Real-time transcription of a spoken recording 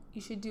You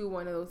should do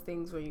one of those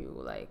things where you,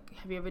 like,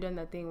 have you ever done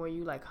that thing where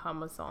you, like,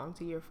 hum a song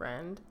to your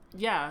friend?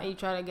 Yeah. And you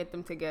try to get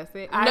them to guess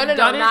it? No,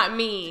 not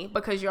me,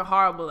 because you're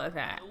horrible at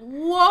that.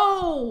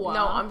 Whoa!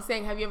 No, I'm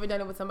saying, have you ever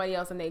done it with somebody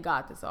else and they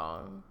got the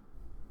song?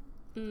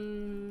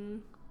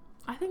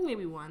 I think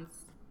maybe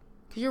once.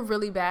 Because you're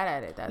really bad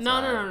at it. That's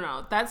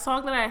No. That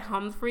song that I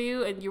hummed for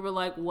you and you were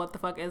like, what the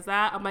fuck is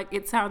that? I'm like,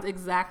 it sounds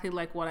exactly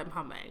like what I'm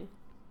humming.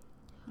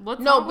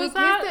 What song was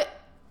that?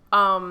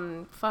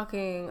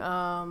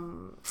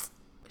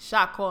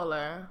 Shot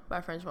Caller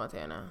by French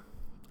Montana.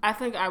 I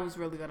think I was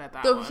really good at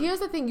that one. Here's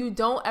the thing. You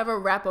don't ever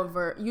rap a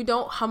verse. You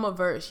don't hum a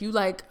verse. You,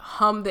 like,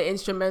 hum the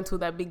instrumental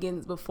that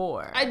begins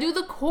before. I do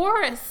the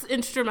chorus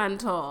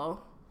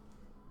instrumental.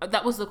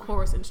 That was the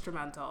chorus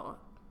instrumental.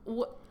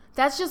 What?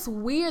 That's just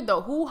weird,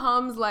 though. Who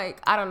hums, like,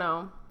 I don't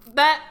know.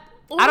 I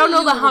don't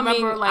know the humming.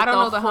 Remember, like, I don't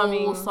know the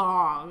humming. Whole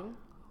song.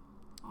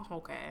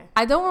 Okay.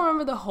 I don't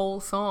remember the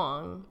whole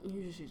song. You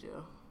usually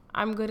do.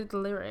 I'm good at the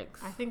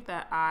lyrics. I think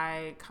that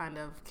I kind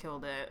of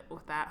killed it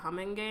with that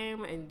humming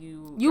game, and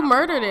you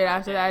murdered it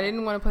after that. I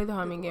didn't want to play the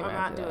humming game. I'm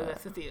not doing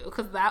this with you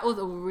because that was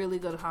a really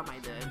good hum I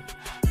did.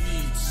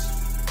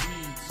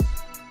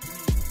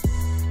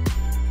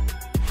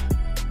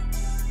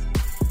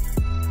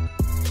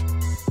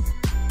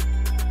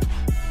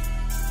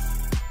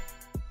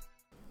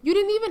 You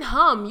didn't even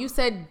hum. You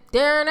said.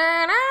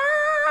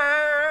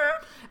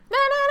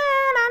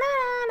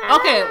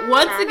 Okay,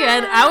 once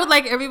again, I would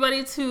like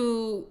everybody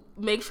to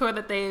make sure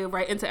that they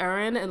write into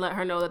Erin and let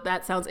her know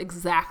that sounds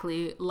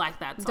exactly like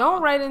that song.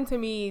 Don't write into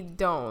me,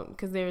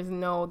 because there's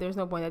no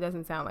point. That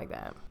doesn't sound like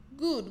that.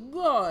 Good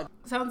God.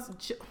 Sounds...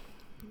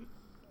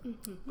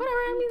 Whatever,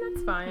 I mean,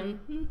 that's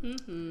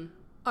fine.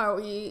 Are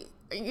we...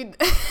 Are you...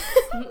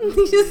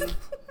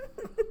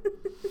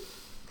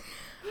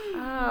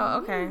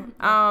 Oh, okay.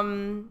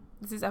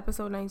 This is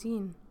episode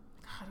 19.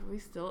 God, are we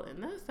still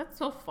in this? That's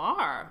so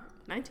far.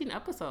 19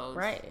 episodes.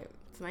 Right.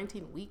 It's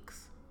 19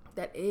 weeks.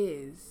 That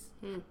is.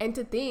 And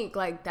to think,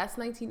 like, that's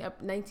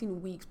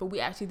 19 weeks, but we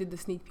actually did the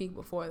sneak peek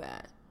before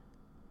that.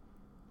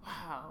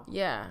 Wow.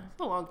 Yeah. That's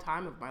a long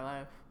time of my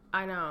life.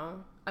 I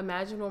know.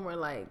 Imagine when we're,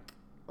 like,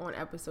 on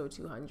episode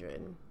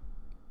 200.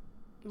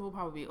 We'll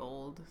probably be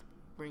old,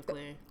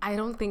 wrinkly. I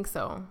don't think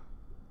so.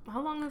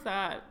 How long is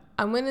that?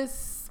 I'm gonna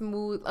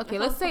smooth. Okay,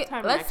 let's say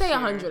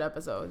 100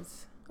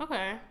 episodes.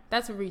 Okay.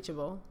 That's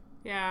reachable.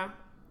 Yeah.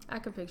 I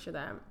could picture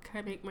that. Can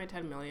I make my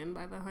 10 million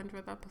by the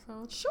 100th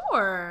episode?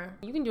 Sure.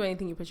 You can do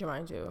anything you put your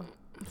mind to.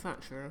 It's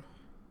not true.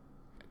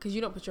 Because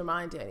you don't put your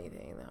mind to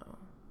anything,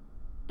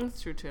 though.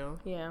 It's true, too.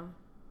 Yeah.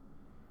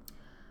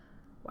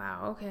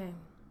 Wow, okay.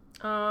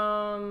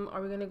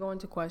 Are we going to go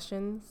into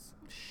questions?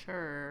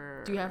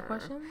 Sure. Do you have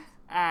questions?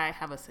 I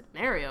have a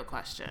scenario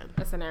question.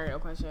 A scenario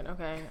question,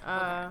 okay.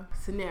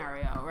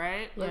 Scenario,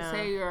 right? Yeah. Let's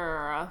say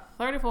you're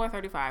 34,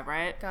 35,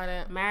 right? Got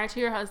it. Married to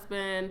your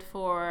husband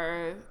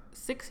for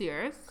 6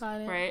 years.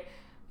 Got it. Right?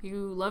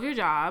 You love your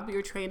job.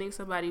 You're training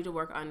somebody to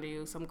work under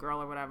you, some girl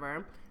or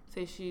whatever.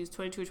 Say she's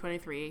 22,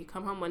 23.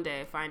 Come home one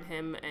day, find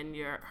him and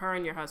her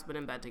and your husband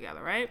in bed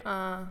together, right?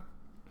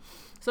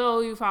 So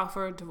you file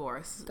for a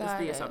divorce, is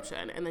the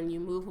assumption. And then you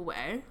move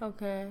away.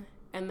 Okay.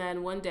 And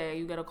then one day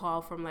you get a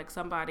call from, like,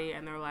 somebody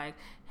and they're like,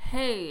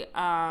 hey,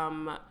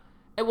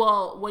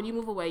 well, when you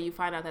move away, you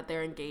find out that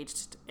they're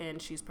engaged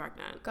and she's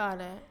pregnant. Got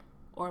it.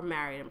 Or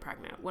married and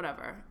pregnant,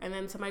 whatever. And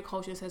then somebody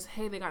calls you and says,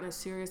 hey, they got in a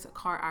serious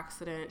car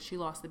accident. She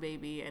lost the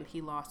baby and he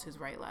lost his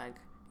right leg.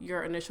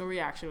 Your initial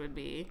reaction would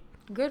be...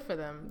 Good for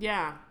them.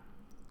 Yeah.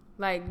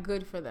 Like,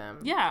 good for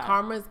them. Yeah.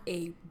 Karma's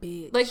a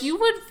bitch. Like, you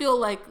would feel,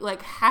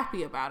 like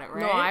happy about it,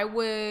 right? No, I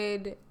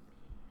would...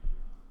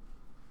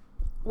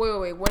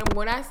 Wait.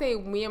 When I say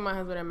me and my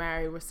husband are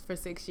married for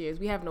 6 years,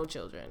 we have no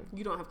children.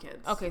 You don't have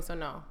kids. Okay, so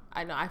no.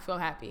 I know. I feel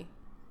happy.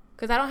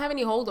 Because I don't have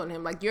any hold on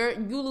him. Like, you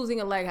losing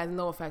a leg has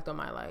no effect on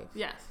my life.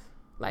 Yes.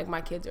 Like,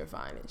 my kids are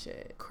fine and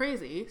shit.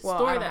 Crazy. Well,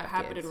 story that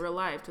happened in real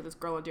life to this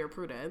girl in Dear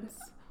Prudence.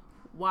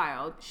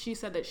 Wild. She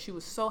said that she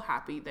was so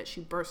happy that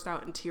she burst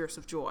out in tears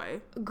of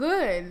joy.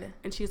 Good.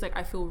 And she's like,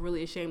 I feel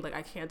really ashamed. Like,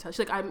 I can't tell.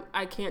 She's like,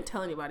 I can't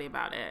tell anybody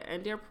about it.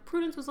 And Dear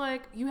Prudence was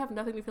like, you have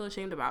nothing to feel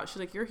ashamed about. She's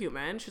like, you're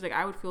human. She's like,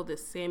 I would feel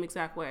this same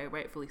exact way,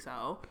 rightfully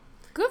so.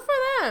 Good for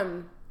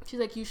them. She's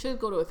like, you should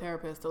go to a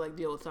therapist to, like,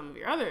 deal with some of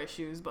your other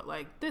issues, but,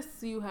 like, this,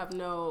 you have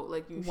no,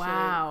 like, you should.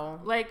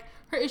 Like,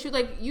 her issue,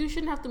 like, you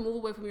shouldn't have to move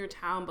away from your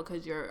town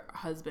because your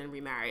husband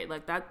remarried.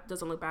 Like, that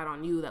doesn't look bad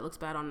on you. That looks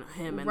bad on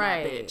him and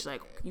that bitch.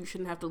 Like, you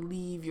shouldn't have to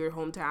leave your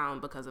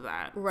hometown because of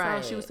that.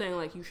 Right. So she was saying,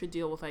 like, you should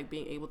deal with, like,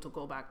 being able to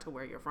go back to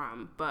where you're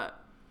from.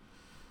 But,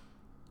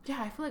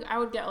 yeah, I feel like I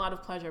would get a lot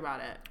of pleasure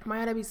about it. My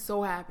God, I'd be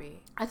so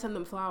happy. I'd send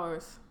them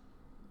flowers.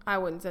 I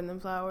wouldn't send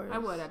them flowers. I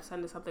would. I'd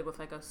send them something with,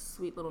 like, a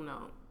sweet little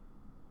note.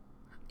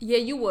 Yeah,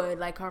 you would.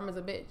 Like, karma's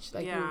a bitch.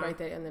 Like, yeah. you would write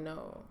that in the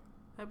note.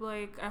 I'd be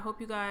like, I hope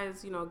you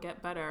guys,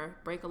 get better.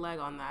 Break a leg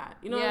on that.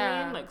 You know what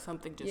I mean? Like,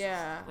 something just,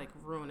 like,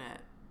 ruin it.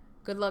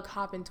 Good luck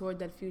hopping toward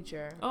that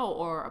future. Oh,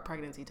 or a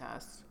pregnancy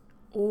test.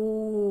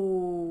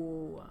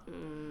 Ooh.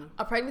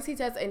 A pregnancy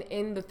test, and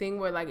in the thing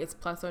where, like, it's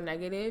plus or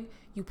negative,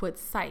 you put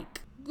psych.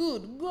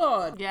 Good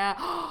God.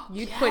 Yeah.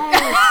 You'd put...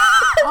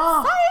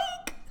 Oh.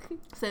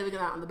 Saving it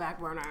out on the back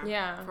burner.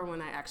 Yeah. For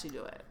when I actually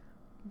do it.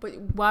 But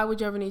why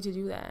would you ever need to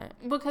do that?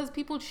 Because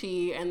people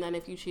cheat, and then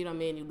if you cheat on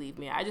me and you leave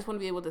me, I just want to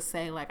be able to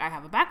say, like, I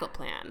have a backup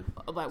plan.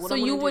 Like, what so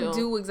you would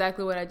do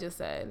exactly what I just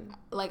said?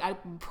 Like, I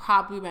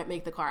probably might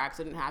make the car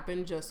accident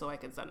happen just so I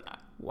can send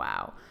that.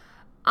 Wow.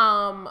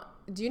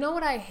 Do you know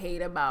what I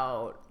hate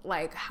about,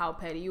 like, how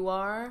petty you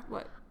are?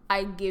 What?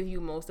 I give you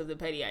most of the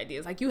petty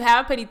ideas. Like, you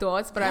have petty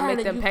thoughts, but I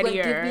make them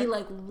pettier. Like, give me,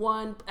 like,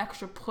 one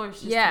extra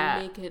push just to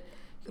make it...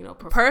 You know,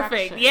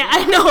 perfect. Yeah,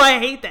 I know. I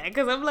hate that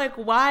because I'm like,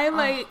 why am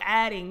I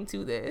adding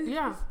to this?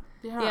 Yeah.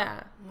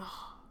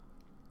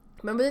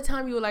 Remember the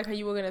time you were like, how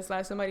you were gonna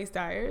slash somebody's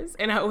tires,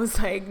 and I was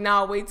like,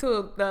 nah, wait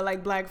till the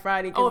like Black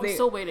Friday. I'm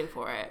still waiting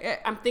for it. Yeah.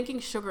 I'm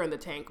thinking sugar in the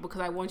tank because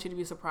I want you to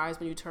be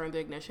surprised when you turn the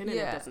ignition and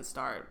it doesn't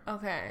start.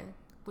 Okay.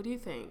 What do you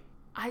think?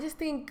 I just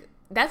think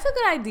that's a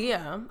good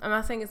idea. I'm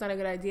not saying it's not a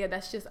good idea.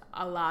 That's just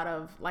a lot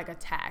of like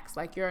attacks.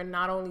 Like you're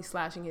not only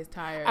slashing his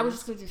tires. I was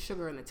just gonna do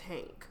sugar in the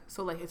tank,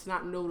 so like it's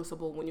not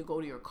noticeable when you go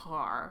to your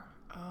car.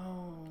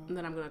 Oh. And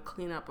then I'm gonna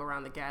clean up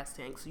around the gas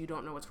tank, so you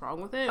don't know what's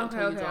wrong with it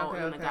until you go.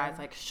 And then the guy's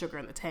like, sugar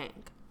in the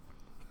tank.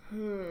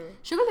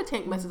 Sugar in the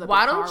tank messes up the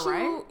car,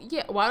 right?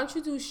 Yeah. Why don't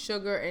you do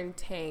sugar in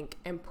tank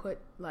and put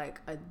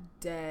like a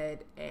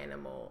dead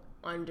animal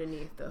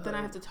underneath the hood? Then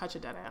I have to touch a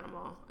dead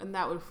animal, and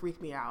that would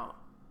freak me out.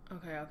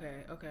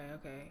 Okay.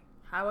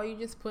 How about you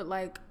just put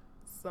like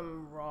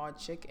some raw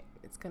chicken?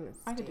 It's gonna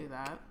stink. I could do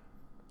that.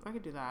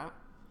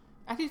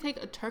 I could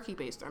take a turkey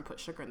baster and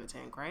put sugar in the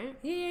tank, right?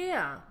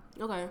 Yeah.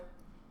 Okay.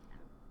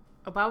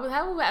 But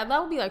that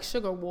would be like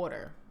sugar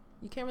water.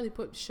 You can't really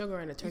put sugar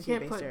in a turkey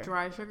baster. You can't put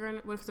dry sugar in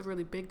it? What if it's a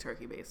really big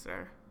turkey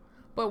baster?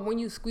 But when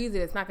you squeeze it,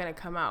 it's not going to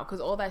come out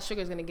because all that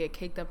sugar is going to get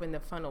caked up in the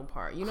funnel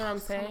part. You know what I'm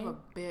saying? Son of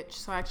a bitch.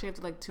 So I actually have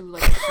to do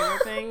like a sugar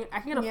thing. I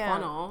can get a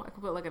funnel. I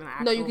could put like an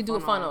actual. No, you could do a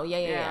funnel.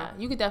 Yeah.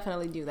 You could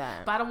definitely do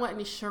that. But I don't want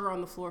any sugar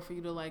on the floor for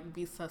you to like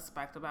be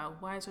suspect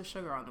about. Why is there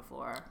sugar on the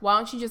floor? Why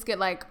don't you just get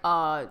like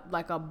a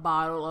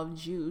bottle of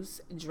juice,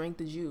 drink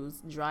the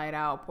juice, dry it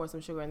out, pour some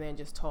sugar, and then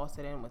just toss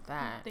it in with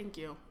that. Thank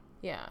you.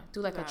 Yeah,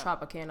 do like a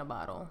Tropicana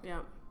bottle.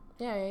 Yeah.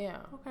 Yeah.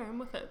 Okay, I'm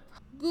with it.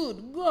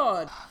 Good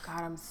God.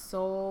 God, I'm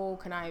so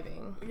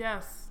conniving.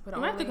 Yes. But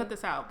I'm going to have to cut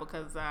this out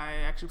because I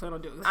actually plan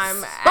on doing this.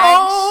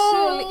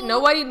 Actually...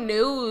 Nobody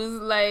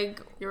knows,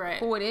 like, you're right.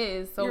 Who it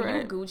is. So you're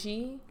right.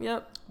 Gucci.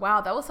 Yep.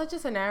 Wow, that was such a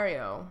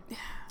scenario. Yeah.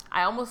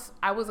 I was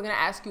going to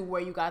ask you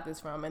where you got this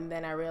from, and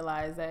then I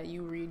realized that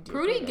you read...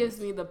 Prudy gives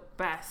me the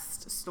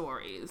best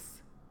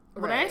stories.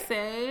 Right. When I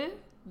say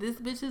this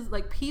bitch is,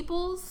 like,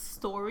 people's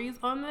stories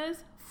on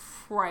this,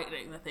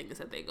 frightening the things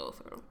that they go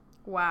through.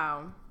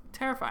 Wow.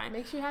 Terrifying.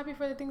 Makes you happy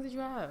for the things that you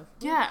have.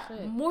 Yeah.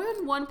 More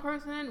than one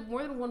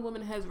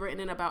woman has written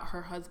in about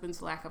her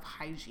husband's lack of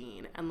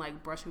hygiene and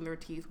like brushing their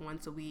teeth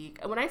once a week.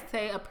 And when I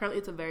say apparently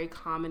it's a very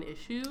common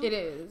issue. It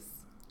is.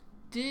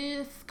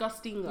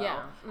 Disgusting though.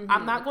 Yeah. Mm-hmm.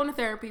 I'm not going to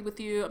therapy with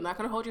you. I'm not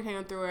going to hold your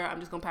hand through it. I'm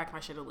just going to pack my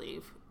shit and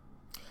leave.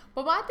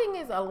 But my thing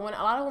is, when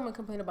a lot of women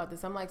complain about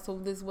this, I'm like, so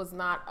this was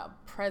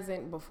not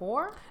present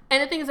before?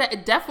 And the thing is that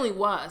it definitely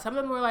was. Some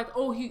of them were like,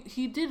 oh,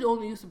 he did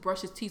only used to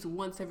brush his teeth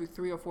once every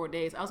 3 or 4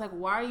 days. I was like,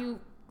 why are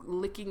you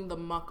licking the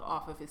muck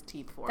off of his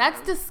teeth for That's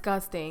him?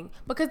 Disgusting.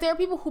 Because there are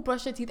people who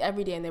brush their teeth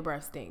every day and their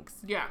breath stinks.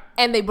 Yeah.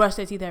 And they brush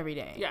their teeth every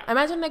day. Yeah.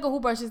 Imagine a nigga who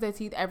brushes their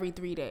teeth every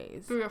 3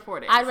 days. 3 or 4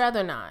 days. I'd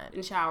rather not.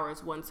 And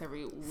showers once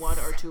every 1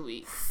 or 2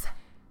 weeks.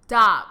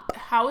 Stop.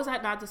 How is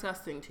that not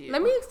disgusting to you?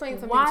 Let me explain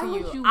something Why to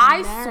you. Would you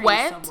I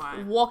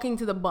sweat walking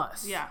to the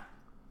bus.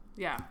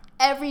 Yeah.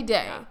 Every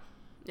day.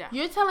 Yeah.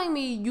 You're telling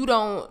me you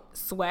don't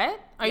sweat?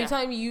 Are you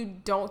telling me you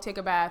don't take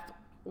a bath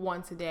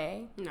once a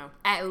day? No.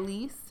 At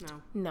least?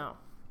 No.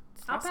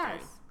 I'll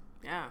pass.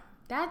 Yeah.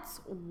 That's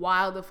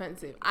wild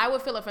offensive. I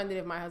would feel offended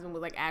if my husband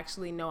was like,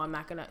 actually, no, I'm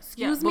not gonna.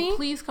 Excuse me? But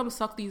please come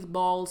suck these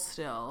balls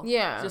still.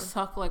 Yeah. Just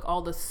suck like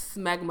all the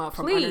smegma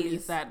from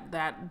underneath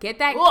that. Get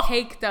that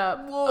caked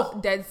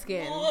up dead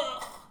skin.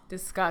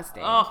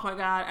 Disgusting. Oh my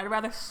God. I'd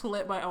rather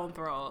slit my own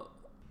throat.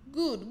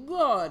 Good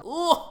God.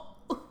 Oh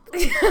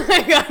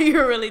my God,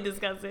 you're really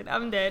disgusted.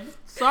 I'm dead.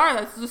 Sorry,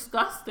 that's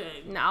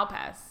disgusting. No, I'll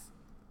pass.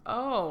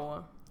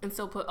 Oh. And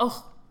so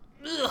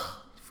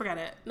forget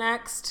it.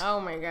 Next. Oh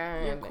my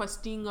God. Your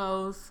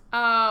questingos.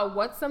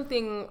 What's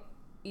something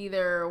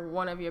either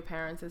one of your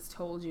parents has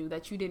told you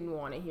that you didn't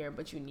want to hear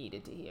but you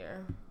needed to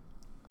hear?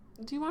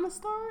 Do you want to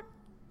start?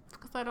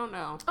 Because I don't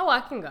know. Oh,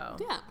 I can go.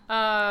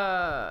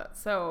 Yeah.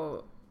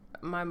 So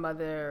my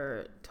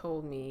mother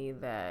told me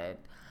that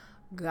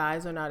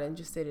guys are not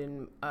interested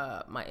in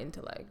my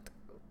intellect.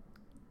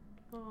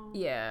 Oh,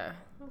 yeah.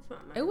 That's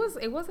not nice.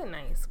 It wasn't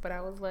nice, but I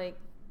was like,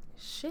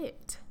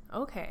 shit.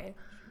 Okay.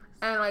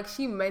 And, like,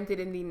 she meant it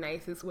in the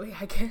nicest way,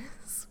 I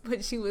guess.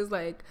 But she was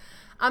like,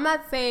 I'm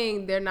not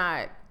saying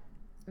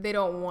they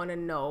don't want to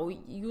know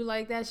you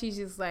like that. She's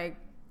just like,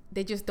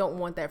 they just don't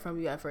want that from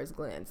you at first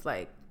glance.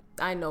 Like,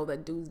 I know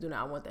that dudes do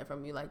not want that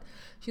from you. Like,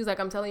 she was like,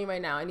 I'm telling you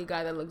right now, any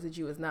guy that looks at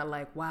you is not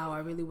like, wow, I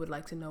really would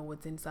like to know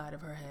what's inside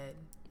of her head.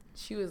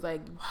 She was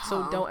like,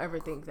 so don't ever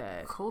think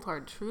that. Cold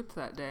hard truth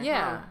that day.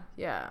 Yeah,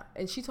 yeah.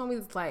 And she told me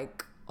this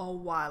like a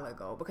while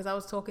ago because I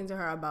was talking to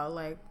her about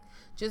like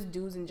just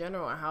dudes in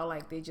general and how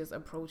like they just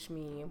approach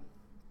me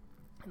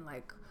and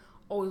like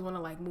always want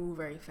to like move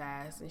very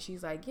fast. And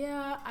she's like,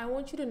 yeah, I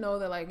want you to know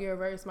that like you're a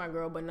very smart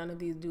girl, but none of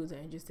these dudes are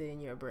interested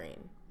in your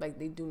brain. Like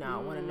they do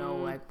not want to know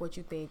like what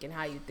you think and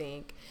how you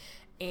think.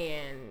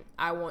 And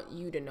I want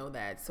you to know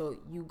that so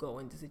you go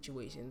into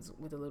situations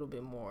with a little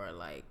bit more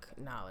like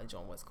knowledge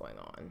on what's going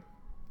on.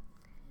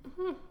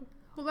 Mm-hmm.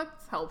 Well,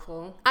 that's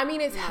helpful. I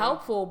mean, it's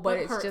helpful, but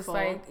it's hurtful. Just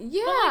like,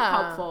 yeah. But like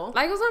helpful.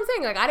 Like, that's what I'm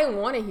saying. Like, I didn't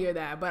want to hear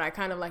that, but I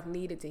kind of like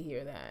needed to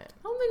hear that.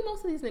 I don't think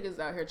most of these niggas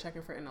out here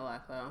checking for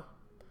intellect, though.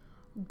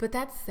 But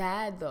that's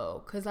sad,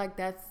 though, because like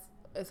that's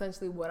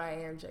essentially what I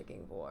am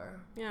checking for.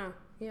 Yeah.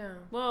 Yeah.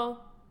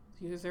 Well,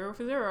 you're 0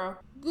 for 0.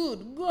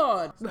 Good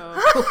God. So.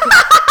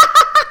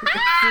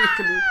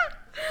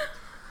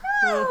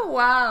 Oh,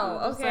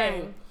 wow.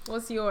 Okay.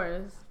 What's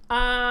yours?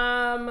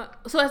 So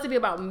it has to be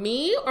about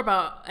me or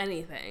about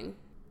anything?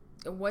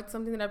 What's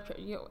something that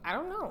I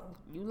don't know.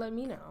 You let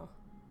me know.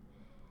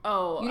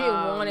 Oh, you didn't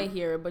want to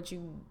hear it, but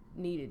you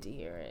needed to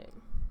hear it.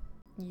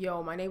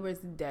 Yo, my neighbor is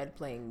dead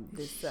playing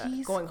this,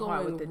 going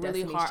hard with the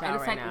really Destiny's Child and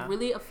it's like now.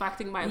 Really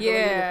affecting my ability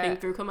to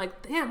think through. I'm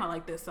like, damn, I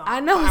like this song. I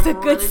know it's a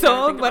good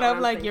song, but I'm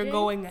like, you're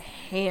going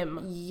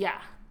ham. Yeah.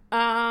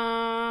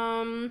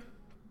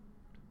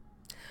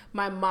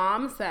 My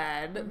mom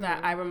said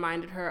that I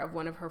reminded her of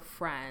one of her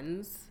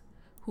friends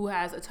who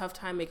has a tough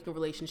time making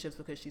relationships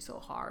because she's so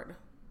hard.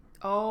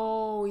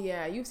 Oh,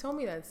 yeah. You've told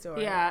me that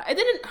story. Yeah. It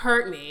didn't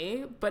hurt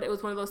me, but it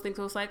was one of those things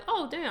where I was like,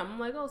 oh, damn. I'm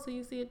like, oh, so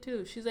you see it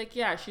too. She's like,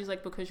 yeah. She's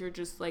like, because you're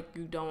just like,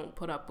 you don't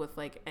put up with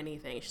like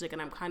anything. She's like,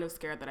 and I'm kind of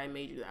scared that I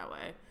made you that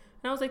way.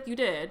 And I was like, you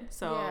did.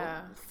 So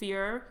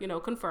fear,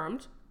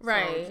 confirmed.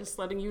 Right. So just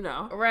letting you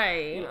know.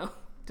 Right.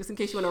 Just in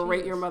case you want to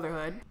rate your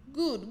motherhood.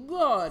 Good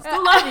God.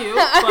 Still love you,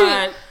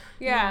 but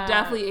you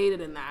definitely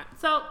aided in that.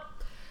 So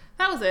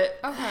that was it.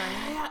 Okay.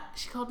 Yeah,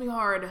 she called me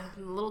hard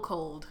and a little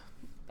cold.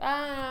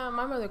 My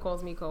mother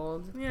calls me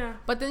cold. Yeah.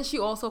 But then she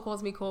also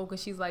calls me cold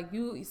because she's like,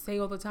 you say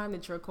all the time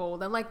that you're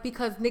cold. I'm like,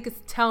 because niggas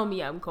tell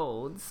me I'm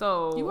cold.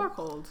 So you are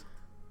cold.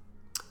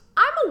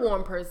 I'm a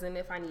warm person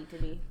if I need to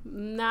be.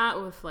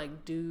 Not with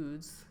like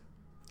dudes.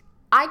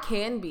 I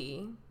can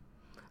be.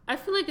 I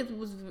feel like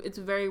it's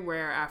very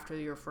rare after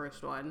your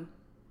first one.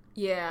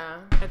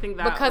 Yeah. I think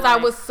that because I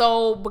was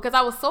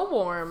so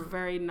warm.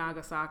 Very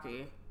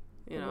Nagasaki.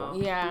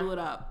 Yeah. Blew it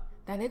up.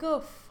 That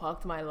nigga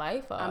fucked my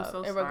life up. I'm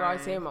so in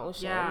regards to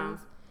emotions. Yeah.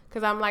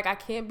 Because I'm like, I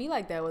can't be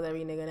like that with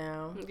every nigga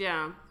now.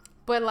 Yeah.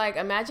 But like,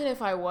 imagine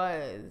if I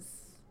was.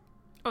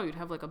 Oh, you'd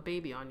have like a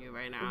baby on you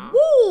right now.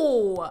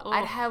 Woo!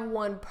 I'd have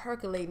one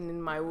percolating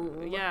in my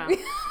womb. Yeah.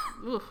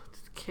 Ooh,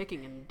 just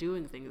kicking and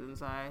doing things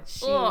inside.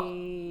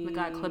 The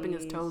guy clipping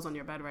his toes on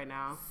your bed right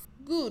now.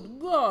 Good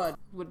God.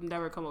 Would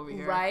never come over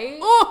here. Right?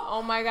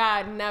 Oh my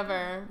God,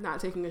 never. Not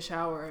taking a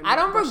shower. And I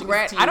don't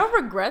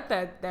regret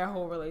that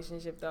whole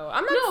relationship though.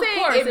 I'm not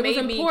saying it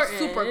made me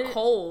super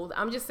cold.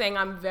 I'm just saying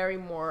I'm very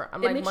more.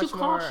 I'm like much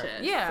more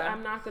cautious. Yeah.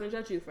 I'm not gonna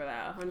judge you for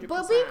that. 100%.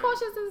 But being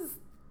cautious is,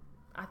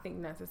 I think,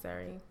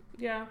 necessary.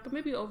 Yeah, but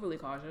maybe overly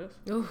cautious.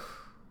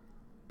 Oof,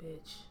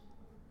 bitch.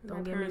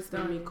 Don't get me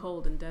started. Me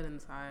cold and dead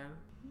inside.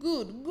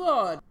 Good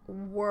God.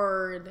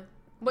 Word.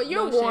 But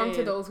you're warm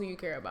to those who you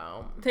care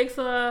about. Takes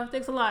a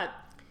lot.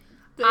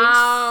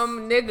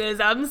 Niggas,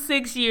 I'm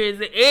 6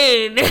 years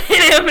in and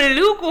I'm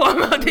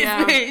lukewarm on this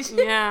bitch.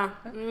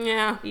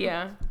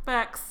 Yeah.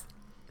 Facts.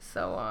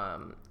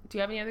 So, do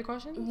you have any other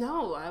questions?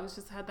 No, I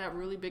had that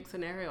really big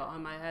scenario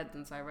on my head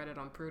since I read it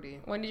on Prudy.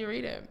 When did you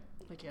read it?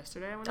 Like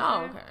yesterday,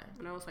 I okay.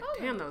 And I was like,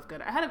 damn, that was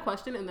good. I had a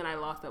question and then I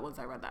lost it once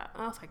I read that.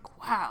 And I was like,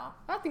 wow.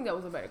 I think that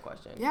was a better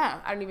question. Yeah.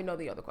 I didn't even know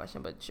the other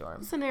question, but sure.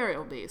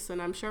 Scenario based. And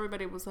I'm sure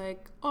everybody was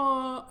like,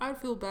 oh, I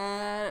feel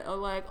bad. Or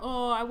like,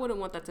 oh, I wouldn't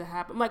want that to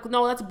happen. I'm like,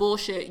 no, that's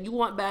bullshit. You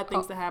want bad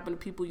things to happen to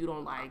people you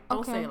don't like.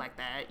 Don't say it like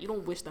that. You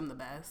don't wish them the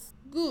best.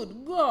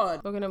 Good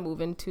God. We're going to move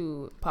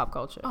into pop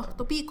culture. Oh,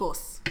 the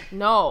picos.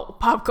 No,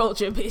 pop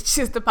culture, bitch.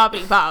 It's the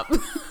popping pop.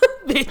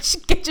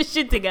 Bitch, get your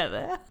shit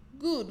together.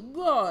 Good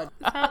God.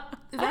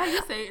 Is that how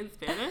you say it in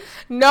Spanish?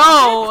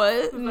 No,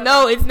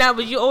 it's not.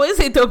 But you always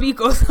say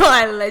topico, so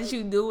I let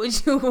you do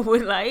what you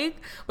would like.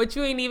 But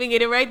you ain't even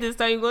get it right this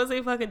time. You gonna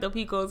say fucking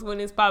topicos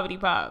when it's poppity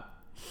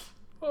pop.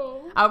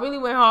 Oh. I really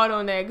went hard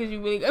on that because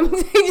you really got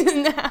me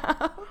thinking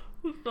now.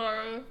 I'm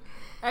sorry.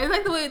 I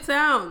like the way it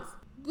sounds.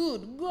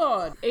 Good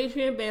God.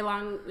 Adrienne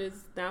Bailon is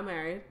now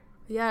married.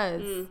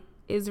 Yes.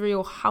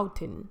 Israel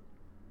Houghton.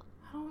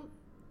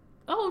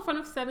 Oh, in front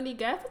of 70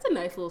 guests? It's a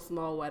nice little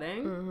small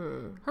wedding.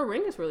 Mm-hmm. Her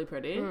ring is really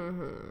pretty.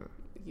 Mm-hmm.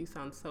 You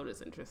sound so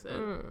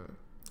disinterested.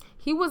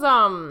 He was,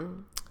 I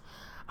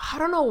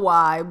don't know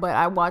why, but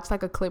I watched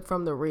like a clip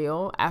from The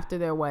Real after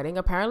their wedding.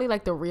 Apparently,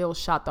 like The Real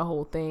shot the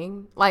whole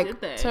thing, like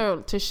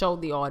to show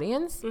the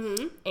audience.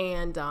 Mm-hmm.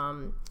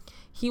 And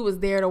he was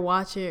there to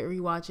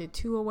rewatch it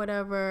too or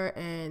whatever,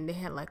 and they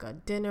had like a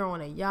dinner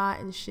on a yacht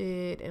and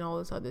shit and all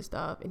this other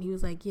stuff, and he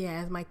was like, yeah,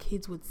 as my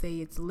kids would say,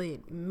 it's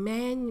lit.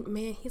 Man,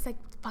 he's like,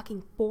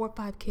 fucking 4 or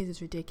 5 kids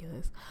is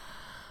ridiculous.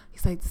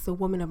 He's like, this is a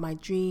woman of my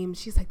dreams.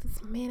 She's like,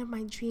 this man of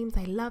my dreams,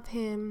 I love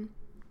him.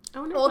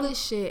 All this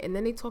shit. And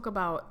then they talk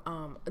about,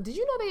 did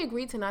you know they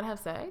agreed to not have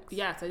sex?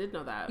 Yes, I did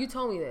know that. You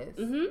told me this.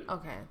 Mm-hmm.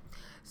 Okay.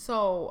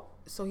 So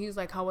he was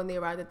like, how when they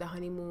arrived at the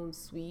honeymoon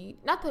suite,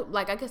 not the,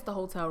 like, I guess the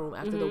hotel room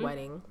after the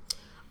wedding,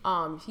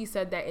 he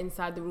said that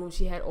inside the room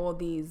she had all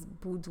these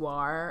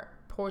boudoir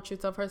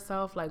portraits of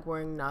herself, like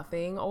wearing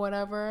nothing or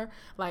whatever,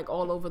 like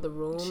all over the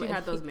room. She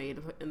had those made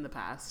in the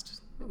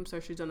past. I'm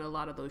sure she's done a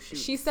lot of those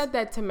shoots. She said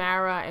that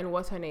Tamara and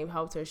what's her name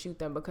helped her shoot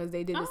them because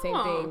they did the same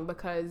thing,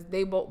 because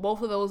they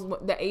both of those,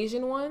 the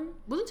Asian one.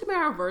 Wasn't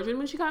Tamara a virgin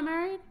when she got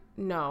married?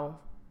 No.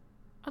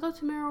 I thought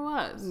Tamara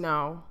was.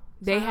 No.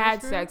 They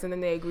had sex and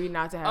then they agreed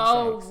not to have sex.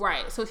 Oh,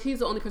 right. So he's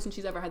the only person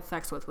she's ever had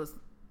sex with was...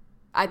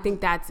 I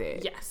think that's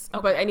it. Yes.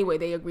 Okay. But anyway,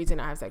 they agreed to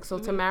not have sex. So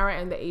Tamara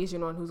and the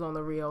Asian one who's on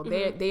the reel,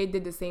 they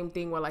did the same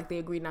thing where like they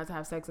agreed not to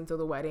have sex until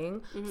the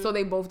wedding. So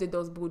they both did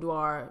those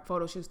boudoir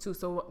photo shoots too.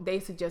 So they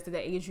suggested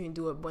that Adrian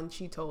do it when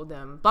she told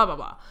them blah blah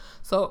blah.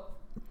 So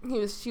he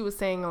was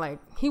saying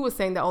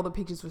that all the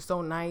pictures were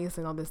so nice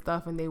and all this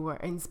stuff, and they were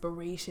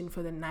inspiration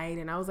for the night.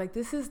 And I was like,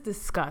 this is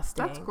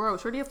disgusting. That's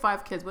gross. Sure, you have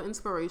 5 kids. What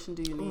inspiration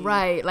do you need?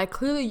 Right. Like,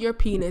 clearly your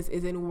penis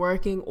is in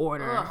working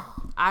order.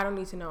 Ugh. I don't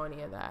need to know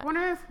any of that. I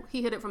wonder if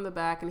he hit it from the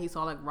back and he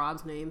saw like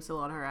Rob's name still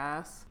on her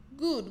ass.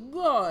 Good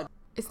God.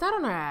 It's not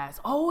on her ass.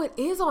 Oh, it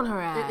is on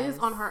her ass. It is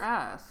on her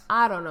ass.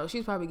 I don't know.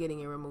 She's probably getting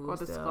it removed. Or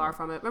the scar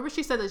from it. Remember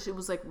she said that it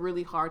was like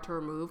really hard to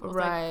remove? I was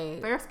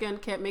like, fair skin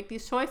can't make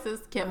these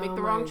choices. Can't make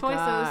the wrong choices.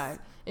 God.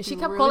 And she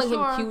kept calling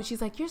him cute.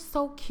 She's like, you're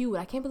so cute.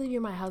 I can't believe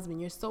you're my husband.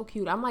 You're so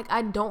cute. I'm like,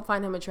 I don't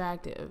find him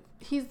attractive.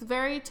 He's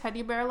very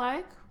teddy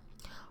bear-like.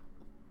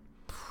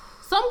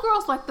 Some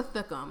girls like the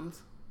thickums.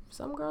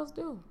 Some girls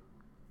do.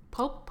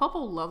 Popo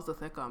loves the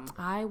thickum.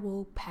 I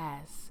will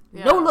pass.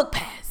 Yeah. No look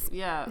pass.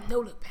 Yeah. No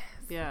look pass.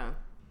 Yeah.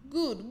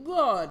 Good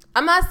God.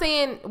 I'm not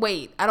saying,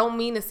 wait, I don't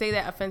mean to say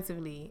that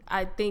offensively.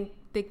 I think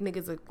thick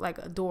niggas are like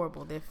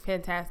adorable. They're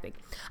fantastic.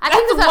 I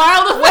think it's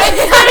wild.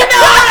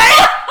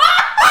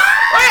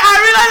 I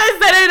realized I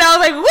said it and I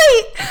was like,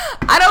 wait,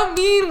 I don't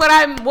mean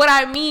what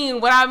I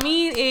mean. What I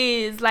mean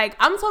is, like,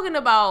 I'm talking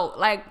about,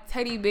 like,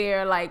 teddy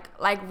bear, like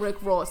Rick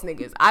Ross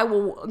niggas. I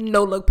will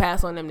no look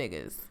pass on them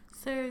niggas.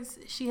 Sirs,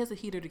 she has a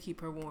heater to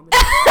keep her warm. She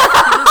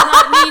does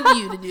not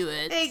need you to do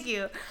it. Thank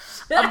you.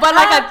 But,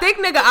 like, a thick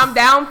nigga, I'm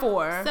down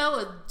for. So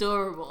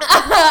adorable.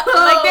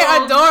 Like,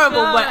 they're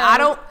adorable, but I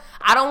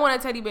don't want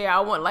a teddy bear. I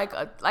want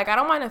I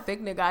don't mind a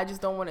thick nigga. I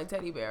just don't want a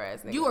teddy bear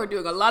ass nigga. You are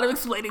doing a lot of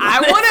explaining. I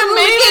want to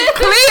make it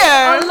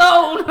clear.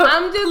 Alone.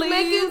 I'm just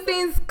making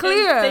things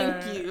clear.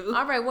 And thank you.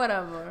 All right,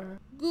 whatever.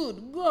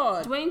 Good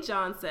God. Dwayne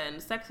Johnson,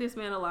 sexiest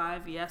man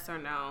alive, yes or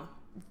no?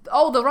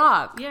 Oh, The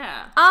Rock.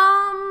 Yeah.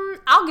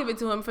 I'll give it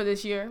to him for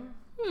this year.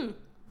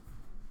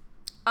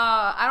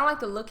 I don't like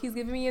the look he's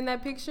giving me in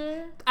that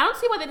picture. I don't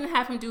see why they didn't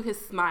have him do his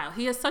smile.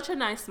 He has such a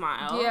nice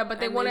smile. Yeah, but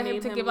they wanted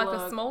him to give like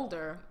a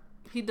smolder.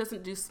 He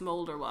doesn't do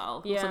smolder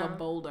well. Yeah. He looks like a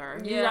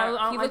boulder.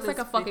 Yeah, he looks like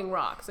a fucking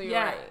rock. So you're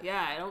right.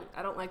 Yeah,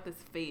 I don't like this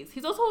face.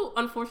 He's also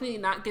unfortunately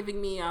not giving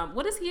me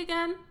what is he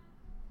again?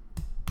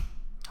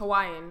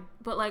 Hawaiian.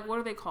 But like, what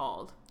are they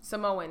called?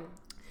 Samoan.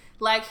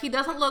 Like, he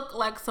doesn't look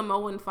like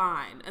Samoan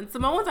fine. And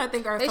Samoans, I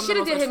think, are they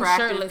some of the most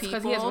attractive people.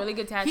 Because he has really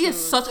good tattoos. He has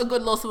such a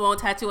good little Samoan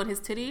tattoo on his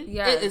titty.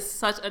 Yeah. It is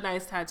such a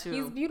nice tattoo.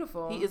 He's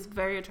beautiful. He is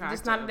very attractive.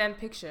 Just not in that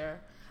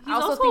picture. I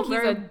also think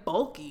he's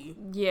bulky.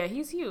 Yeah,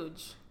 he's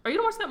huge. Are you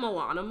gonna watch that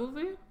Moana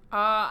movie?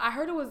 I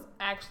heard it was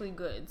actually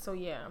good, so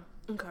yeah.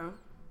 Okay.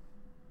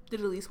 Did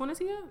Elise want to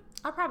see it?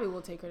 I probably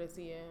will take her to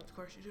see it. Of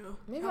course you do.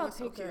 Maybe I'll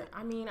take her.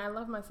 I mean, I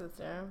love my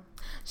sister.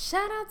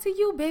 Shout out to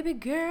you, baby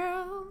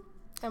girl.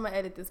 I'm gonna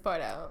edit this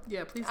part out.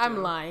 Yeah, please do.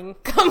 I'm lying.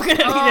 I'm gonna leave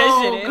that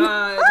shit in.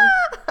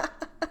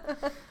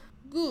 God.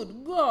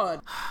 Good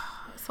God.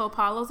 So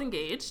Apollo's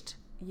engaged.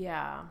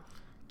 Yeah.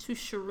 To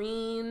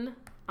Shireen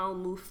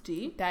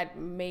Al-Mufti. That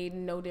made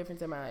no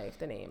difference in my life,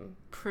 the name.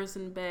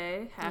 Prison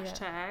Bae.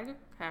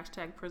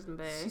 Hashtag Prison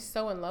Bae. She's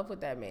so in love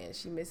with that man.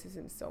 She misses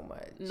him so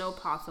much. No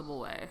possible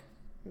way.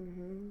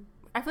 Mm-hmm.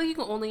 I feel like you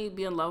can only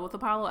be in love with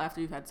Apollo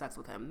after you've had sex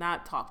with him,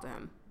 not talk to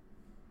him.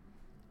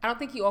 I don't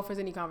think he offers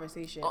any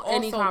conversation.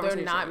 They're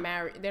not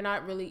married. They're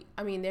not really,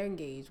 I mean, they're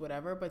engaged,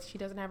 whatever, but she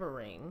doesn't have a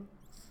ring.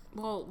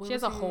 Well, she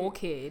has a whole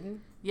kid.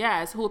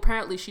 Yes, who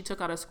apparently she took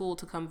out of school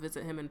to come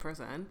visit him in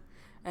prison.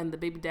 And the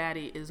baby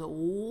daddy is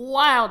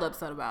wild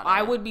upset about it.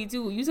 I would be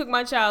too. You took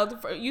my child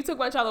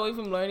away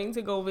from learning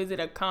to go visit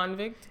a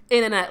convict.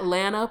 In an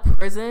Atlanta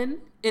prison,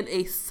 in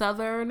a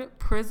southern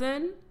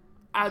prison,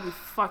 I'd be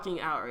fucking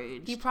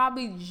outraged. He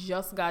probably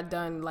just got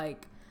done,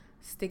 like,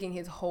 sticking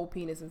his whole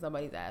penis in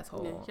somebody's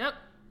asshole. Yep.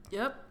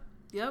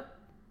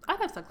 I'd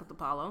have sex with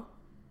Apollo.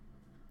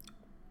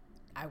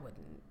 I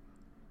wouldn't.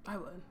 I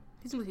would.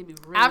 He seems like he'd be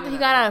really after he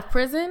got out of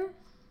prison?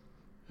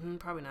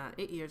 Probably not.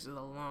 8 years is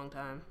a long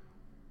time.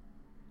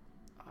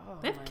 Oh,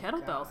 they have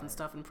kettlebells and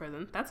stuff in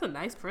prison. That's a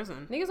nice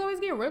prison. Niggas always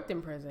get ripped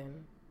in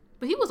prison.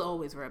 But he was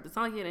always ripped. It's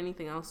not like he had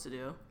anything else to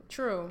do.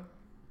 True.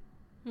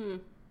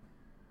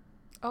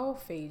 Oh,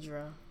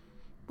 Phaedra.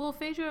 Well,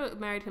 Phaedra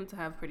married him to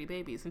have pretty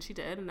babies, and she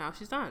did, and now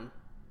she's done.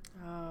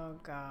 Oh,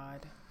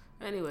 God.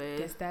 Anyway.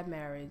 Guess that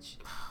marriage.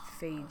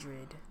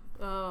 Phaedra.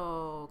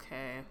 Oh,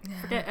 okay.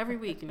 Forget every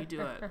week and you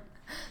do it.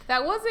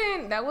 That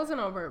wasn't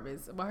on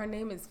purpose. But her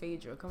name is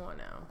Phaedra. Come on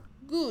now.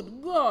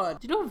 Good God.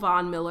 Do you know who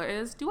Von Miller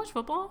is? Do you watch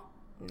football?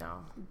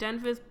 No.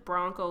 Denver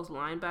Broncos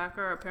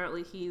linebacker.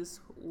 Apparently he's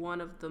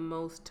one of the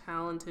most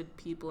talented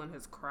people in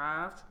his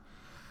craft.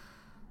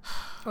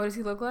 What does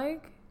he look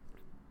like?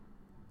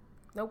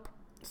 Nope.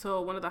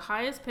 So one of the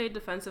highest paid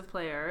defensive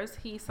players.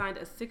 He signed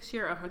a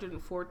 6-year,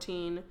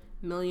 $114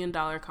 million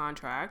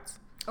contract.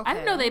 Okay. I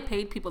didn't know they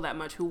paid people that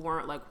much who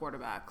weren't like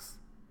quarterbacks.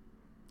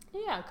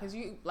 Yeah, because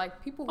you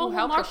like people who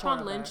help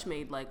Marshawn Lynch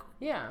made like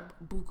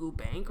buku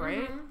bank,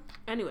 right? Mm-hmm.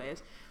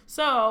 Anyways,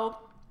 so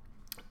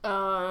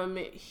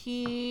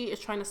he is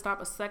trying to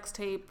stop a sex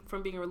tape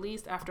from being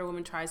released after a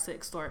woman tries to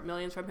extort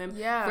millions from him.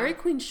 Yeah, Very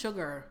Queen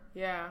Sugar.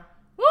 Yeah,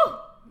 woo,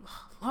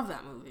 love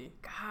that movie.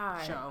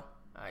 God, show.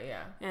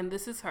 Yeah, and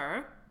this is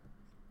her.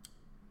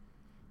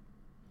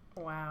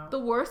 Wow. The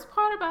worst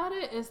part about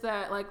it is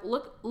that, like,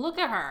 look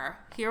at her.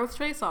 Here with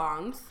Trey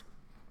Songz.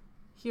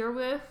 Here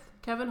with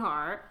Kevin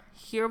Hart.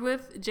 Here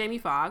with Jamie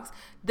Foxx.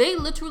 They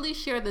literally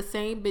share the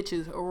same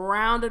bitches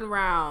round and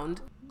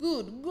round.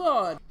 Good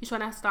God. He's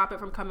trying to stop it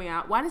from coming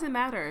out. Why does it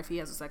matter if he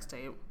has a sex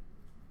tape?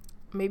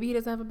 Maybe he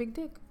doesn't have a big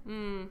dick.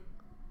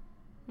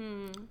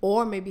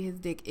 Or maybe his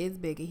dick is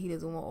big and he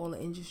doesn't want all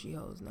the industry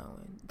hoes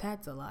knowing.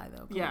 That's a lie,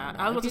 though. Yeah,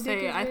 I was about to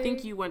say, I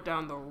think you went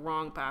down the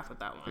wrong path with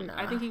that one. Nah.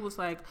 I think he was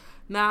like,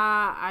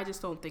 nah, I just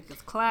don't think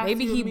it's classy.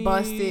 Maybe he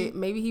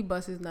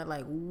busted his nut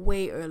like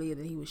way earlier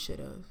than he should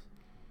have.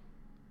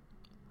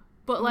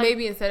 But like,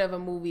 maybe instead of a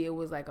movie, it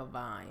was like a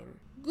Vine.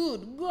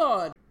 Good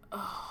God.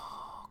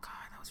 Oh, God,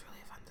 that was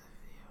really offensive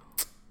of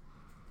you.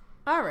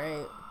 All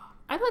right.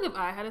 I feel like if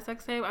I had a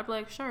sex tape, I'd be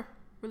like, sure,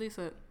 release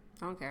it.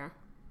 I don't care.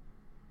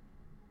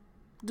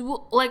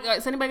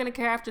 Is anybody gonna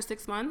care after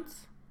 6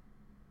 months?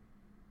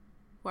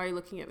 Why are you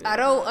looking at me? I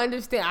don't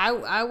understand.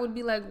 I would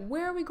be like,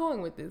 where are we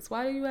going with this?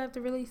 Why do you have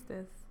to release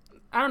this?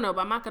 I don't know,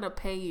 but I'm not gonna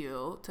pay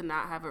you to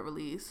not have it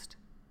released.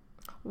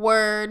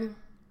 Word.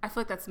 I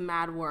feel like that's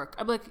mad work.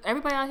 I'd be like,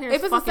 everybody out here is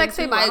if it's a sex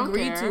tape I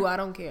agree to, I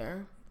don't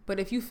care. But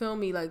if you film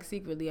me like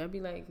secretly, I'd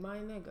be like, my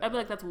nigga. I'd be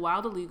like, that's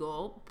wild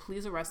illegal.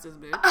 Please arrest this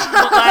bitch.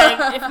 But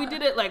like, if we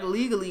did it like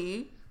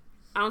legally,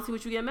 I don't see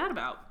what you get mad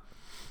about.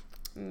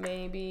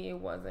 Maybe it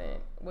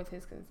wasn't with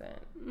his consent.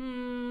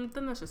 Then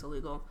that's just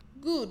illegal.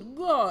 Good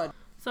God.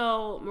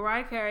 So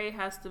Mariah Carey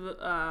has to,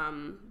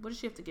 what does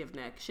she have to give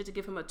Nick? She had to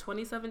give him a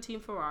 2017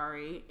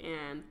 Ferrari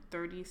and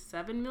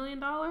 $37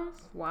 million.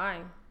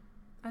 Why?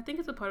 I think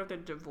it's a part of their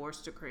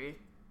divorce decree.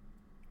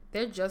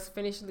 They're just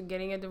finished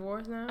getting a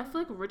divorce now? I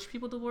feel like rich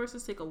people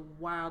divorces take a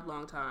wild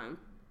long time.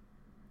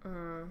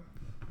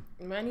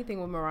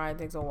 Anything with Mariah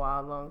takes a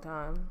wild long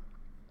time.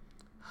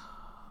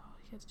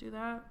 You had to do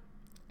that?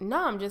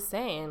 No, I'm just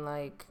saying,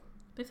 like,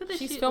 they said that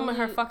she's filming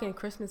her fucking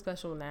Christmas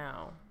special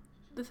now.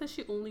 They said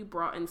she only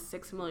brought in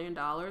 $6 million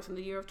in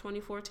the year of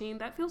 2014.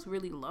 That feels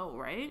really low,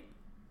 right?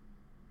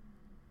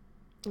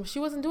 She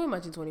wasn't doing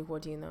much in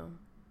 2014, though.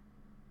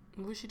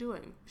 What was she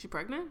doing? Was she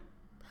pregnant?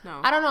 No.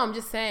 I don't know. I'm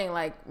just saying,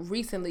 like,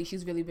 recently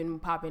she's really been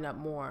popping up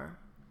more.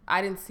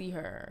 I didn't see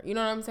her. You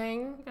know what I'm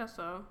saying? I guess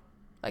so.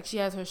 Like, she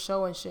has her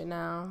show and shit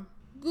now.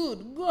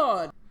 Good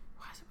God.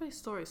 Why is everybody's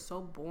story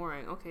so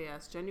boring? Okay,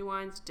 yes.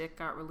 Genuine's dick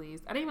got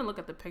released. I didn't even look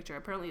at the picture.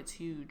 Apparently it's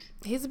huge.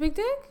 He's a big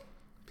dick?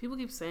 People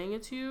keep saying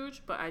it's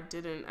huge, but I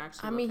didn't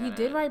actually look at it. He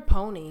did write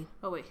pony.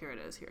 Oh, wait. Here it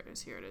is.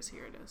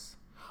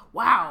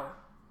 Wow.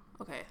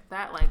 Okay.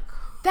 That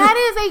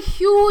is a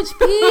huge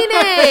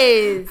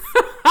penis.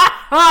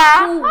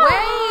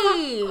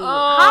 Wait.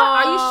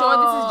 Are you sure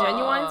this is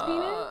Genuine's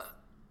penis?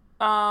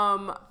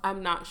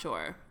 I'm not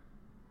sure.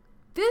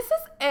 This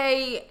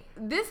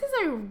is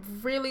a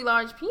really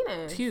large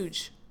penis. It's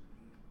huge.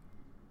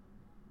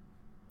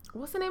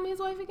 What's the name of his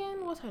wife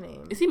again? What's her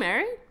name? Is he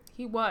married?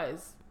 He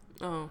was.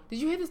 Oh. Did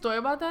you hear the story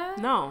about that?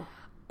 No.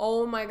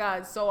 Oh my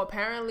God. So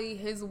apparently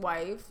his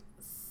wife,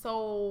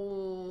 Solis.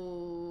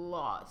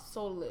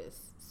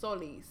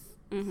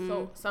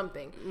 So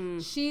something.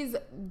 She's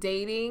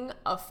dating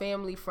a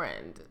family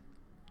friend.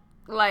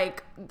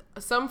 Like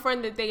some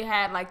friend that they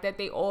had, like that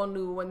they all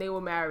knew when they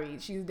were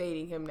married. She's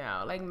dating him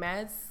now. Like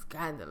mad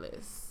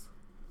scandalous.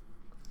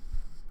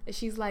 And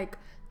she's like,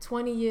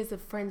 20 years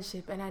of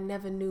friendship and I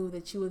never knew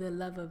that you were the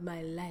love of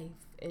my life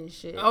and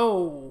shit.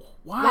 Oh,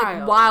 wow.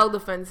 Like wild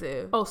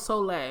offensive. Oh,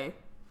 Soleil.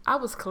 I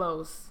was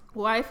close.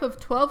 Wife of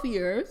 12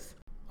 years.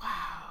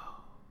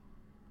 Wow.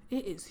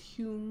 It is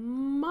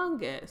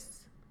humongous.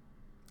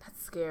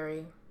 That's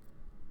scary.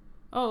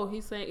 Oh,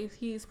 he's saying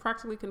he's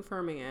practically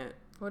confirming it.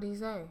 What did he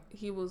say?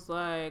 He was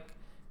like,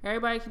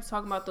 everybody keeps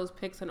talking about those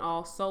pics and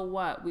all. So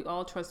what? We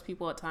all trust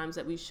people at times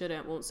that we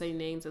shouldn't. Won't say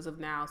names as of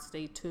now.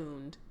 Stay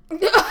tuned.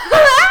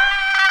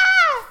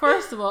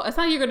 First of all, it's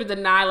not like you're gonna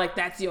deny like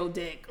that's your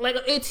dick. Like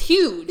it's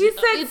huge. He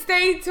said,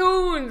 "Stay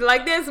tuned."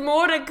 Like there's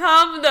more to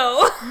come,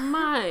 though.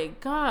 My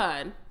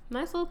God,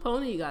 nice little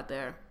pony you got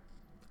there.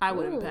 I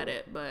wouldn't pet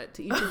it, but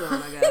to each his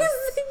own, I guess.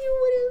 You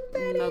wouldn't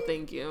pet it. No,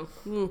 thank you.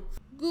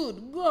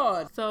 Good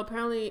God. So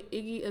apparently,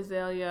 Iggy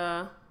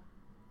Azalea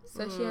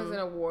says she has an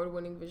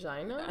award-winning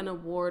vagina. An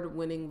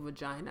award-winning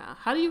vagina.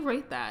 How do you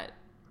rate that?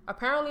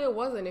 Apparently, it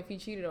wasn't. If he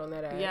cheated on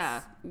that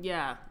ass.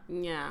 Yeah.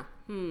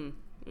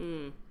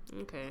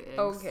 Okay. Eggs.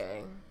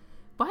 Okay.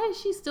 Why is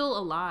she still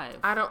alive?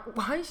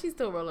 Why is she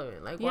still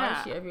relevant? Like, why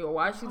is she everywhere?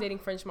 Why is she dating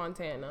French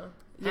Montana?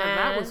 Yeah,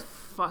 that was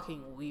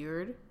fucking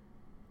weird.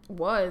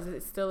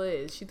 It still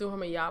is. She threw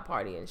him a yacht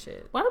party and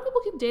shit. Why do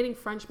people keep dating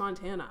French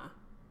Montana?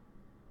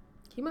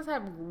 He must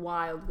have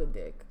wild good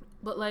dick.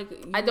 But like,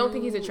 I don't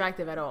think he's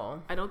attractive at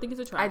all. I don't think he's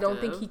attractive. I don't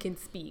think he can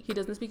speak. He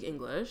doesn't speak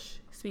English.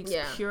 He speaks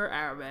pure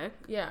Arabic.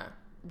 Yeah.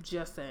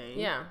 Just saying.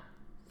 Yeah.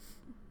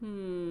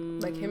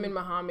 Like him and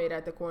Muhammad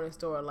at the corner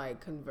store,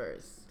 like,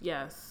 converse.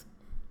 Yes.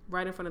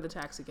 Right in front of the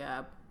taxi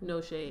cab.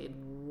 No shade.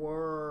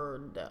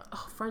 Word.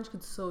 Oh, French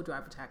could so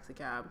drive a taxi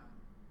cab.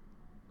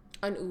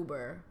 An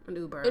Uber. An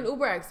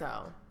Uber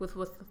XL. With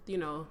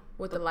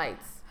with the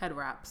lights. Head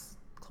wraps.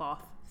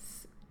 Cloth.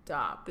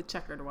 Stop. The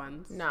checkered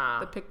ones. Nah.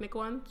 The picnic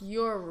ones.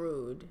 You're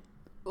rude.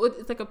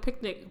 It's like a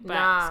picnic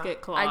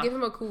basket cloth. I give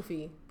him a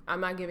kufi.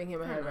 I'm not giving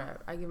him a head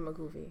wrap. I give him a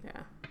kufi.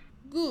 Yeah.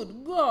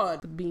 Good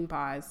God. The bean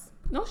pies.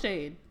 No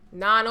shade.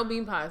 Nah, no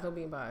bean pies. No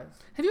bean pies.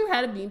 Have you ever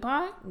had a bean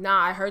pie? Nah,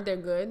 I heard they're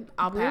good.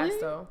 I'll pass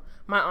though.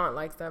 My aunt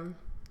likes them.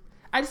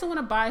 I just don't want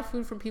to buy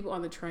food from people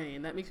on the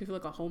train. That makes me feel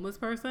like a homeless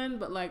person.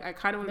 But like, I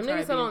kind of want to try a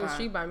bean pie. Them niggas sell on the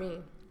street by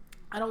me.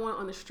 I don't want it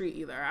on the street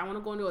either. I want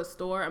to go into a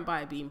store and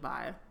buy a bean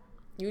pie.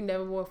 You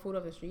never bought food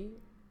off the street?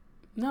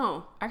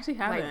 No, I actually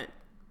haven't.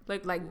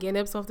 Like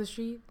Guinness off the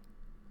street?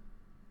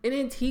 In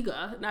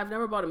Antigua. And I've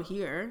never bought them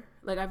here.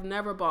 Like, I've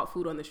never bought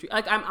food on the street.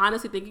 Like, I'm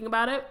honestly thinking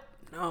about it.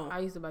 No. I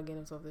used to buy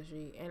Guinness off the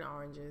street and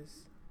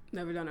oranges.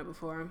 Never done it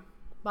before.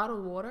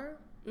 Bottled water?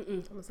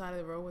 On the side of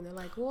the road when they're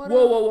like, water.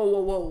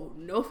 Whoa.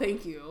 No,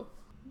 thank you.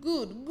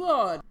 Good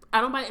God.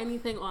 I don't buy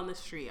anything on the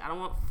street. I don't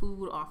want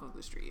food off of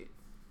the street.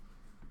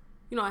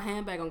 You know, a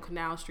handbag on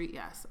Canal Street,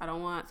 yes. I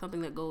don't want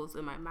something that goes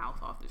in my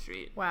mouth off the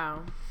street.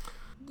 Wow.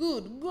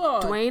 Good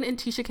God. Dwayne and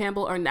Tisha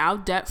Campbell are now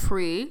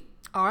debt-free.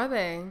 Are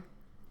they?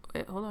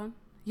 Wait, hold on.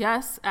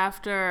 Yes,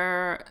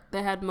 after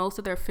they had most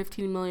of their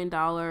 $15 million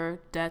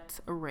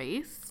debts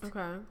erased.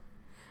 Okay.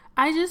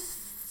 I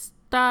just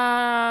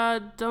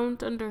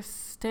don't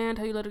understand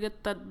how you let it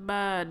get that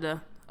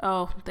bad.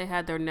 Oh, they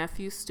had their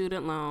nephew's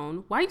student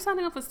loan. Why are you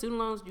signing up for student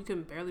loans? You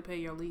can barely pay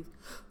your lease.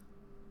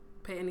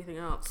 Pay anything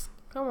else.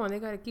 Come on, they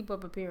got to keep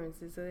up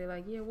appearances. So they're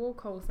like, yeah, we'll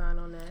co-sign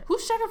on that.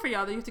 Who's checking for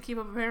y'all that you have to keep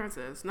up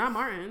appearances? Not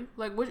Martin.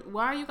 Like,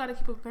 why you got to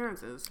keep up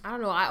appearances? I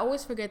don't know. I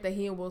always forget that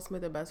he and Will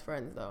Smith are best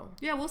friends, though.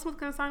 Yeah, Will Smith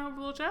gonna sign over a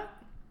little check?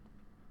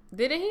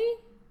 Didn't he?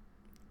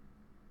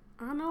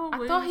 I don't know.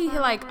 I thought he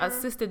like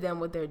assisted them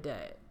with their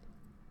debt.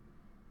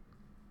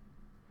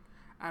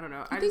 I don't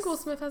know. You think Will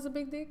Smith has a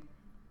big dick?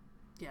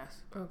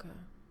 Yes. Okay.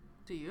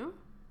 Do you?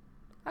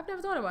 I've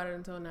never thought about it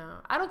until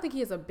now. I don't think he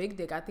has a big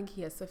dick. I think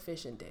he has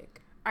sufficient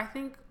dick. I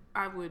think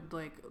I would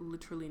like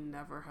literally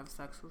never have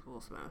sex with Will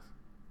Smith.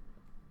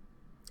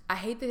 I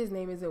hate that his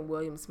name isn't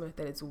William Smith,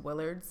 that it's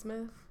Willard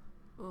Smith.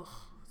 Ugh,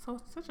 so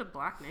it's such a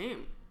black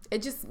name.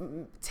 It just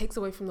takes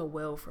away from the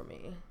will for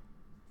me.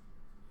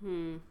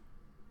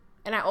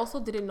 And I also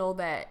didn't know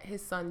that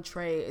his son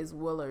Trey is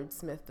Willard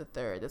Smith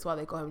III. That's why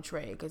they call him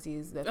Trey, because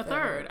he's the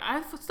third.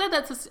 I said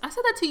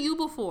that to you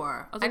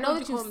before. I know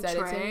that you said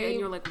it to me, and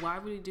you're like, why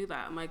would he do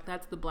that? I'm like,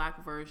 that's the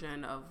black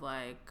version of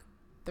like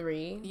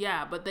 3.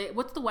 Yeah, but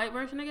what's the white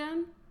version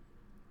again?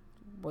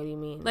 What do you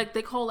mean? Like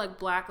they call like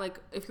black, like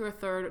if you're a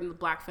third in the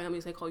black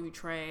families, they call you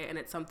Trey, and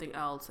it's something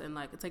else, and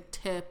like it's like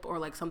Tip or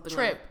like something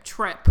Trip. Like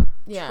Trip.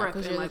 Yeah,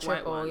 because you're like the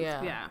triple. White ones.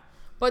 Yeah.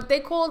 But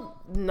they called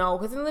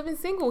because in Living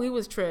Single he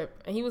was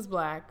Trip and he was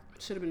black.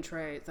 Should have been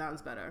Trey. It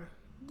sounds better.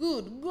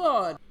 Good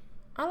God.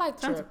 I like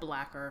Trip. Sounds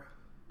blacker.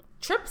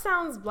 Trip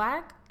sounds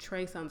black.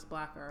 Trey sounds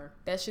blacker.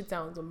 That shit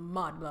sounds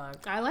mod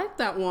black. I like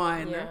that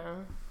one. Yeah.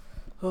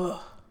 Ugh.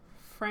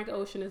 Frank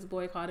Ocean is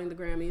boycotting the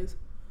Grammys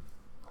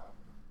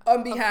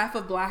on behalf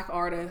of black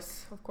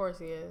artists. Of course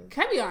he is.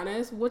 Can I be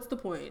honest? What's the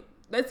point?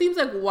 That seems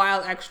like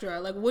wild extra.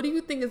 Like, what do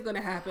you think is going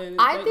to happen?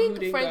 I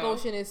think Frank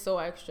Ocean is so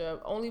extra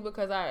only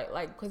because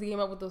because he came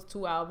up with those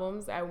 2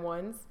 albums at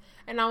once.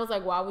 And I was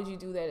like, why would you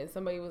do that? And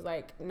somebody was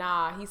like,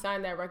 nah, he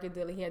signed that record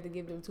deal and he had to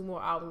give them 2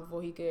 more albums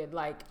before he could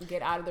like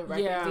get out of the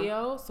record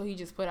deal. So he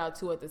just put out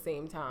 2 at the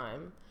same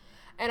time.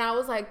 And I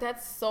was like,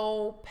 that's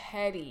so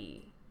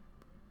petty.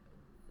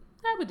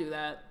 I would do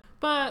that.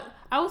 But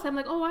I was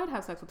like, oh, I'd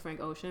have sex with Frank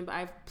Ocean. But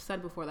I've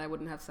said before that I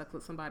wouldn't have sex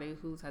with somebody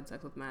who's had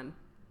sex with men.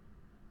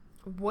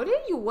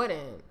 Wouldn't you?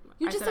 Wouldn't.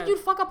 You just said you'd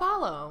fuck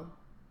Apollo.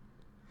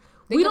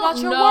 Think about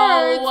your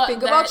words.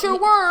 Think about your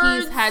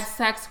words. He's had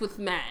sex with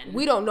men.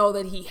 We don't know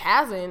that he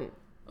hasn't.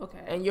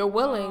 Okay. And you're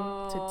willing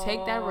to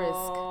take that risk.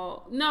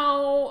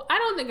 No, I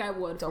don't think I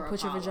would. Don't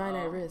put your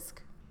vagina at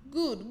risk.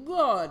 Good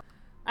God.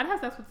 I'd have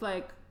sex with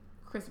like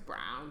Chris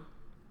Brown.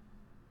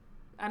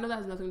 I know that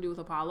has nothing to do with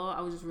Apollo. I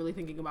was just really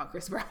thinking about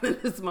Chris Brown in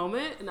this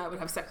moment, and I would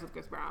have sex with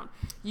Chris Brown.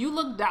 You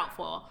look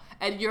doubtful,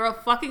 and you're a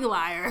fucking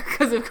liar,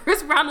 because if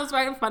Chris Brown was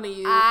right in front of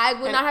you... I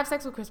would not have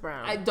sex with Chris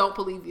Brown. I don't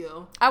believe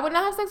you. I would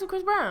not have sex with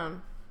Chris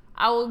Brown.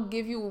 I will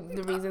give you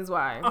the reasons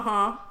why.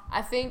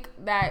 I think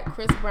that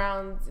Chris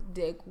Brown's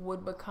dick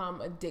would become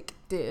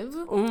addictive,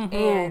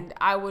 and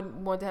I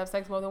would want to have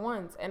sex more than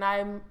once. And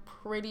I'm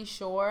pretty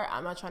sure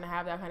I'm not trying to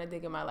have that kind of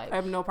dick in my life. I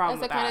have no problem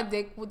with that. That's the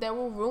kind of dick that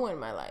will ruin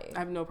my life. I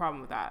have no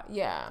problem with that.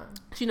 Yeah.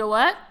 You know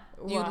what?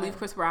 You'd leave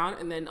Chris Brown,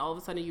 and then all of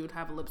a sudden you would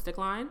have a lipstick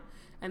line,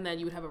 and then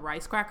you would have a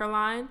rice cracker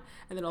line,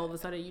 and then all of a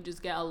sudden you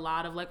just get a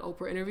lot of like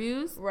Oprah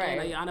interviews. Right.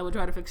 And Ayana would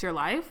try to fix your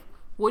life.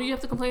 What do you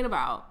have to complain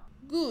about?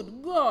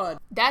 Good God.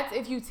 That's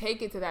if you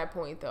take it to that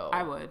point, though.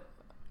 I would.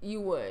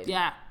 You would.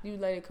 Yeah. You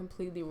let it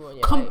completely ruin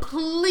your life.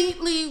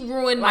 Completely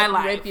ruin my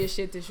life. Rip your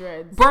shit to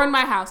shreds. Burn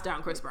my house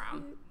down, Chris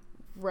Brown.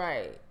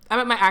 Right. I'm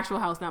at my actual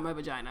house, not my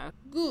vagina.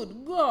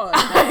 Good God.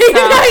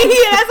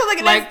 That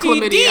sounds like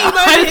chlamydia.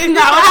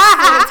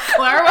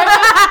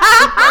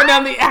 Burn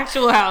down the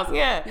actual house.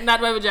 Yeah.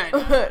 Not my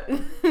vagina.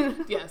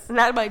 Yes.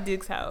 Not my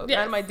dick's house. Yes.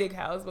 Not my dick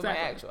house, but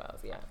exactly. my actual house.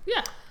 Yeah.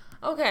 Yeah.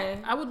 Okay.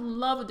 I would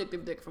love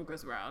addictive dick from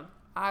Chris Brown.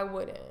 I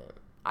wouldn't.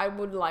 I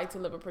would like to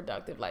live a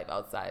productive life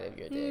outside of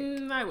your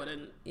dick. I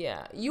wouldn't.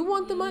 Yeah. You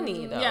want the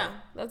money, though. Yeah.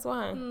 That's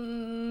why.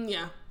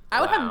 Yeah.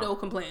 I would have no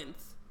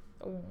complaints.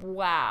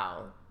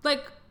 Wow.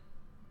 Like,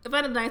 if I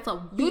had a nice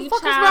little beach You'd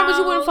fuck Chris Brown, but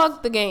you wouldn't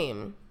fuck the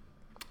game.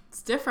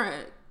 It's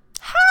different.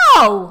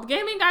 How? The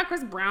game ain't got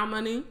Chris Brown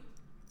money.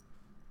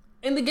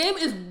 And the game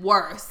is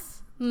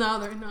worse. No.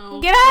 Get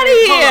out of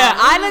here.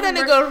 I let that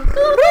nigga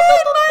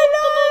read my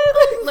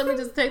life. Let me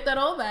just take that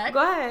all back. Go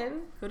ahead.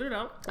 Put it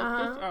out. Put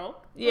this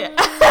out. Yeah.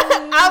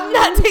 I'm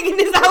not taking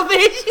this out,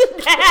 bitch.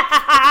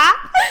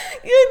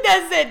 You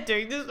just said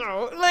take this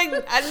out. Like,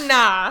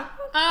 nah.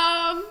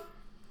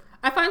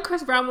 I find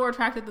Chris Brown more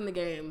attractive than the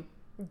game.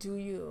 Do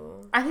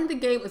you? I think the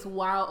game is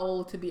wild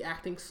old to be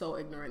acting so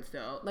ignorant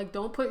still. Like,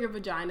 don't put your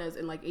vaginas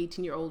in, like,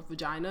 18-year-old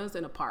vaginas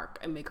in a park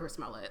and make her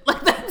smell it.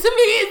 Like, that to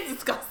me is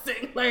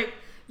disgusting. Like,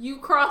 you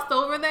crossed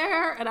over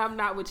there, and I'm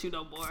not with you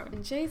no more.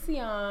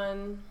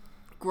 Jayceon.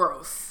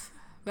 Gross.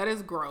 That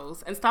is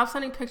gross. And stop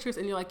sending pictures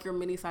in your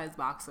mini-sized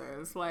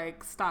boxers.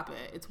 Like, stop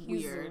it. It's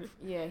weird.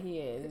 Yeah, he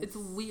is. It's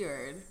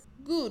weird.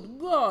 Good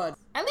God.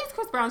 At least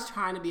Chris Brown's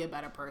trying to be a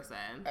better person.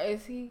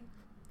 Is he?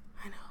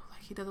 I know.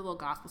 Like, he does a little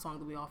gospel song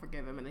that we all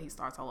forgive him, and then he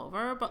starts all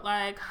over. But,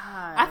 like,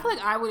 God. I feel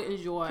like I would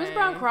enjoy... Chris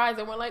Brown cries,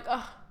 and we're like,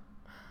 ugh.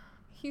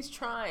 He's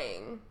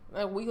trying.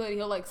 Like, a week later,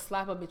 he'll,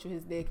 slap a bitch with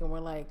his dick, and we're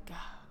like...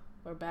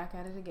 We're back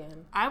at it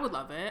again. I would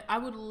love it. I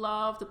would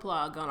love to pull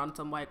out a gun on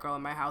some white girl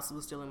in my house who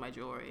was stealing my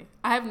jewelry.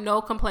 I have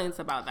no complaints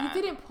about that.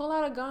 He didn't pull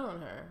out a gun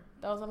on her.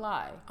 That was a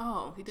lie.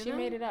 Oh, he didn't? She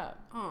made it up.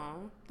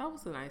 Oh, that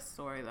was a nice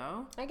story,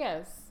 though. I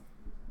guess.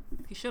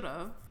 He should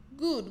have.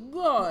 Good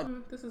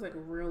God. This is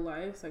real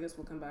life, so I guess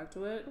we'll come back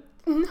to it.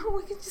 No,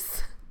 we can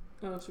just...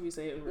 Oh, should we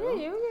say it in real?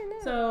 Yeah,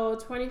 yeah. So,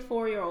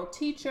 24-year-old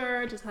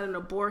teacher just had an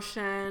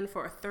abortion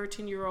for a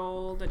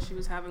 13-year-old that she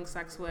was having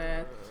sex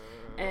with.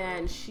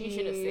 And she... You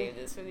should have saved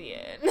this for the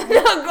end. No,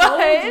 go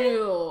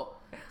ahead.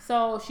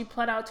 So she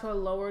pled out to a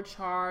lower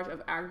charge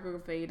of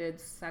aggravated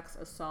sex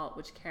assault,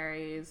 which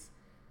carries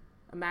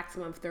a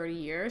maximum of 30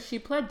 years. She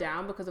pled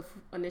down because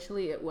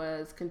initially it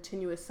was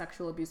continuous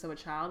sexual abuse of a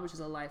child, which is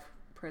a life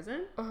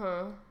prison.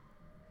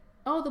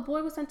 Oh, the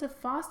boy was sent to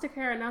foster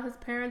care, and now his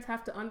parents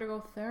have to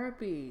undergo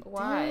therapy.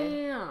 Why?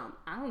 Damn.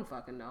 I don't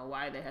fucking know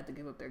why they had to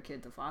give up their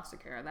kid to foster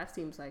care. That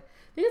seems like...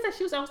 The thing is that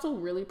she was also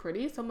really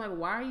pretty, so I'm like,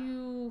 why are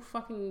you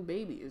fucking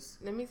babies?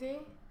 Let me see.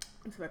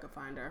 Let's see if I can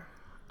find her.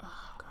 Oh,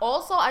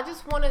 also, I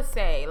just want to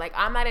say,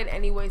 I'm not in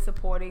any way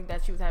supporting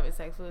that she was having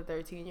sex with a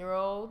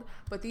 13-year-old,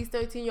 but these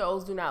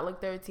 13-year-olds do not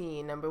look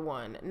 13, number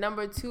one.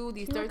 Number two,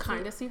 these 13... Can you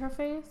kind of see her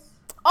face?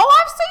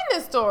 Oh, I've seen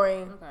this story.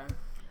 Okay.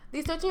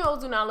 These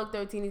 13-year-olds do not look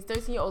 13. These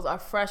 13-year-olds are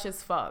fresh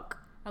as fuck.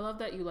 I love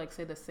that you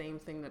say the same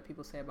thing that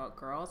people say about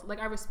girls.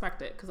 I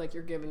respect it because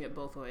you're giving it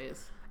both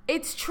ways.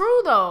 It's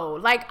true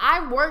though.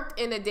 I worked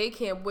in a day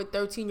camp with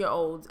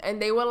 13-year-olds, and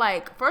they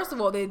were first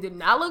of all, they did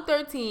not look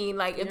 13.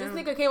 If this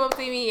nigga came up to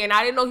me and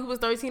I didn't know he was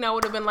 13, I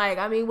would have been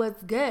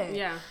what's good?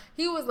 Yeah.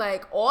 He was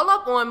all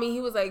up on me.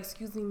 He was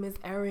excuse me, Miss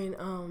Erin.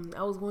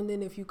 I was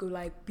wondering if you could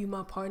be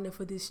my partner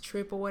for this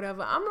trip or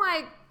whatever. I'm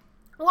like,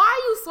 why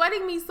are you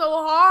sweating me so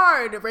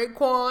hard,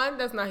 Raekwon?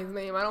 That's not his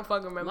name. I don't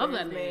fucking remember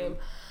his name.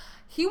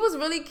 He was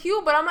really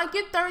cute, but I'm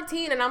you're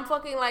 13 and I'm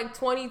fucking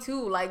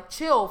 22.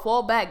 Chill,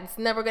 fall back. It's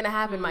never gonna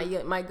happen,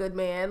 my good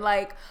man.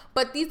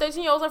 But these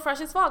 13-year-olds are fresh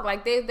as fuck.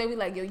 They be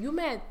yo, you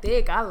mad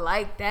thick. I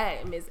like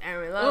that, Miss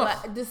Erin.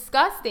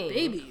 Disgusting.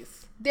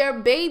 Babies. They're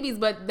babies,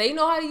 but they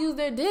know how to use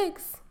their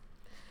dicks.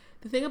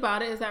 The thing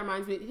about it is that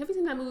reminds me. Have you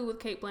seen that movie with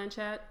Cate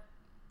Blanchett?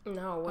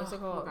 No, what's it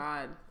called? Oh my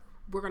God.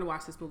 We're going to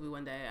watch this movie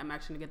one day. I'm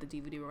actually going to get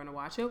the DVD. We're going to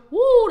watch it.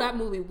 Woo, that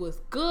movie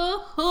was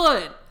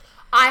good.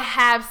 I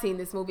have seen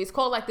this movie. It's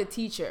called like The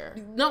Teacher.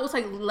 No, it was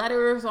like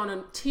letters on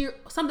a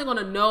something on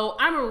a note.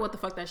 I remember what the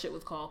fuck that shit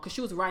was called because she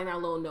was writing out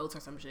little notes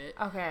or some shit.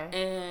 Okay.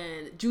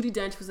 And Judi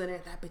Dench was in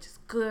it. That bitch is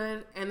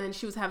good. And then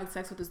she was having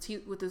sex with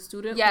this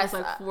student. Yes. Who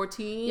was like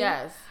 14.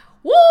 Yes.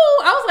 Woo!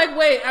 I was like,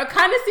 wait, I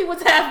kind of see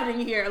what's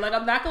happening here. Like,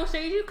 I'm not gonna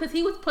shade you because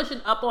he was pushing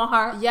up on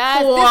her. Yes,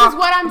 this is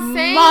what I'm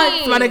saying.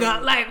 Months, my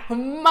nigga. Like,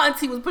 months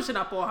he was pushing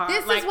up on her.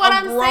 This like, is what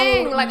I'm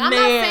saying. Like, man. I'm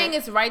not saying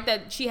it's right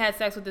that she had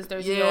sex with this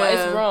 13-year-old.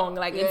 It's wrong.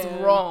 Like, it's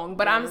wrong.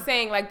 But I'm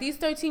saying, like, these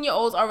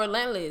 13-year-olds are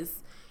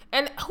relentless.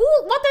 And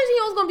what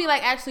 13-year-old's gonna be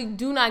like, actually,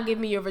 do not give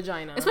me your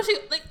vagina? Especially,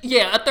 like,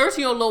 a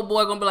 13-year-old little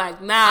boy gonna be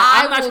like, nah,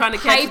 I'm not trying to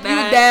catch that. I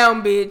will pipe you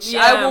down, bitch.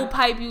 Yeah. I will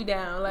pipe you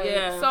down. Like,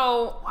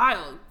 so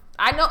wild.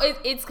 I know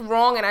it's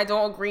wrong and I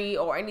don't agree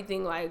or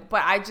anything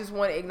but I just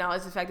want to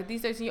acknowledge the fact that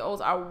these 13-year-olds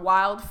are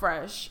wild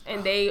fresh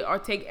and they are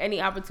take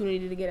any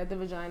opportunity to get at the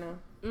vagina.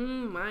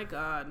 My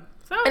God.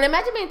 So, and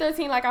imagine being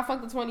 13 like I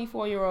fucked a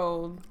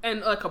 24-year-old.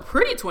 And like a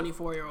pretty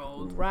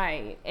 24-year-old.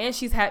 Right. And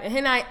she's having,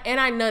 and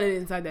I nutted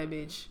inside that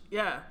bitch.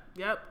 Yeah.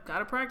 Yep. Got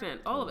her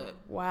pregnant. All of it.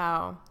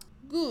 Wow.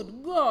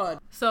 Good God.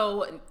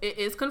 So it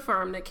is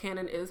confirmed that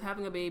Cannon is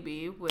having a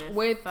baby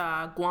with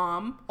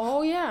Guam.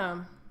 Oh,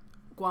 yeah.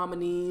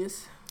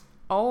 Guamanese.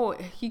 Oh,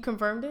 he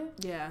confirmed it?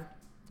 Yeah.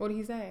 What did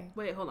he say?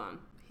 Wait, hold on.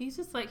 He's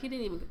just like, he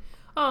didn't even...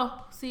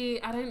 Oh,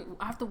 see, I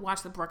have to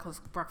watch the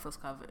Breakfast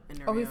Club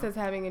interview. Oh, he says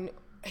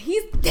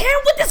he's there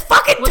with this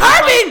fucking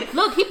turban!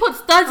 Look, he put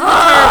studs in the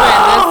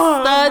turban.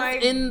 There's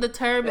studs in the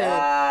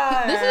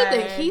turban. This is the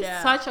thing. He's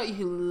such a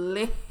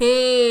lame.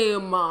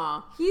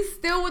 He's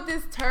still with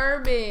this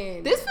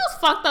turban. This feels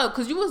fucked up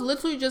because you was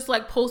literally just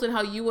like posting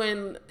how you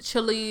and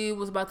Chili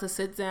was about to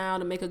sit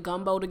down and make a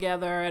gumbo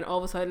together, and all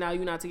of a sudden now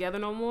you're not together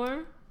no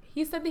more.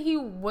 He said that he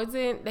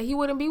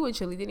wouldn't be with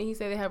Chili. Didn't he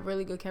say they have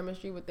really good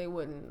chemistry, but they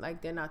wouldn't?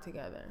 Like, they're not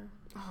together.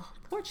 Oh,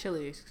 poor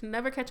Chili. She can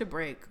never catch a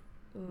break.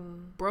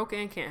 Broke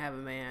and can't have a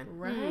man.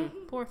 Right?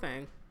 Poor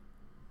thing.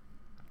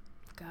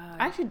 God.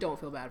 I actually don't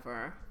feel bad for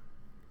her.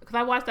 Because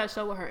I watched that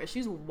show with her, and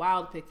she's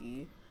wild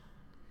picky.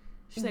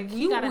 She's like,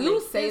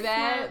 you say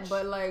that, much.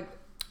 But like...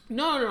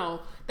 No.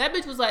 That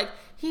bitch was like,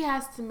 he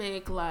has to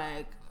make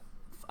like...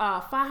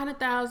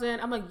 500,000.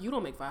 I'm like, you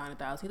don't make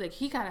 500,000. He's like,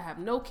 he gotta have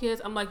no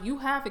kids. I'm like, you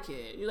have a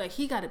kid. You're like,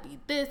 he gotta be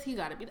this. He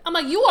gotta be. I'm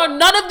like, you are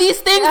none of these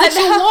things that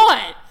you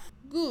want.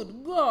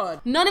 Good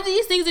God. None of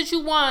these things that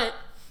you want,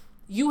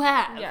 you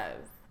have. Yes.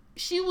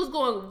 She was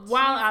going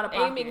wild out of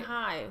pocket. Aiming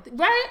high.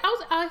 Right? I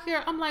was out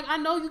here. I'm like, I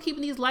know you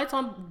keeping these lights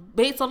on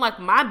based on like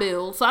my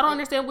bill, so I don't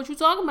understand what you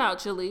talking about,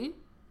 Chili.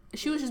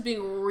 She was just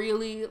being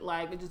really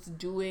like just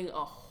doing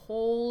a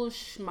whole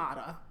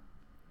schmata.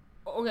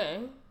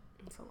 Okay.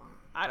 It's a lot.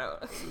 I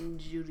don't.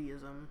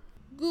 Judaism.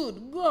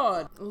 Good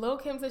God. Lil'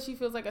 Kim says she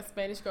feels like a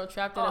Spanish girl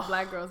trapped in a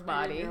black girl's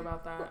body. I didn't hear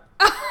about that.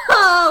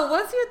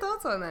 What's your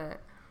thoughts on that?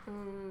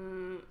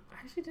 I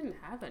actually didn't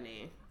have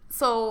any.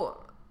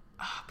 So,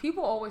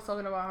 people always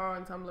talking about her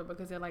on Tumblr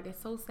because they're like, it's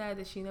so sad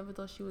that she never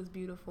thought she was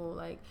beautiful.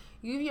 Like,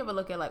 if you ever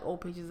look at like old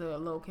pictures of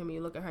Lil' Kim and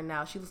you look at her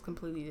now, she looks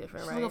completely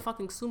different, right? She's like a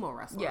fucking sumo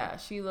wrestler. Yeah,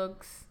 she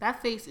looks...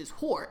 That face is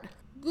horde.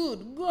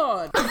 Good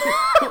God.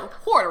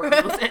 Horde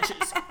around those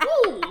edges.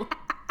 Ooh.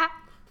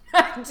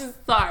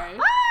 Just sorry.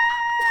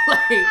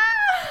 Like,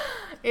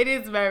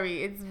 it's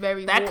very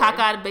that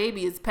cockeyed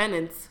baby is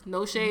penance.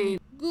 No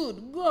shade.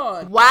 Good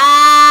God. Wow.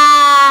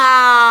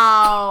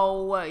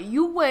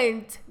 You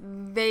went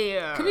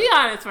there. To be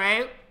honest,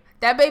 right?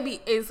 That baby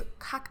is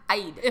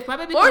cockeyed. If my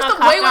baby was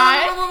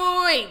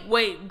cockeyed.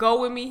 Wait.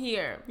 Go with me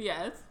here.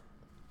 Yes.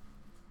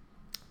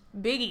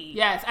 Biggie.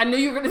 Yes, I knew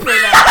you were going to say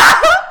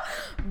that.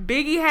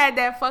 Biggie had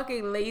that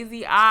fucking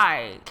lazy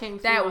eye.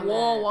 That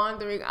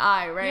wandering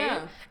eye, right?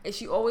 Yeah. And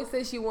she always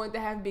said she wanted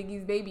to have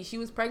Biggie's baby. She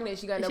was pregnant.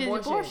 She got an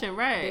abortion.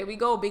 Right. There we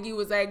go. Biggie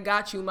was like,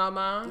 got you,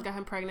 mama. Got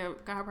her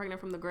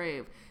pregnant from the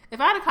grave. If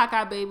I had a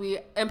cockeyed baby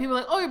and people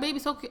were like, oh, your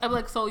baby's so cute, I'm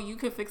like, so you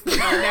can fix this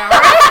right now,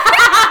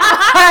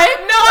 right?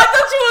 No, I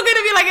thought you were going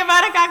to be like, if I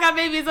had a cockeyed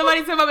baby and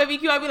somebody said my baby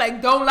cute, I'd be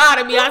like, don't lie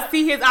to me. I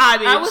see his eye,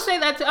 bitch. I would say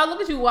that too. I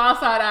look at you wild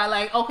side eye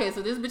like, okay,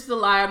 so this bitch is a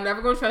liar. I'm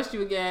never going to trust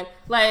you again.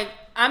 Like,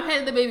 I'm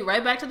heading the baby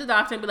right back to the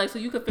doctor and be like, so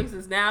you can fix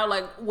this now?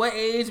 Like, what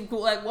age,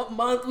 like, what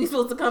month we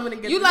supposed to come in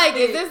and get you this like,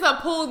 fixed? is this a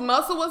pulled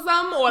muscle or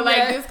something? Or,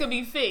 like, this could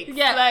be fixed?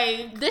 Yeah.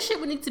 Like, this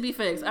shit would need to be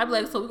fixed. I'd be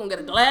like, so we gonna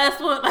get a glass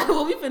one? Like,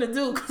 what we finna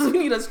do? Because we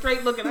need a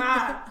straight looking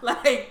eye.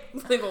 Like,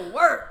 it's not gonna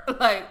work.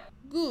 Like,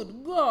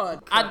 good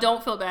God. I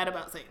don't feel bad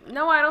about saying that.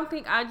 No, I don't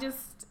think.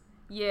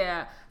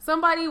 Yeah.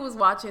 Somebody was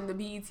watching the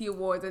BET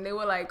Awards and they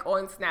were like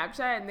on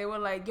Snapchat and they were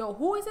like, yo,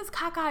 who is this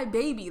cockeyed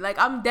baby? Like,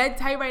 I'm dead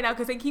tight right now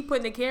because they keep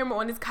putting the camera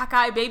on this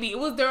cockeyed baby. It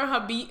was during her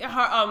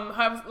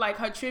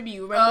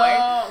tribute. Remember?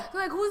 Oh.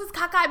 They're like, who's this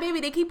cockeyed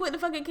baby? They keep putting the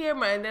fucking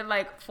camera. And then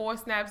like 4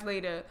 snaps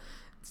later,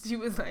 she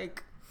was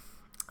like,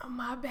 oh,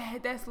 my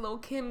bad, that's Lil'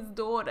 Kim's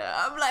daughter.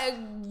 I'm like,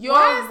 you're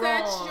wrong.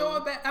 That your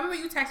bad? I remember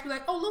you texted me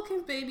like, oh, Lil'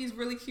 Kim's baby is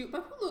really cute,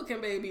 but who Lil'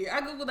 Kim baby? I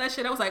googled that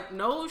shit. I was like,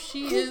 no,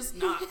 she is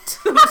not.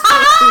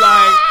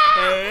 Like,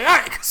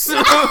 yikes.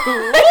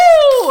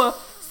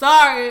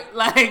 Sorry.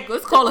 Like,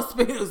 let's call a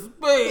spade a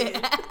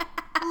spade.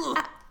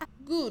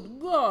 Good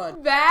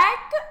God.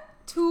 Back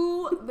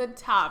to the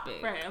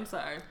topic. Right, I'm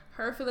sorry.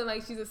 Her feeling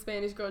like she's a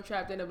Spanish girl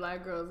trapped in a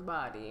black girl's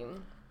body.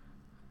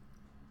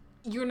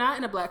 You're not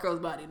in a black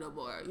girl's body no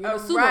more. You're in a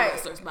sumo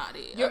wrestler's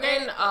body. You're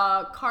in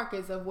a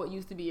carcass of what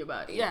used to be your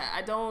body. Yeah,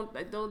 I don't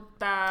But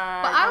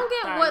I don't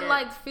get what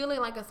like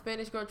feeling like a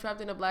Spanish girl trapped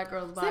in a black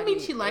girl's body. Does that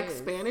mean she likes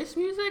Spanish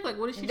music? Like,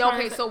 what is she?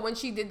 Okay, so when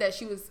she did that,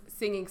 she was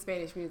singing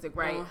Spanish music,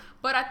 right?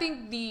 But I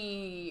think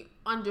the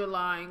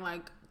underlying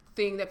like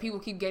thing that people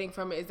keep getting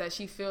from it is that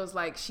she feels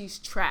like she's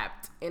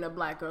trapped in a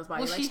black girl's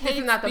body. Well, like, she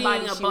hates not the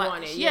body she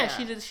wanted. Yeah,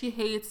 she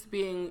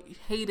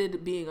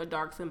hated being a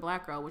dark skinned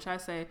black girl, which I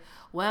say,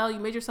 well, you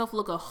made yourself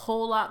look a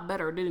whole lot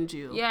better, didn't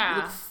you? Yeah.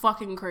 You look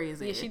fucking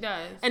crazy. Yeah, she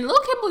does. And Lil'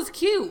 Kim was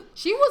cute.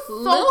 She was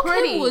so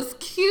pretty. Lil' Kim was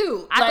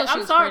cute. I thought she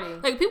was pretty.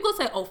 Like, people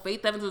say, oh,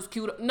 Faith Evans was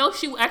cute. No,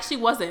 she actually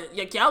wasn't.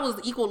 Like, y'all was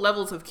equal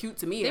levels of cute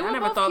to me. I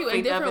never thought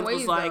Faith Evans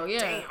was like,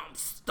 damn,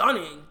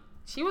 stunning.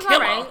 She was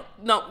alright.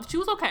 No, she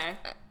was okay.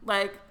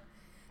 Like,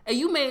 and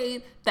you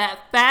made that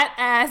fat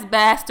ass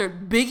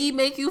bastard Biggie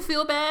make you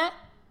feel bad?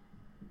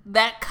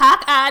 That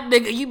cockeyed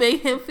nigga, you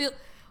made him feel.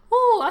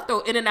 Ooh, I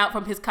throw in and out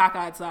from his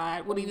cockeyed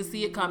side. Wouldn't even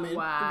see it coming.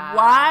 Wow.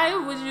 Why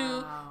would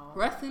you?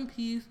 Rest in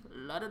peace,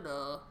 la da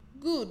da.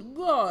 Good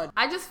God.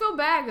 I just feel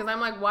bad because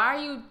I'm like, why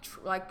are you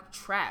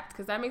trapped?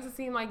 Because that makes it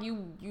seem like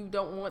you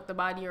don't want the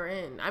body you're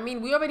in. I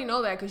mean, we already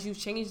know that because you've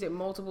changed it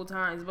multiple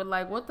times. But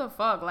like, what the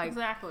fuck? Like,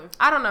 exactly.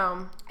 I don't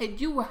know.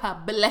 And you were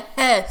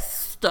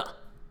blessed.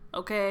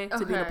 Okay,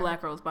 to be in a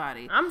black girl's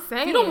body. I'm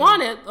saying. If you don't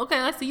want it,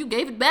 okay, let's see, you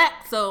gave it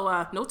back. So,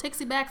 no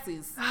takesy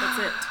backsies. That's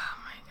it. Oh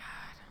my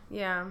God.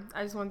 Yeah,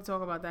 I just wanted to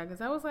talk about that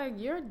because I was like,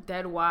 you're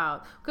dead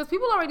wild. Because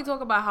people already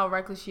talk about how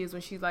reckless she is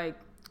when she's like,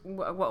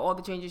 what all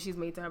the changes she's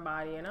made to her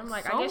body. And I'm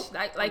like, I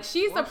guess,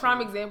 she's the prime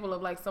example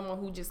of like someone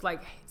who just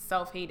like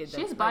self-hated.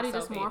 She has body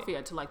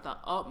dysmorphia to like the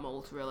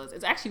utmost realist.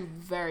 It's actually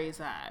very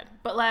sad.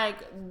 But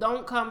like,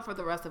 don't come for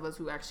the rest of us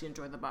who actually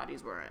enjoy the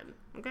bodies we're in.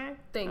 Okay?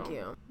 Thank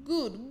you.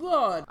 Good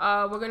God.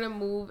 We're gonna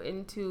move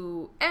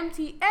into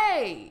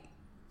MTA.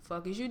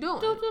 Fuck is you doing?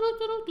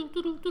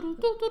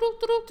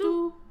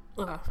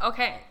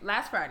 Okay,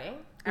 last Friday,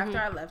 after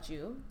I left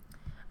you,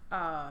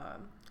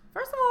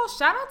 first of all,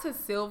 shout out to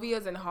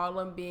Sylvia's in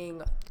Harlem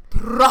being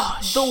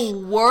trash.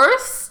 The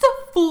worst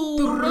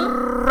food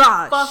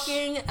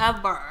fucking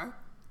ever.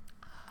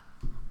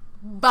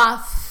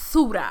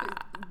 Basura.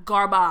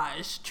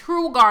 Garbage.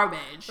 True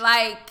garbage.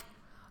 Like,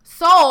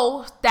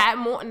 so that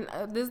morning,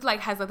 this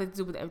like has nothing to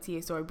do with the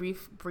MTA story.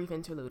 Brief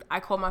interlude. I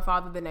called my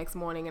father the next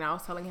morning and I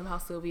was telling him how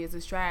Sylvia's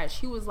is trash.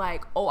 He was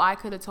like, oh, I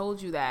could have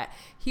told you that.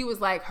 He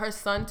was like, her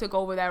son took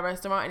over that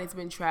restaurant and it's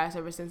been trash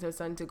ever since her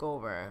son took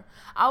over.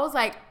 I was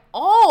like,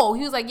 oh,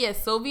 he was like,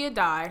 yes, Sylvia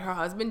died, her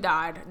husband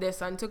died, their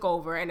son took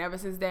over, and ever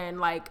since then,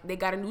 like, they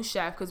got a new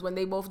chef because when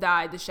they both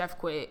died, the chef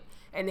quit.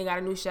 And they got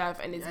a new chef,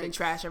 and it's been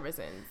trash ever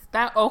since.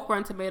 That okra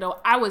and tomato,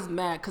 I was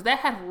mad because that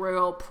had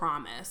real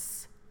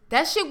promise.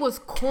 That shit was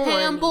corny.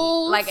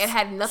 Campbell's like, it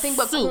had nothing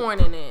but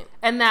corn in it.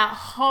 And that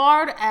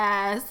hard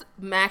ass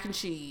mac and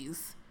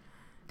cheese.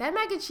 That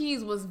mac and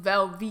cheese was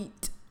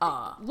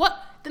Velveeta.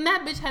 What? Then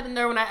that bitch had the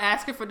nerve when I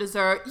asked her for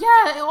dessert.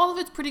 Yeah, all of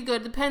it's pretty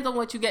good. Depends on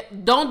what you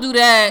get. Don't do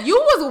that. You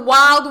was a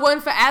wild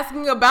one for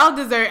asking about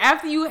dessert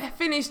after you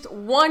finished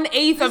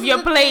 1/8 of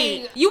your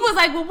plate. You was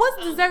like, well,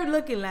 what's dessert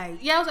looking like?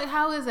 Yeah, I was like,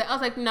 how is it? I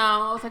was like,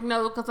 no,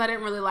 because I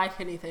didn't really like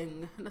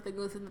anything. Nothing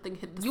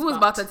hit the You was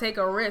about to take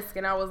a risk,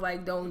 and I was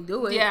like, don't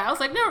do it. Yeah, I was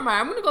like, never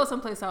mind. I'm going to go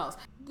someplace else.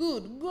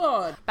 Good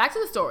God. Back to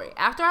the story.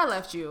 After I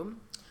left you,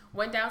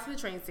 went down to the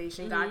train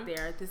station, got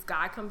there. This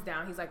guy comes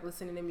down. He's like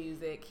listening to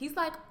music. He's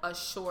like a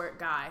short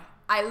guy.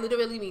 I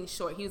literally mean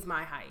short. He was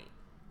my height.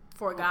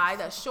 For a guy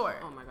that's short.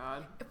 Oh my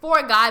God. For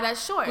a guy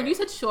that's short. When you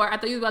said short, I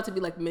thought you were about to be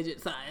like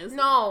midget size.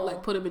 No.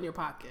 Like put him in your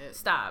pocket.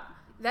 Stop.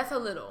 That's a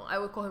little. I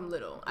would call him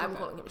little. Okay. I'm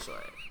calling him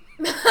short.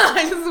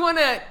 I just want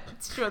to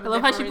show the I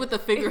love how she put the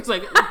fingers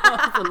like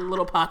a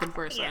little pocket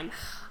person.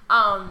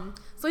 Yeah.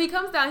 So he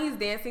comes down, he's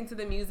dancing to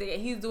the music, and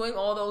he's doing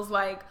all those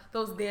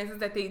dances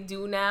that they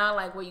do now,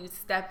 like where you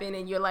step in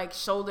and you're like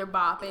shoulder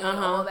bopping and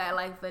all that,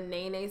 like the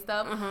nay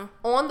stuff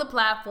on the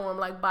platform,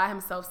 like by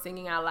himself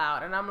singing out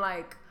loud. And I'm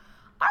like,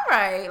 all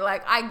right,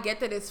 like I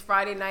get that it's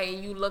Friday night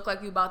and you look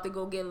like you about to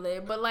go get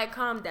lit, but like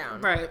calm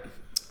down. Right.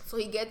 So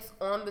he gets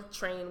on the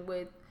train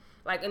with,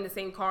 like in the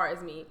same car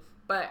as me.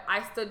 But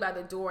I stood by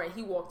the door and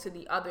he walked to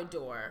the other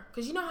door.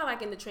 Because you know how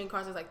like in the train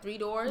cars there's like 3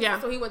 doors? Yeah.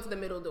 So he went to the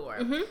middle door,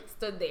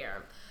 stood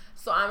there.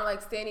 So I'm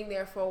like standing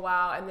there for a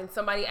while and then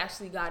somebody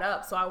actually got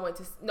up. So I went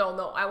to,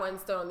 I went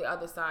and stood on the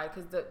other side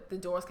because the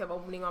doors kept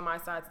opening on my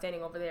side,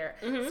 standing over there.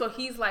 So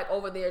he's like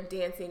over there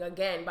dancing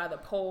again by the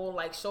pole,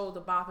 like shoulder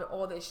bopping,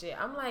 all this shit.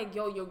 I'm like,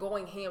 yo, you're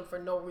going ham for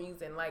no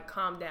reason. Like,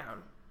 calm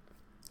down.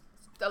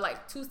 So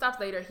like 2 stops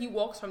later, he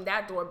walks from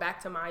that door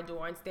back to my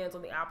door and stands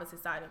on the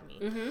opposite side of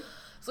me.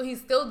 So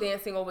he's still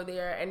dancing over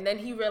there, and then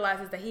he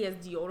realizes that he has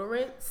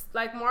deodorant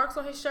like marks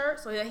on his shirt.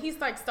 So he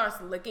like starts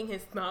licking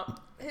his thumb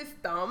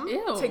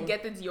to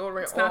get the deodorant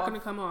off. It's not gonna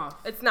come off.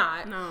 It's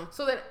not. No.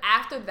 So then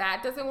after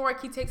that doesn't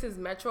work, he takes his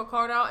Metro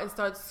card out and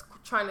starts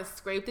trying to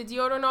scrape the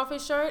deodorant off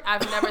his shirt.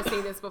 I've never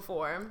seen this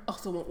before.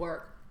 Also won't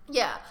work.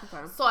 Yeah.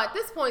 Okay. So at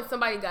this point,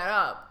 somebody got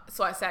up.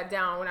 So I sat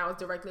down when I was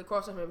directly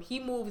across from him. He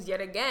moves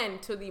yet again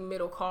to the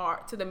middle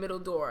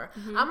door.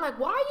 Mm-hmm. I'm like,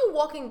 why are you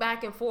walking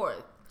back and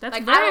forth? That's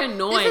like, very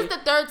annoying. This is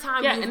the third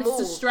time you've moved.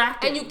 It's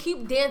distracting. And you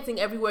keep dancing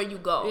everywhere you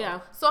go.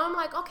 Yeah. So I'm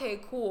like, okay,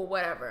 cool,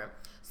 whatever.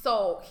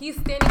 So he's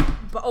standing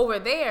over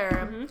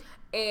there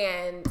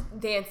and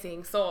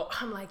dancing. So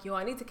I'm like, yo,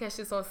 I need to catch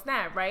this on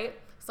Snap, right?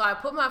 So I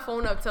put my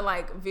phone up to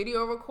like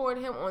video record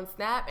him on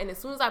Snap, and as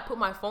soon as I put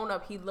my phone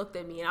up, he looked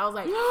at me, and I was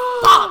like,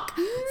 "Fuck!"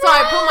 No! So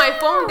I put my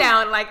phone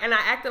down, like, and I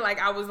acted like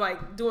I was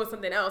like doing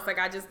something else. Like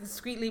I just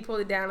discreetly pulled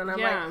it down, and I'm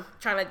like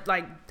trying to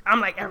like, I'm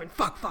like, Erin,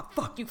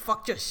 fuck, you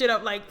fucked your shit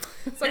up, like.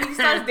 So he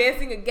starts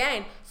dancing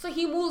again. So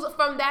he moves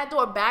from that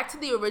door back to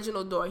the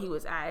original door he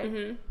was at.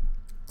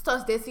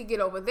 Starts dancing,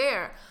 get over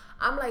there.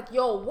 I'm like,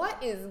 yo,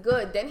 what is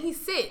good? Then he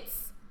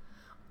sits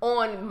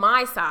on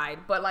my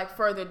side, but like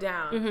further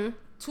down.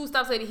 2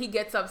 stops later, he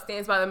gets up,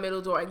 stands by the middle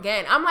door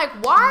again. I'm like,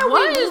 why are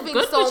we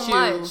moving so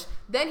much?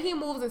 Then he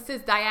moves and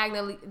sits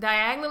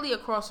diagonally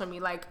across from me.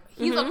 Like,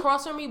 he's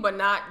across from me, but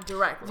not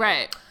directly.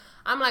 Right.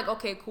 I'm like,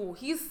 okay, cool.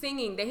 He's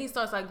singing. Then he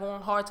starts, like,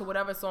 going hard to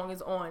whatever song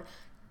is on.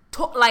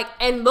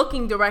 And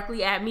looking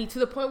directly at me to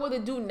the point where the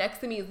dude next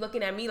to me is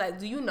looking at me like,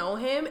 do you know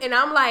him? And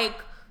I'm like,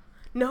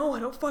 no, I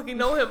don't fucking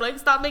know him. Like,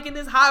 stop making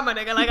this high, my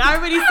nigga. Like, I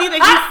already see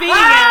that he's singing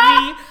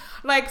at me.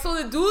 Like, so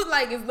the dude,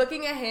 like, is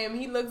looking at him.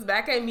 He looks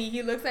back at me.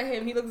 He looks at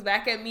him. He looks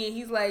back at me. And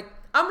he's like,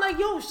 I'm like,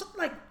 yo,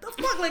 like, the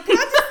fuck? Like, can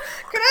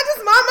I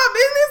just mind my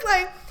business?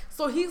 Like,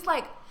 so he's,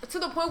 like, to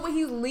the point where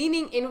he's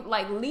leaning in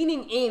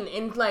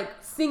and,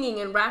 like,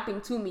 singing and rapping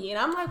to me. And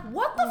I'm like,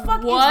 what the fuck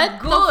is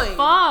good? What the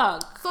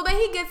fuck? So then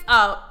he gets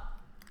up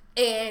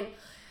and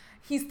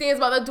he stands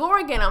by the door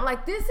again. I'm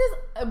like, this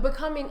is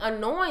becoming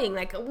annoying.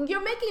 Like,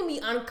 you're making me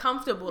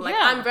uncomfortable. Like,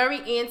 I'm very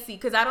antsy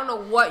because I don't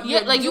know what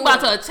you're doing. You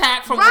about to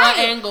attack from what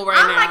angle now.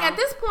 I'm like, at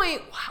this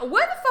point,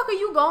 where the fuck are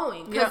you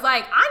going? Because,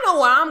 like, I know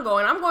where I'm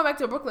going. I'm going back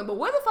to Brooklyn, but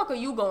where the fuck are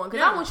you going?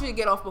 Because I want you to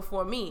get off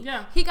before me.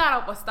 Yeah. He got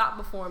up a stop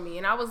before me,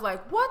 and I was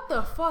like, what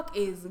the fuck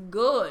is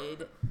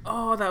good?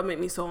 Oh, that would make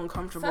me so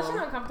uncomfortable. Such an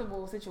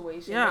uncomfortable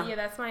situation. Yeah. But yeah,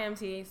 that's my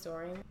MTA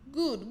story.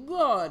 Good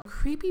God.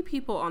 Creepy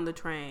people on the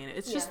train.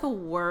 It's just the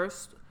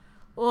worst.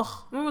 Ugh,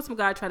 remember when some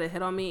guy tried to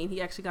hit on me and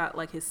he actually got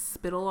like his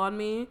spittle on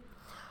me?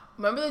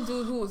 Remember the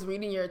dude who was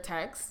reading your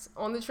text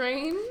on the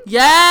train?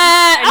 Yeah,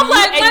 I'm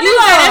like, and use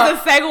that as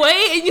a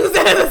segue. And use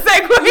that as a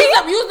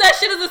segue. Use that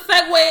shit as a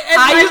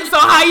segue. So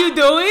how you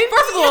doing?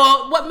 First of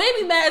all, what made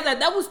me mad is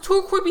that was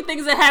 2 creepy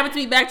things that happened to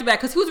me back to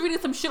back. Because he was reading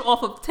some shit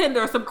off of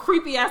Tinder, some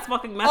creepy ass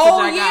fucking message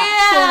I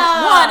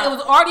got. So 1, it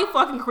was already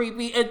fucking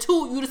creepy, and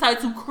 2, you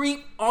decided to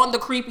creep on the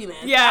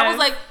creepiness. Yeah, I was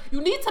like, you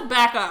need to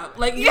back up.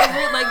 Like, y'all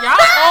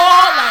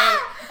all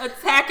like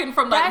attacking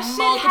from like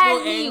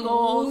multiple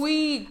angles.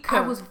 Weak.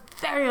 I was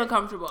very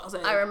uncomfortable.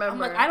 I remember. I'm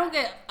like, I don't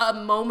get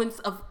moments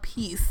of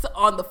peace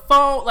on the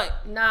phone. Like,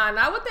 nah,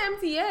 not with the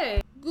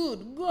MTA.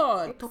 Good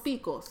God.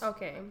 Topicos.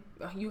 Okay.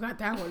 You got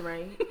that one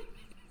right.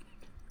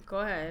 Go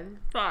ahead.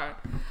 Sorry.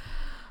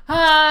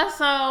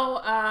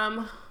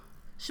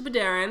 Shippa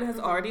Darren has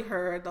already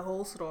heard the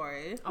whole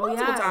story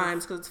multiple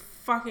times because it's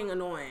fucking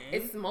annoying.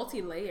 It's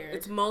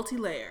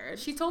multi-layered.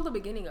 She told the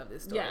beginning of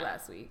this story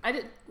last week. I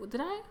did.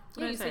 Did I?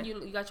 Yeah, you said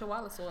you got your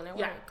wallet stolen at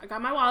work. Yeah, I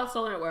got my wallet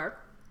stolen at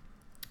work.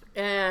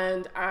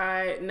 And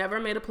I never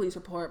made a police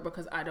report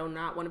because I do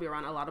not want to be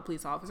around a lot of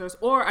police officers.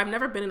 Or I've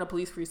never been in a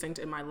police precinct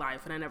in my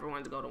life, and I never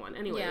wanted to go to one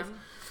anyways. Yeah.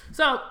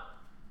 So,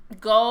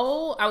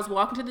 I was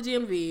walking to the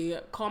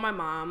DMV, call my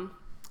mom,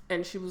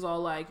 and she was all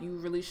like, you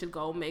really should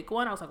go make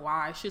one. I was like,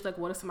 why? She's like,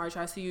 what if somebody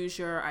tries to use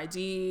your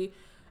ID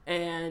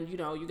and, you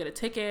know, you get a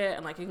ticket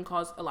and, like, it can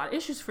cause a lot of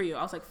issues for you.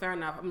 I was like, fair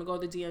enough. I'm going to go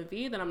to the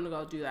DMV, then I'm going to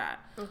go do that.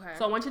 Okay.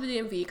 So I went to the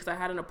DMV because I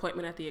had an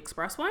appointment at the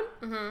Express one.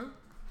 Mm-hmm.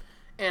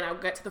 And I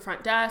get to the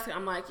front desk, and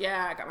I'm like,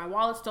 yeah, I got my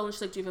wallet stolen.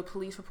 She's like, do you have a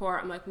police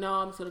report? I'm like, no,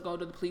 I'm just going to go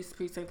to the police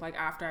precinct, like,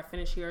 after I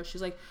finish here.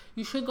 She's like,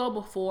 you should go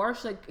before.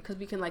 She's like, because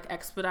we can, like,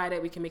 expedite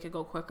it. We can make it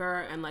go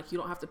quicker, and, like, you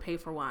don't have to pay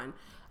for one. And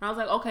I was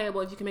like, okay,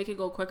 well, if you can make it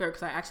go quicker,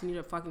 because I actually need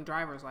a fucking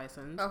driver's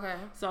license. Okay.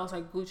 So I was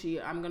like,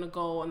 Gucci, I'm going to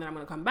go, and then I'm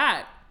going to come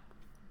back.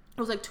 It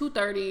was like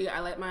 2:30. I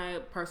let my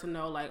person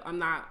know, like,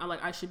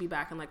 I should be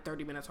back in, like,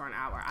 30 minutes or an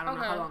hour. I don't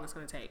know how long it's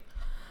going to take.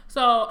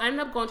 So I ended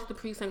up going to the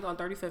precinct on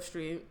 35th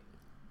Street.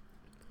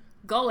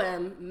 Go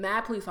in,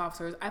 mad police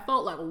officers. I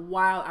felt like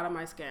wild out of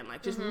my skin,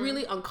 like just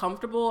really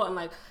uncomfortable and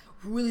like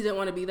really didn't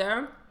want to be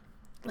there.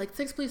 Like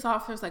 6 police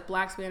officers, like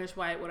black, Spanish,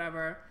 white,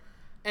 whatever.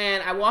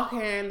 And I walk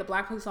in, the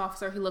black police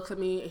officer, he looks at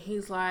me and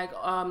he's like,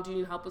 do you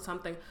need help with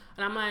something?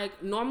 And I'm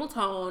like, normal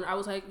tone. I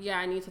was like, yeah,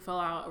 I need to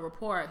fill out a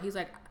report. He's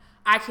like,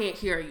 I can't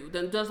hear you.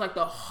 Then does like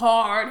the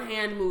hard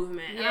hand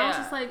movement. Yeah. And I was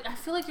just like, I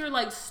feel like you're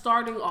like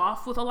starting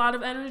off with a lot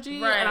of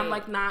energy. Right. And I'm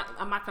like,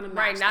 I'm not going to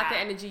match not that. the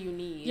energy you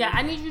need. Yeah,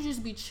 I need you to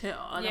just be chill.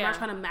 Like, I'm not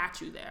trying to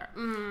match you there.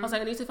 Mm-hmm. I was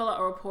like, I need to fill out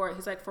a report.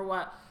 He's like, for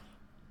what?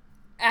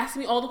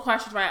 Asking me all the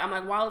questions, right? I'm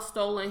like, while it's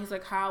stolen. He's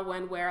like, how,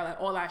 when, where, like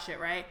all that shit,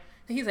 right?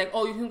 he's like,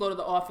 oh, you can go to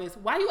the office.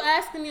 Why are you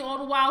asking me all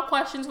the wild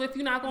questions if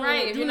you're not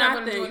going to do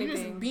nothing? You're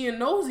just being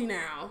nosy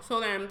now. So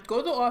then go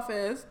to the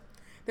office.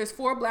 There's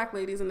 4 black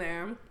ladies in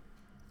there.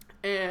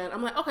 And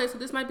I'm like, okay, so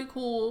this might be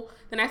cool.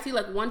 Then I see,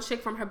 like, one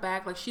chick from her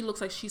back. Like, she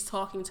looks like she's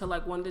talking to,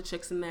 like, one of the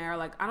chicks in there.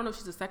 Like, I don't know if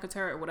she's a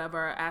secretary or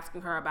whatever,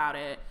 asking her about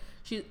it.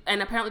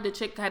 And apparently the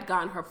chick had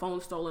gotten her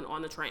phone stolen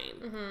on the train.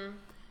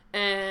 Mm-hmm.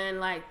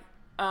 And, like,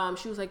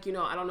 she was like,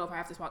 I don't know if I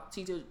have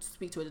to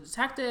speak to a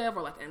detective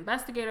or, like, an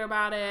investigator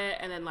about it.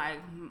 And then, like,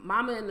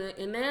 mama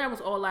in there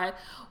was all like,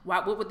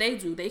 what would they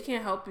do? They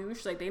can't help you.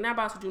 She's like, they not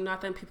about to do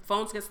nothing.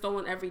 Phones get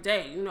stolen every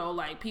day.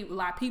 Like, a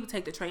lot of people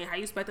take the train. How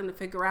you expect them to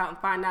figure out and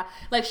find out?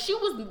 Like, she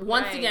was,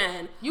 once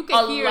again. You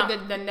could hear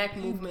the neck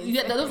movements.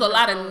 Yeah, there was a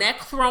lot of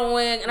neck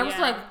throwing. And I was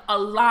like, a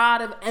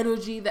lot of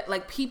energy that,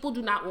 like, people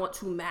do not want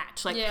to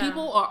match. Like,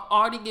 people are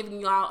already giving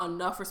y'all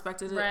enough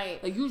respect.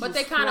 Right. Like, but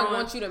they kind of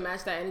want you to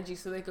match that energy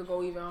so they could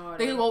go even harder.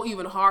 They can go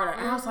even harder.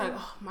 And I was like,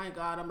 oh my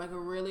God. I'm like,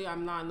 really?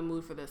 I'm not in the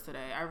mood for this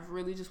today. I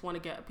really just want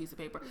to get a piece of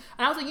paper.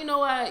 And I was like, you know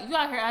what? You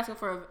out here asking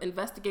for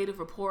investigative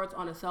reports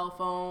on a cell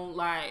phone.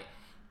 Like,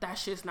 that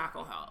shit's not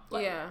going to help.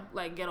 Like,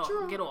 Like, get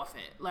off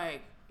it.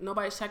 Like,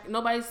 nobody's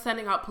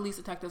sending out police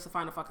detectives to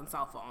find a fucking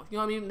cell phone. You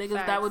know what I mean? Niggas,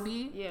 Facts. That would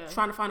be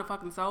trying to find a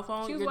fucking cell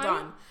phone. You're white?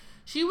 Done.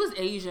 She was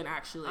Asian,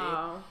 actually.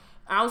 Oh.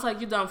 I was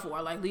like, you're done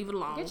for. Like, leave it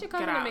alone. Get your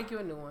cousin to make you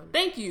a new one.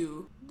 Thank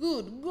you.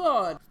 Good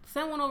God.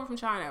 Send one over from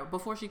China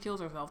before she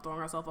kills herself, throwing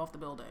herself off the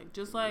building.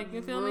 Just like,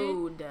 you feel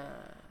me?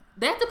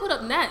 They have to put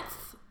up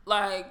nets.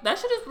 Like, that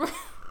shit is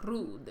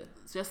rude.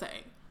 Just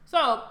saying.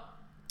 So,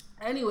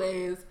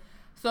 anyways,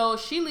 so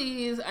she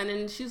leaves, and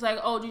then she's like,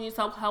 oh, do you need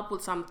some help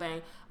with something?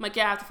 I'm like,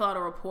 yeah, I have to fill out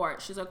a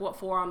report. She's like, what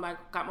for? I'm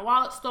like, got my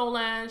wallet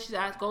stolen. She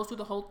goes through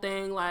the whole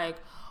thing, like,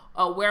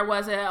 where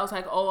was it? I was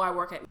like, oh, I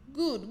work at...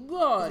 Good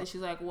God. And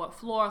she's like, what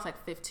floor? I was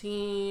like,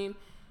 15.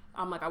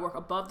 I'm like, I work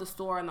above the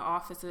store in the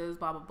offices,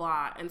 blah, blah,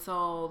 blah. And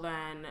so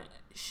then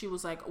she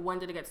was like, when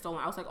did it get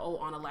stolen? I was like, oh,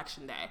 on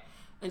election day.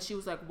 And she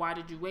was like, why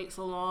did you wait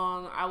so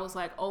long? I was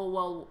like, oh,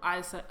 well,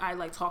 I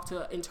like talked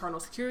to internal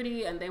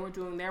security and they were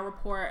doing their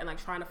report and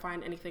like trying to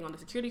find anything on the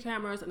security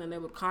cameras. And then they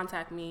would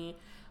contact me,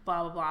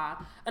 blah, blah,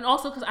 blah. And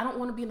also because I don't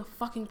want to be in a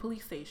fucking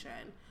police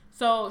station.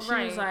 So she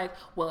was like,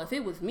 well, if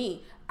it was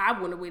me, I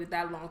wouldn't have waited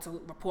that long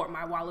to report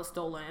my wallet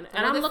stolen.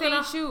 And I'm looking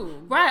at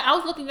you. Right. I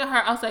was looking at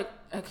her. I was like,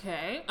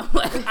 okay. I'm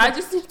like, I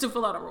just need to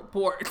fill out a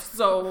report.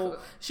 So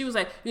she was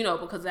like,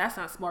 because that's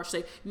not smart. She's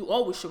like, you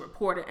always should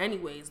report it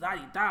anyways.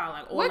 Da-di-da.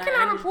 Like, all what can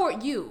I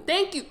report you?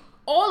 Thank you.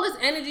 All this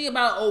energy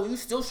about, oh, you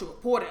still should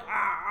report it.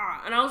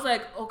 And I was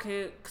like,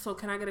 okay, so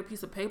can I get a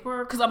piece of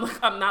paper? Because I'm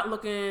like, I'm not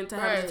looking to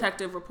have a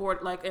detective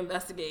report, like,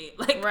 investigate.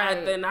 Like,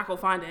 they're not going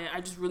to find it. I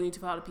just really need to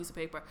fill out a piece of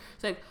paper.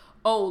 It's like,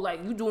 oh,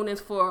 like, you doing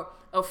this for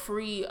a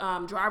free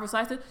driver's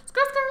license?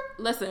 Skirt.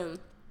 Listen.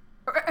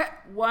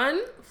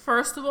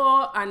 First of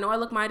all, I know I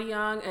look mighty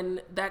young,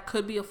 and that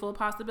could be a full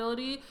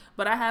possibility,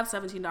 but I have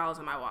 $17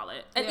 in my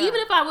wallet. And even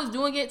if I was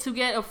doing it to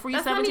get a free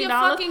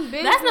 $17,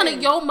 that's none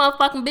of your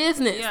motherfucking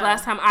business.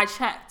 Last time I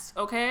checked,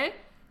 okay?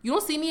 You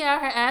don't see me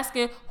out here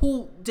asking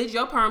who did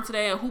your perm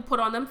today and who put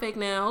on them fake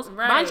nails.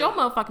 Right. Mind your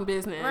motherfucking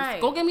business. Right.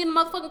 Go get me the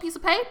motherfucking piece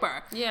of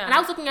paper. Yeah. And I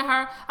was looking at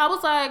her. I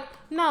was like,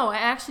 no, I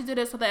actually did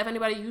it so that if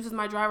anybody uses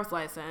my driver's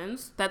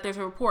license, that there's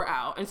a report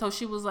out. And so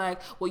she was like,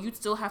 well, you'd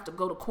still have to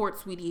go to court,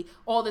 sweetie.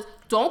 All this.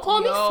 Don't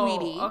call me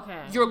sweetie.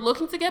 Okay. You're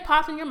looking to get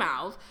popped in your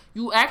mouth.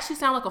 You actually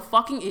sound like a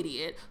fucking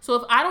idiot. So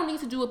if I don't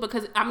need to do it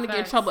because I'm going to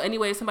get in trouble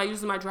anyway if somebody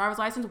uses my driver's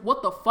license,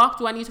 what the fuck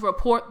do I need to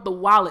report the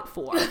wallet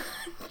for?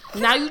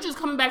 Now you just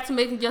coming back to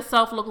making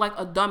yourself look like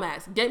a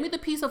dumbass. Get me the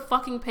piece of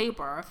fucking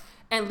paper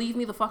and leave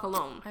me the fuck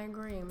alone. I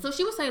agree. So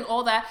she was saying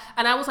all that,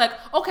 and I was like,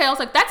 okay. I was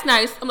like, that's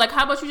nice. I'm like,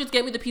 how about you just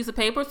get me the piece of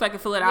paper so I can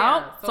fill it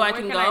out, so I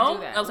can go.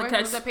 I was like, can I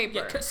just the paper?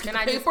 Yeah, can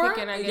I just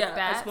can I get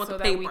that so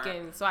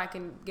that so I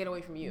can get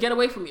away from you? Get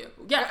away from you.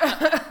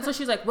 Yeah. So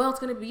she's like, well, it's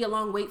gonna be a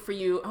long wait for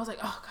you. I was like,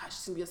 oh gosh,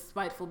 she's gonna be a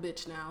spiteful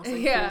bitch now. It's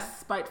like, a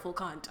spiteful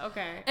cunt.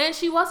 Okay. And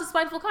she was a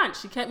spiteful cunt.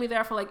 She kept me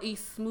there for like a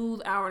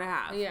smooth hour and a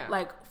half. Yeah.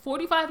 Like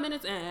 45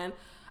 minutes in.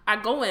 I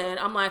go in,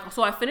 I'm like,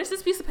 so I finished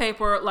this piece of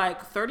paper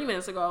like 30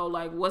 minutes ago,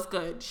 like, what's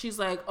good? She's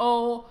like,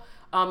 oh,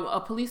 a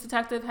police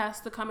detective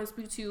has to come and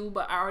speak to you,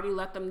 but I already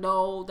let them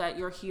know that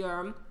you're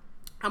here.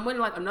 I'm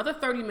waiting like another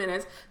 30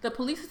 minutes. The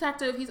police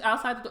detective, he's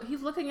outside the door.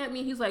 He's looking at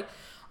me. He's like,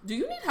 do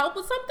you need help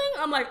with something?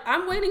 I'm like,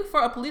 I'm waiting for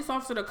a police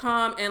officer to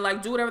come and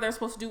like do whatever they're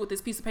supposed to do with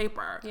this piece of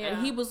paper. Yeah.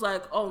 And he was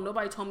like, oh,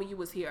 nobody told me you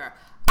was here.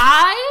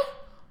 I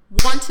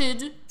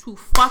wanted to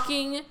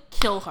fucking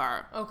kill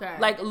her. Okay.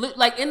 Like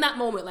in that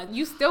moment, like,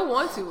 you still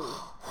want to,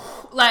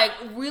 like,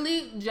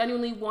 really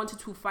genuinely wanted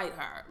to fight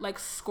her, like,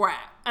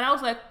 scrap. And I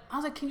was like,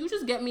 can you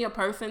just get me a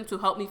person to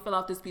help me fill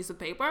out this piece of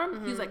paper?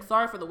 Mm-hmm. He's like,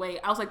 sorry for the wait.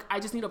 I was like,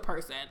 I just need a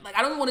person. Like,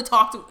 I don't want to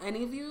talk to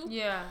any of you.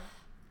 Yeah.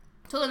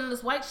 So then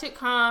this white chick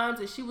comes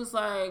and she was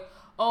like,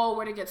 oh,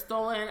 where to get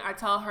stolen. I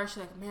tell her, she's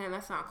like, man,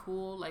 that's not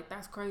cool. Like,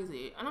 that's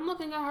crazy. And I'm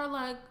looking at her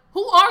like,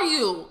 who are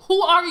you?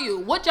 Who are you?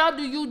 What job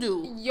do you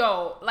do?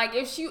 Yo, like,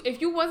 if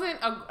you wasn't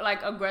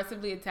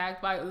aggressively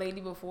attacked by a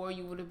lady before,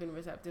 you would have been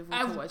receptive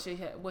to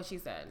what she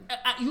said.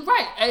 You're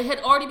right. It had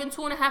already been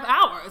 2.5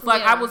 hours.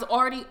 Like, I was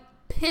already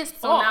pissed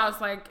off. So now it's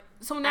like,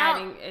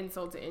 adding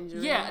insult to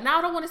injury. Yeah, now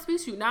I don't want to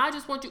speak to you. Now I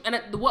just want you. And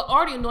what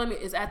already annoyed me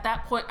is at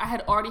that point, I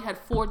had already had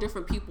 4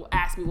 different people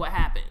ask me what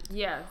happened.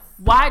 Yes.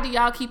 Why do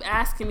y'all keep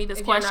asking me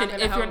this question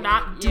if you're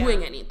not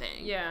doing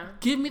anything? Yeah.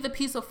 Give me the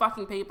piece of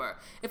fucking paper.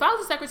 If I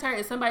was a secretary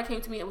and somebody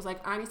came to me and was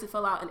like, I need to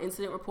fill out an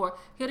incident report,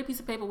 here's a piece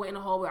of paper, wait in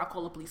the hallway, I'll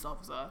call a police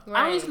officer.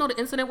 Right. I don't need to know the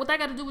incident. What that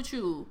got to do with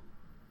you?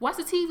 Watch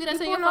the TV that's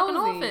in your fucking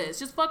office.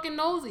 Just fucking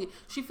nosy.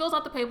 She fills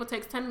out the paper,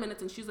 takes 10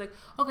 minutes, and she's like,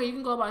 okay, you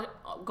can go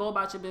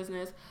about your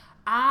business.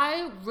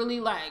 I really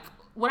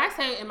when I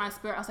say in my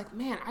spirit, I was like,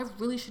 man, I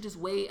really should just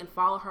wait and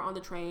follow her on the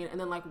train and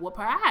then like whoop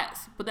her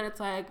ass. But then it's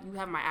like, you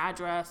have my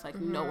address, like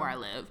you know where I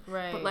live.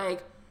 Right. But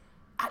like,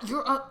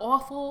 you're an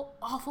awful,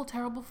 awful,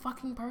 terrible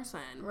fucking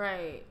person.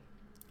 Right.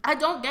 I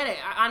don't get it.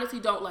 I honestly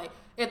don't. Like,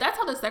 if that's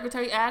how the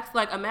secretary acts,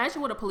 like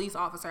imagine what a police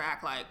officer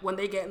act like when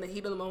they get in the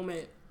heat of the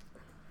moment.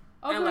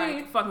 Okay. And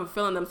like fucking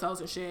feeling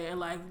themselves and shit. And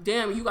like,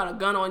 damn, you got a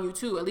gun on you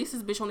too. At least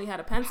this bitch only had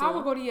a pencil.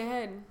 Power go to your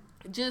head.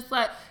 Just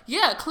like,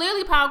 yeah,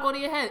 clearly power go to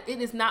your head. It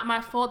is not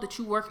my fault that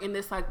you work in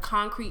this like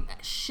concrete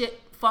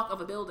shit fuck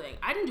of a building.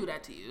 I didn't do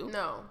that to you.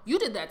 No. You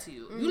did that to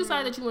you. Mm-hmm. You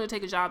decided that you want to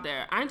take a job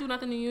there. I didn't do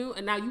nothing to you,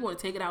 and now you want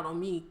to take it out on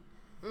me.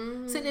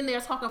 Mm-hmm. Sitting in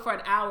there talking for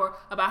an hour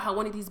about how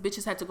one of these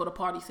bitches had to go to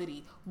Party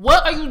City.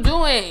 What are you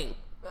doing?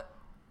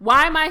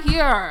 Why am I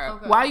here?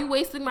 Okay. Why are you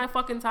wasting my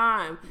fucking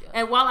time? Yeah.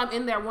 And while I'm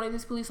in there, one of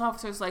these police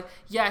officers like,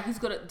 yeah,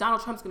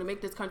 Donald Trump's gonna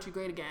make this country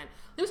great again.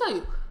 Let me tell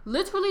you,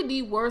 literally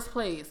the worst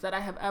place that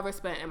I have ever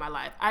spent in my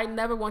life. I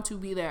never want to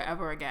be there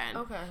ever again.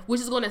 Okay. Which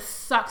is gonna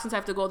suck since I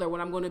have to go there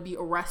when I'm gonna be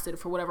arrested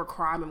for whatever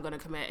crime I'm gonna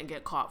commit and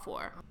get caught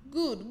for.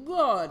 Good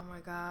God. Oh my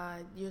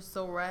God, you're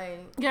so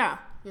right. Yeah.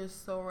 You're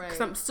so right.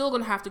 Because I'm still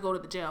gonna have to go to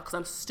the jail because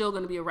I'm still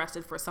gonna be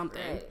arrested for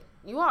something. Right.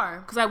 You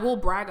are. Because I will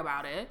brag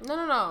about it.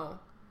 No.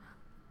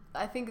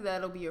 I think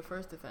that'll be your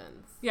first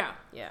offense. Yeah.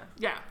 Yeah.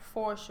 Yeah.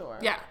 For sure.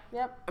 Yeah.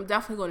 Yep. I'm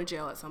definitely going to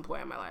jail at some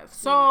point in my life.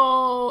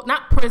 So,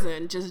 not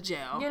prison, just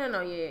jail.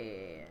 No.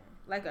 Yeah.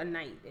 Like a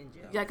night in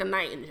jail. Like a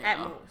night in jail. At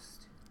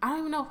most. I don't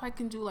even know if I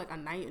can do like a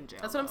night in jail.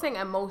 That's what I'm saying.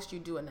 At most, you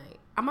do a night.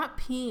 I'm not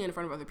peeing in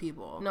front of other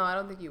people. No, I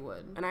don't think you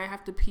would. And I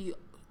have to pee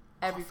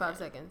every 5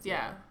 seconds.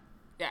 Yeah.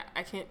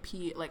 I can't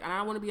pee. Like, and I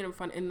don't want to be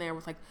in there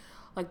with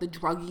like the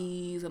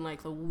druggies and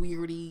like the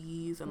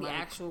weirdies and the like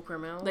actual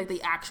criminals. Like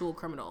the actual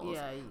criminals.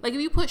 Yeah. Like if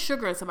you put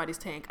sugar in somebody's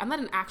tank, I'm not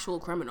an actual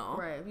criminal.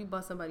 Right. If you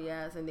bust somebody's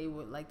ass and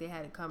they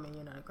had it coming,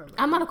 you're not a criminal.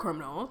 I'm not a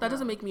criminal. That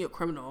doesn't make me a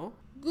criminal.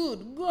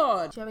 Good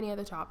God. Do you have any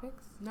other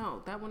topics?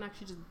 No, that one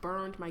actually just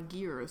burned my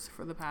gears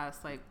for the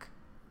past like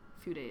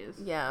few days.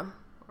 Yeah.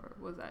 Or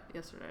was that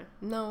yesterday?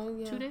 No,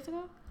 yeah. 2 days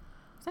ago?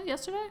 Was that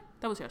yesterday?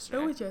 That was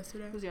yesterday. It was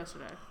yesterday. It was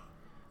yesterday.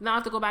 Now I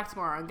have to go back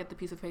tomorrow and get the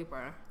piece of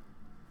paper.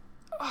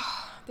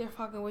 They're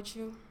fucking with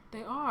you.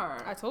 They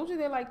are. I told you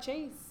they're like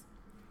Chase.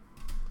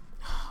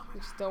 They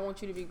just don't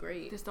want you to be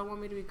great. They just don't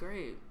want me to be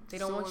great. They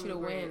don't want you to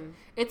win.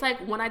 It's like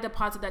when I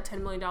deposit that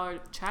 $10 million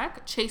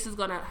check, Chase is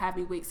going to have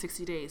me wait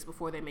 60 days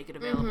before they make it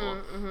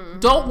available.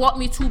 Don't want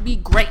me to be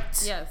great.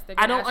 Yes.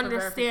 I don't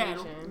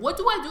understand. What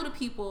do I do to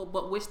people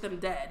but wish them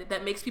dead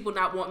that makes people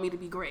not want me to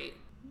be great?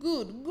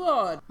 Good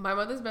God. My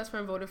mother's best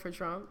friend voted for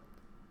Trump.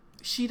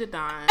 She did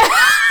not.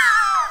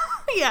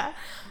 Yeah.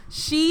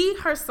 She,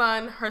 her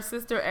son, her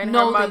sister, and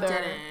her mother. No, they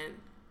didn't.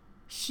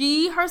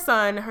 She, her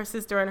son, her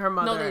sister, and her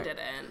mother. No, they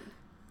didn't.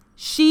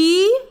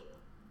 She,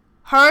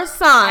 her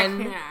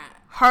son,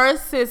 her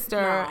sister,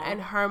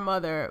 and her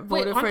mother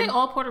voted for... Wait, aren't they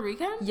all Puerto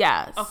Rican?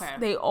 Yes. Okay.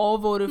 They all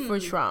voted for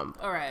Trump.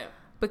 All right.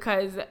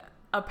 Because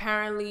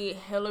apparently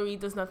Hillary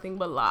does nothing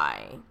but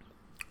lie.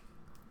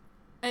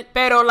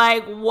 Pero,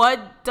 like,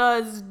 what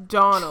does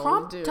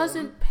Donald do? Trump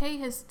doesn't pay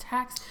his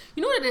tax.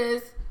 You know what it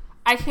is?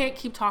 I can't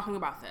keep talking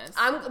about this.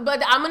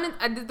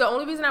 The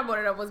only reason I brought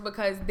it up was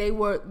because they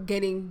were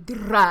getting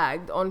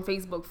dragged on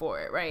Facebook for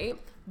it, right?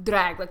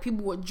 Dragged. Like,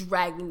 people were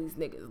dragging these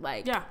niggas.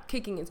 Like,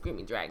 kicking and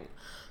screaming, dragging.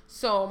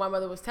 So, my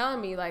mother was telling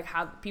me, like,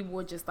 how people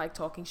were just, like,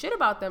 talking shit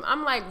about them.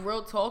 I'm like,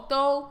 real talk,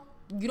 though,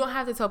 you don't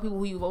have to tell people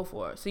who you vote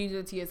for. So, you do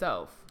it to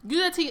yourself. You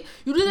did that to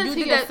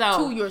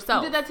yourself. You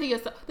did that to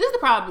yourself. This is the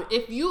problem.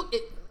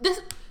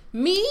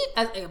 Me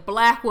as a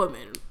black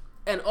woman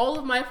and all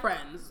of my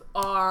friends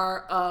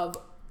are of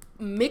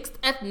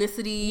mixed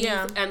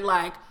ethnicities, and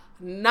like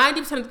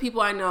 90% of the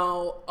people I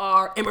know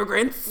are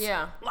immigrants.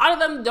 Yeah. A lot of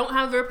them don't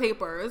have their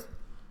papers.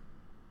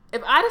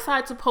 If I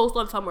decide to post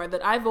on somewhere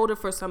that I voted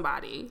for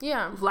somebody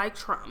like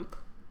Trump,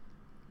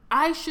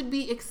 I should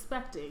be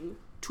expecting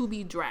to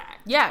be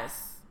dragged.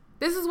 Yes.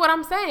 This is what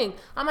I'm saying.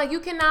 I'm like,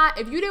 you cannot,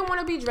 if you didn't want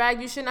to be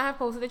dragged, you should not have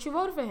posted that you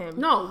voted for him.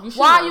 No, you should.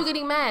 Why are you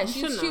getting mad?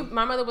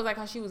 My mother was like,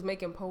 how she was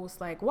making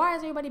posts like, why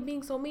is everybody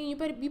being so mean? You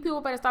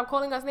people better stop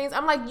calling us names.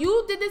 I'm like,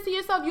 you did this to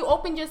yourself. You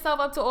opened yourself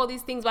up to all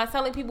these things by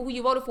telling people who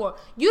you voted for.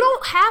 You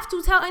don't have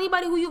to tell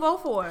anybody who you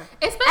vote for.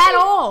 Especially at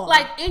all.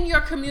 Like in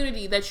your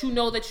community that you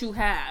know that you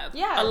have.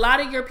 Yeah. A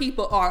lot of your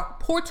people are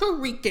Puerto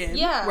Rican.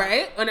 Yeah.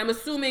 Right? And I'm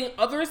assuming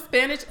other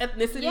Spanish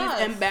ethnicities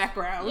and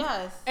backgrounds.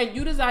 Yes. And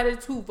you decided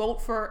to vote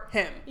for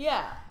him. Yeah.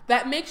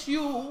 That makes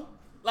you,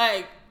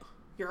 like,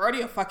 you're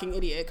already a fucking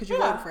idiot because you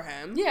voted for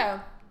him.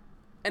 Yeah.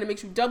 And it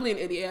makes you doubly an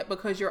idiot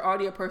because you're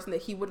already a person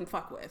that he wouldn't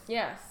fuck with.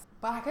 Yes.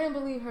 But I couldn't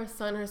believe her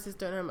son, her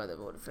sister, and her mother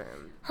voted for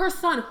him. Her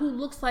son, who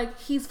looks like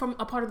he's from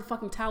a part of the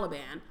fucking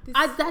Taliban.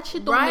 That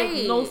shit don't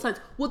make no sense.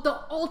 With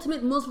the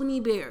ultimate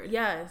Muslim beard.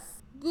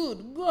 Yes.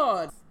 Good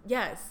God.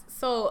 Yes.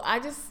 So I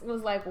just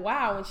was like,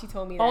 wow, when she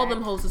told me that. All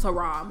them hoes is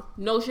haram.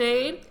 No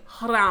shade.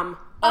 Haram.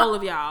 All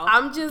of y'all. I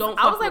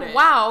was like,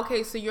 wow,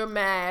 okay, so you're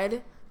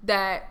mad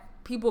that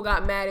people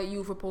got mad at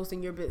you for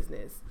posting your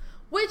business,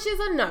 which is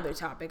another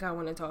topic I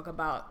want to talk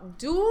about.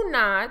 Do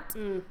not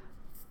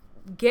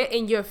get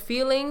in your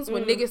feelings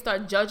when niggas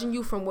start judging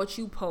you from what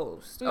you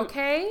post,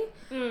 okay?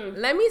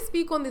 Let me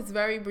speak on this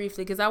very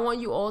briefly because I want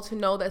you all to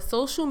know that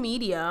social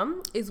media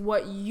is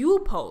what you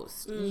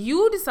post.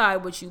 You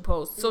decide what you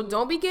post. So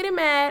don't be getting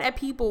mad at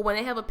people when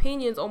they have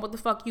opinions on what the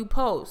fuck you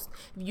post.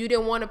 If you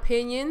didn't want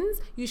opinions,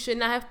 you should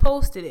not have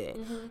posted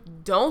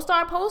it. Don't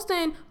start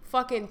posting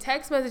fucking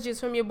text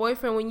messages from your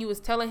boyfriend when you was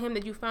telling him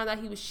that you found out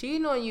he was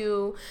cheating on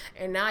you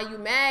and now you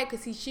mad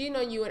because he's cheating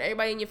on you and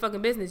everybody in your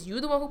fucking business.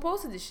 You the one who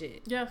posted this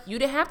shit. Yes. You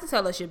didn't have to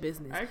tell us your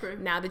business. I agree.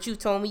 Now that you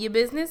told me your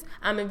business,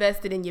 I'm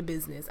invested in your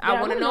business.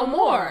 I want to know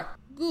more.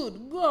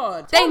 Good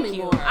God. Thank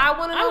you. I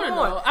want to know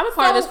more. I'm a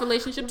part of this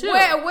relationship too.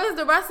 Where's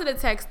the rest of the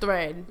text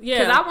thread? Yeah.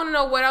 Because I want to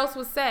know what else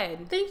was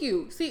said. Thank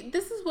you. See,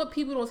 this is what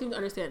people don't seem to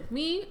understand.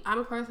 Me, I'm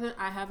a person,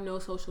 I have no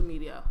social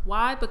media.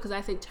 Why? Because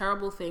I say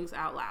terrible things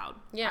out loud.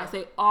 Yeah. I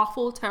say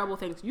awful, terrible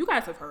things. You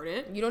guys have heard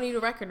it. You don't need a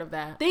record of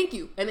that. Thank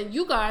you. And then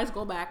you guys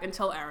go back and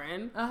tell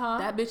Erin,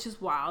 that bitch is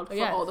wild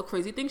for all the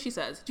crazy things she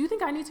says. Do you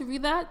think I need to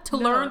read that to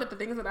learn that the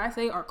things that I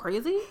say are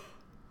crazy?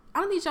 I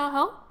don't need y'all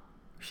help.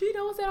 She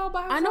knows that all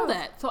by herself. I know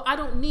that. So I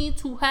don't need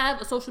to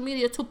have a social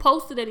media to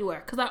post it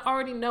anywhere because I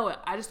already know it.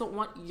 I just don't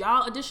want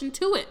y'all addition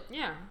to it.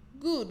 Yeah.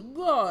 Good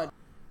God.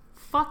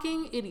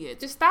 Fucking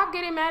idiot. Just stop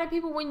getting mad at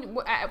people for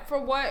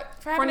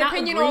having an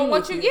opinion on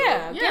what you.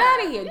 Get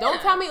out of here. Don't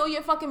tell me all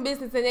your fucking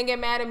business and then get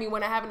mad at me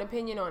when I have an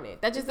opinion on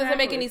it. That just doesn't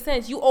make any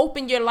sense. You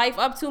opened your life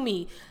up to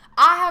me.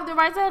 I have the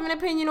right to have an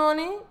opinion on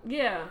it.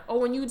 Yeah. Or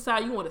when you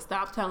decide you want to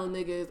stop telling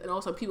niggas, and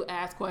also people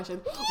ask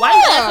questions.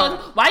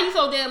 Why you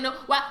so damn no?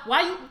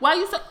 Why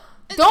you so?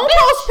 Don't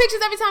post pictures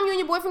every time you and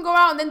your boyfriend go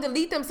out and then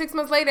delete them 6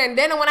 months later. And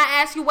then when I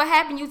ask you what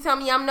happened, you tell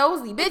me I'm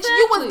nosy. Bitch,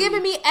 you was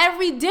giving me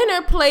every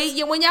dinner plate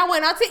when y'all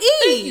went out to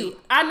eat. Thank you.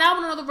 I now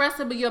want to know the rest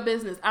of your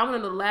business. I want to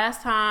know the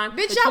last time.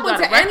 Bitch, y'all went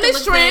to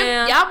Endless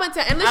Shrimp. Y'all went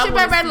to Endless Shrimp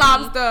at Red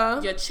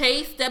Lobster. Your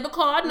Chase debit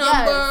card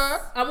number.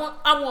 Yes. I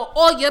want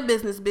all your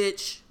business,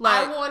 bitch.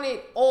 Like, I want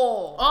it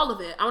all. All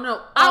of it. I want to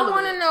know I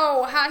want to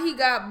know how he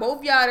got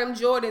both y'all them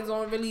Jordans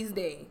on release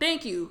day.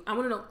 Thank you. I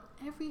want to know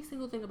every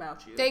single thing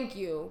about you. Thank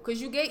you,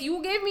 because you gave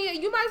me,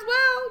 you might as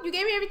well, you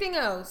gave me everything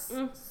else.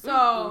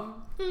 So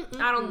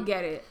I don't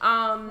get it.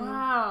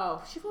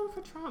 Wow, she voted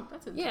for Trump.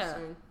 That's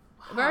interesting.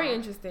 Yeah, wow. Very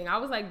interesting. I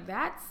was like,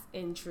 that's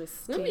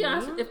interesting. Let me be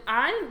honest, if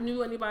I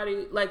knew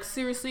anybody, like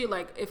seriously,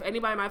 like if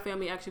anybody in my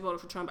family actually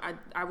voted for Trump,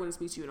 I wouldn't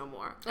speak to you no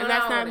more. And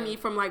that's not me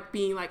from like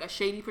being like a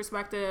shady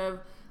perspective.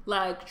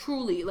 Like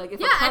truly, like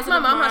if ask my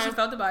mom how she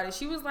felt about it.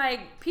 She was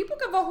like, people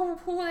can vote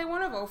who they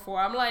want to vote for.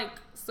 I'm like,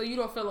 so you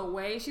don't feel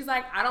away? She's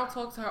like, I don't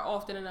talk to her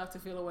often enough to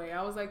feel away.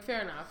 I was like, fair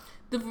enough.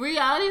 The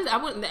reality is,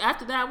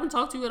 after that I wouldn't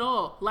talk to you at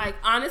all. Like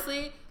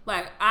honestly,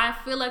 like I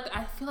feel like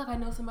I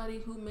know somebody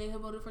who may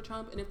have voted for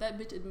Trump, and if that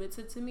bitch admits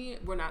it to me,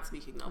 we're not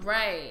speaking no more.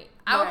 Right.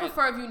 I would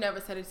prefer if you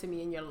never said it to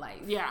me in your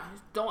life. Yeah,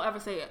 don't ever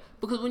say it,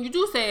 because when you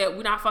do say it,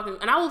 we're not fucking.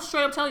 And I will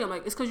straight up tell you, I'm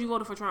like, it's because you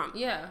voted for Trump.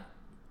 Yeah.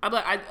 I'm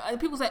like,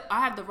 people say I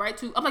have the right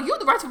to. I'm like, you have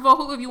the right to vote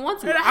whoever you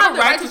want to. And I have the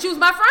right to choose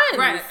my friends.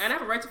 Right, and I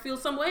have a right to feel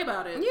some way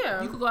about it.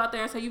 Yeah, you could go out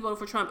there and say you voted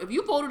for Trump. If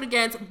you voted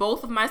against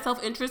both of my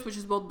self-interest, which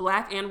is both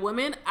black and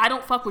women, I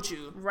don't fuck with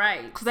you.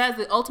 Right, because that is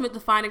the ultimate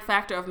defining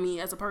factor of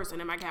me as a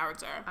person and my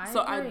character.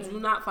 I do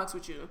not fuck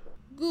with you.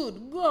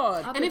 Good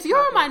God. And if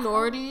you're a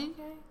minority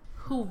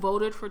who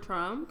voted for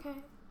Trump,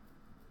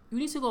 you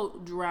need to go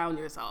drown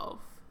yourself.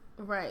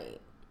 Right.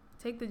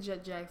 Take the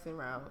Jet Jackson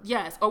route.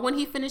 Yes. Or when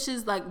he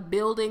finishes, like,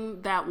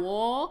 building that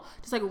wall,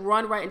 just, like,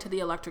 run right into the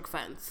electric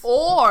fence.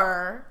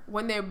 Or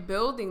when they're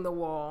building the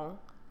wall,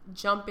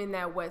 jump in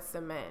that wet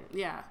cement.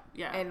 Yeah.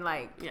 And,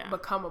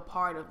 become a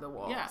part of the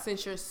wall. Yeah.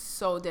 Since you're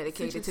so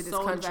dedicated to this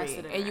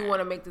country and you want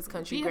to make this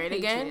country great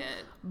again,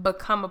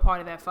 become a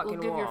part of that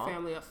fucking wall. Give your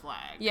family a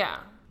flag. Yeah.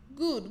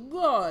 Good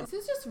God. This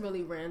is just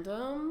really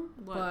random,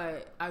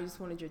 but I just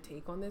wanted your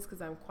take on this because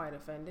I'm quite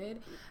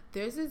offended.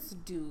 There's this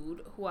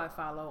dude who I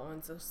follow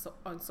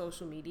on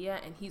social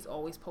media, and he's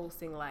always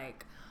posting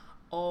like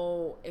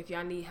oh, if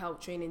y'all need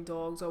help training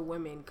dogs or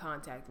women,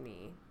 contact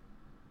me.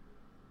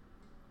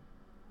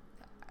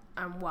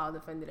 I'm wild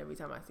offended every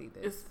time I see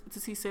this.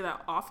 Does he say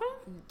that often?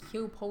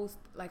 He'll post,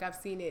 like, I've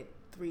seen it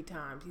 3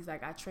 times. He's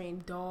like, I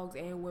train dogs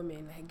and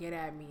women, get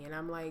at me. And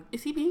I'm like,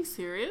 is he being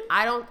serious?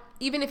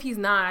 Even if he's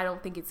not, I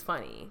don't think it's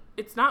funny.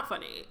 It's not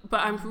funny,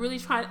 but I'm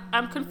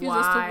confused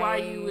as to why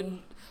you would.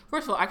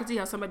 First of all, I could see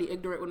how somebody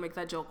ignorant would make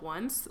that joke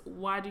once.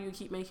 Why do you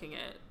keep making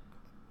it?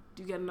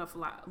 Do you get enough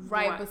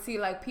Right, but see,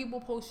 like,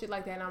 people post shit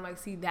like that, and I'm like,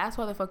 see, that's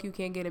why the fuck you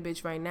can't get a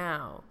bitch right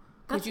now.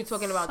 Because you're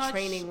talking about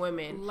training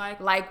women.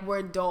 Like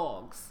we're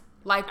dogs.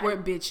 Like we're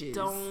bitches.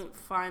 Don't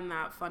find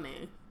that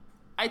funny.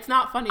 It's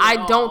not funny at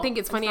all. I don't think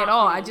it's funny at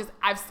all.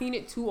 I've seen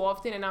it too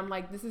often, and I'm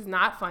like, this is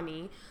not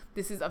funny.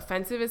 This is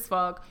offensive as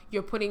fuck.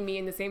 You're putting me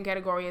in the same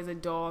category as a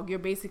dog. You're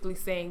basically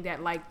saying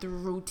that, like, through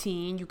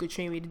routine, you could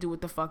train me to do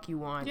what the fuck you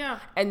want. Yeah.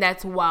 And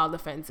that's wild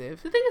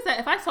offensive. The thing is that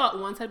if I saw it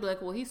once, I'd be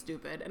like, well, he's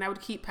stupid. And I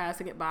would keep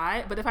passing it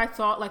by. But if I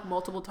saw it, like,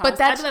 multiple times,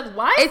 I'd be like,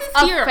 why is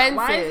this here? Offensive.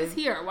 Why is this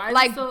here? Why is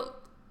like, it so...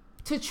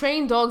 To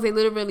train dogs, they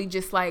literally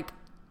just, like,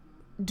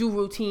 do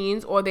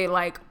routines, or they,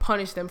 like,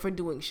 punish them for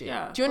doing shit.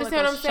 Yeah. Do you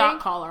understand what I'm saying? Shot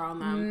collar on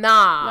them.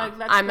 Nah.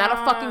 Like, I'm not a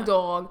fucking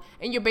dog.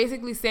 And you're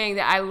basically saying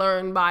that I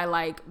learned by,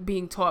 like,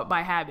 being taught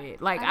by habit.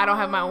 Like, I don't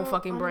have my own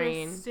fucking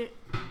brain.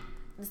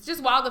 It's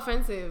just wild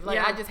offensive. Like,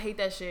 I just hate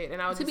that shit.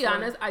 And to be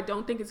honest, I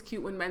don't think it's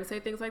cute when men say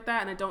things like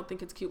that, and I don't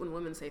think it's cute when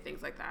women say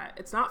things like that.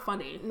 It's not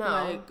funny. No.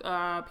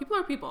 Like, people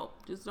are people.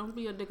 Just don't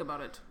be a dick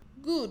about it.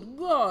 Good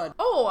God.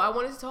 Oh, I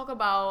wanted to talk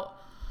about...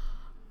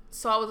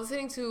 So I was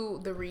listening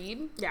to The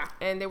Read. Yeah.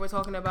 And they were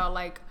talking about,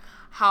 like,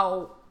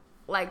 how,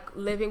 like,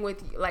 living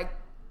with, like,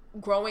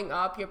 growing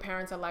up, your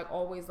parents are, like,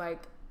 always,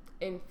 like,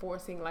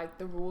 enforcing, like,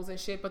 the rules and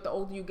shit. But the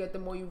older you get, the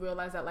more you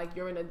realize that, like,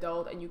 you're an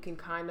adult and you can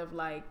kind of,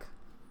 like,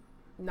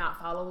 not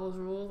follow those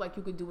rules. Like,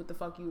 you could do what the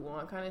fuck you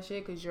want kind of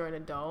shit because you're an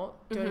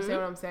adult. Do you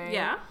understand what I'm saying?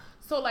 Yeah.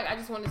 So, like, I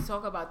just wanted to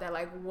talk about that.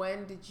 Like,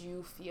 when did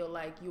you feel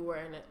like you were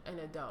an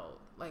adult?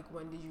 Like,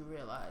 when did you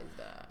realize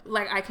that?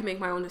 Like, I can make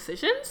my own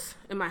decisions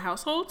in my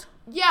household?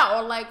 Yeah,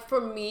 or, like, for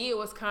me, it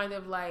was kind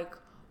of, like,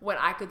 when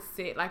I could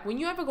sit. Like, when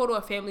you ever go to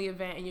a family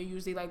event and you're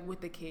usually, like,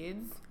 with the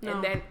kids. No.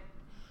 And then...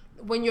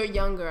 When you're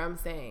younger, I'm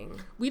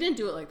saying. We didn't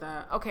do it like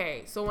that.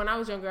 Okay, so when I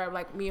was younger,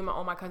 like, me and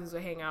all my cousins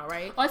would hang out,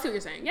 right? Oh, I see what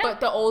you're saying, yeah. But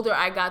the older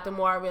I got, the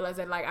more I realized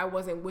that, like, I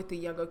wasn't with the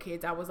younger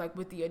kids. I was, like,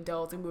 with the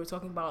adults, and we were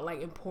talking about,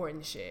 like,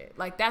 important shit.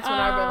 Like, that's when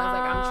I realized,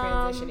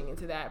 like, I'm transitioning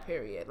into that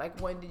period.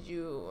 Like, when did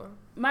you...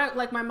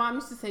 My mom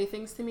used to say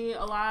things to me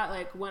a lot,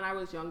 like, when I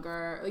was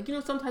younger. Like, you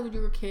know, sometimes when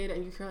you're a kid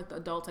and you hear, like, the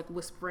adults, like,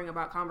 whispering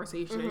about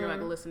conversation and you're,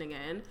 like, listening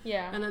in.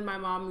 Yeah. And then my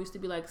mom used to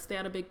be like, stay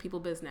out of big people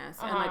business.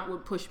 And, like,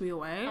 would push me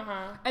away.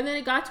 And then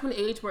it got to an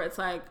age where it's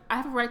like, I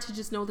have a right to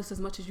just know this as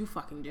much as you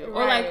fucking do.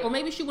 Right. Or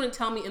maybe she wouldn't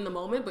tell me in the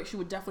moment, but she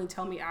would definitely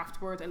tell me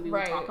afterwards and we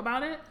would talk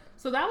about it.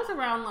 So that was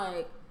around,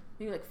 like,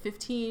 maybe like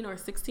 15 or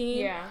 16.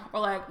 Yeah. Or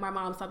like my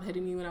mom stopped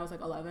hitting me when I was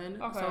like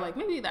 11. Okay. So like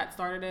maybe that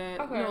started it.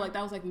 Okay. You know, like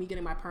that was like me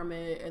getting my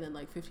permit, and then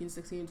like 15,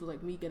 16 was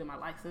like me getting my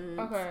license.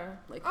 Okay.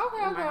 Like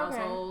in my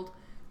household.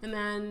 And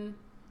then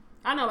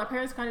I don't know, my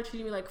parents kind of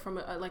treated me like from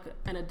like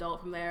an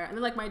adult from there. And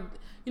then like my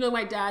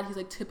dad, he's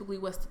like typically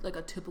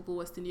a typical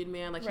West Indian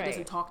man. Like he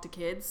doesn't talk to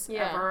kids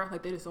ever.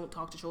 Like they just don't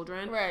talk to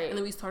children. Right. And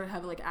then we started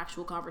having like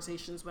actual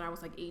conversations when I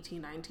was like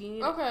 18,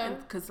 19. Okay.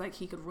 Because like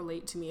he could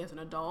relate to me as an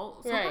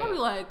adult. So probably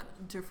like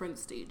different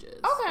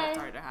stages that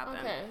started to happen.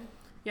 Okay.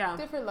 Yeah.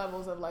 Different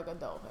levels of like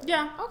adulthood.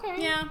 Yeah. Okay.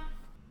 Yeah.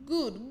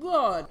 Good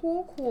God.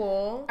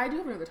 Cool. I do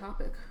have another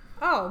topic.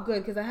 Oh,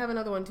 good, because I have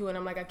another one too, and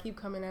I'm like, I keep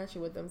coming at you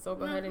with them, so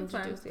go ahead and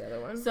introduce the other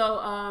one. So,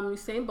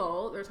 Usain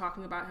Bolt, they're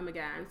talking about him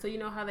again. So, you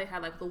know how they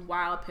had, like, the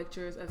wild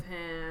pictures of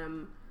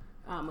him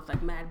with,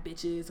 like, mad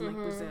bitches in, like,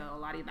 Brazil,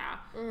 la-di-da.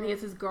 And he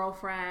has his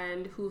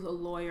girlfriend who's a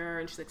lawyer,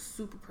 and she's, like,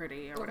 super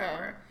pretty or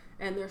whatever.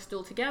 And they're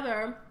still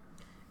together.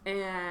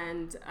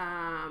 And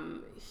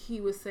he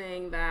was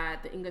saying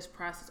that the English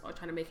press is all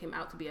trying to make him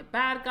out to be a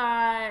bad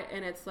guy,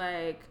 and it's,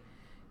 like...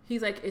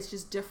 He's like, it's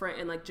just different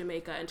in like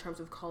Jamaica in terms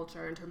of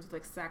culture, in terms of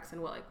like sex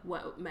and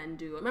what men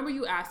do. Remember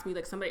you asked me,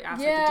 like somebody asked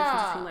like the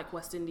difference between like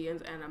West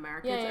Indians and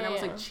Americans, and I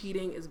was like,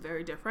 cheating is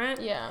very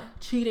different. Yeah,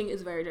 cheating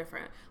is very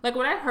different. Like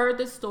when I heard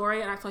this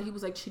story and I saw he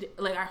was like cheating,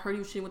 like I heard he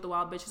was cheating with the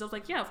wild bitches, I was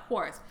like, yeah, of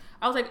course.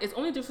 I was like, it's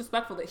only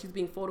disrespectful that he's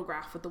being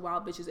photographed with the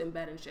wild bitches in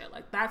bed and shit.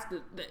 Like that's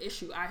the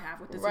issue I have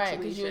with this situation.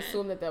 Right, because you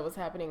assume that was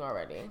happening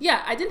already.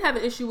 Yeah, I didn't have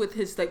an issue with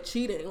his like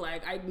cheating.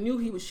 Like I knew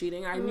he was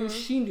cheating. I knew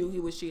she knew he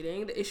was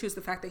cheating. The issue is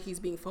the fact that he's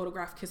being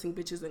photographed kissing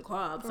bitches in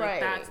clubs.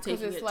 Like that's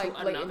taking it like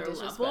to another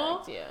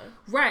level. Yeah.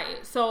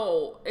 Right.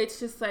 So it's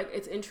just like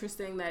it's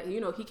interesting that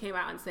he came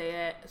out and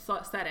said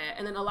it,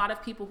 and then a lot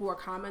of people who are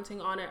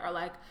commenting on it are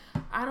like,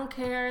 I don't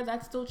care.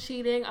 That's still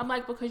cheating. I'm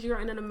like, because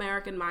you're in an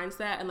American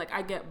mindset, and like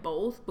I get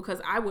both because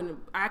I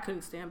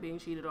couldn't stand being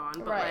cheated on.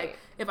 But like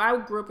if I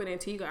grew up in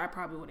Antigua, I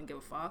probably wouldn't give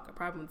a fuck. I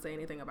probably wouldn't say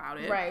anything about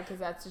it. Right, because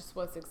that's just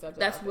what's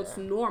accepted. That's what's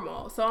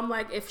normal. So I'm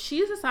like, if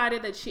she's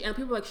decided that and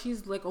people are like,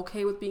 she's like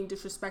okay with being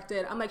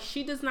disrespected. I'm like,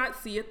 she does not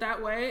see it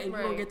that way, and you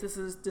don't get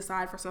to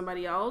decide for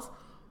somebody else.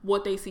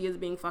 what they see as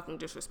being fucking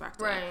disrespected.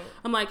 Right.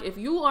 I'm like, if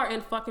you are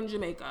in fucking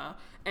Jamaica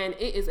and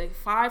it is a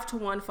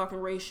 5-to-1 fucking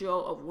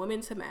ratio of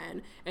women to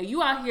men, and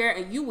you out here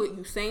and you with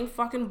Usain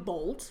fucking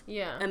Bolt,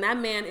 yeah, and that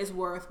man is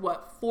worth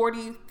what,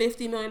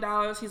 $40-50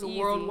 million. He's a Easy.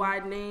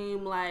 worldwide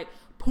name, like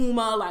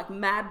Puma, like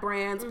mad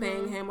brands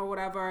paying him or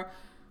whatever.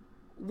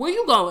 Where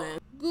you going?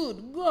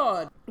 Good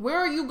God. Where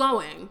are you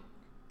going?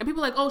 And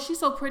people are like, oh, she's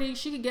so pretty,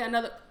 she could get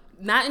another.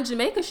 Not in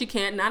Jamaica, she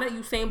can't. Not at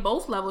Usain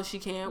Bolt's level, she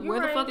can't. Where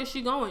the fuck is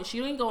she going?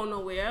 She ain't going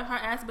nowhere. Her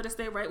ass better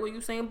stay right where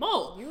Usain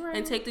Bolt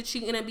and take the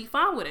cheating and be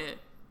fine with it.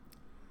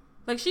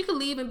 Like, she could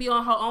leave and be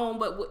on her own,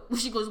 but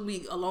she goes to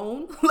be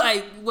alone?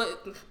 Like,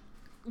 what?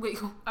 Wait.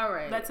 All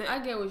right. That's it. I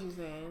get what you're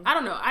saying. I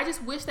don't know. I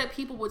just wish that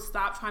people would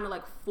stop trying to,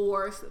 like,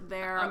 force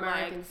their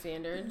American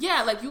standards.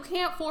 Yeah, like, you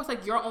can't force,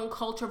 like, your own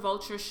culture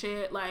vulture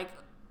shit, like,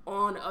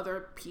 on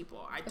other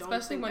people.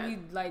 Especially when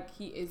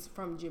he is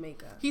from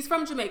Jamaica. He's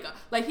from Jamaica.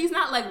 Like, he's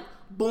not like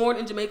born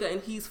in Jamaica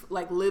and he's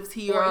like lives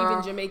here, or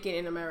even Jamaican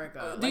in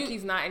America. Like,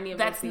 he's not any of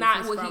those things.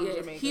 That's not what he is.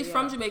 Jamaica, he's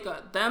from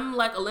Jamaica. Them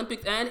like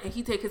Olympics end and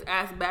he take his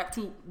ass back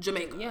to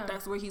Jamaica. Yeah,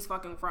 that's where he's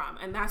fucking from,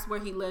 and that's where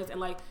he lives. And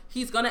like,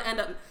 he's gonna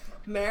end up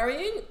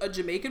marrying a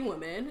Jamaican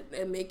woman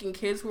and making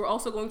kids who are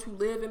also going to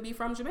live and be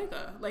from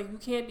Jamaica. Like, you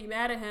can't be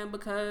mad at him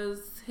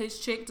because his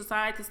chick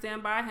decided to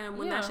stand by him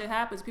when that shit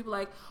happens. People are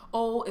like,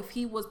 oh, if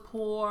he was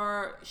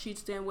poor, she'd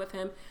stand with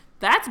him.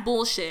 That's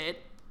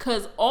bullshit,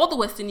 because all the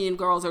West Indian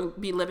girls are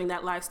be living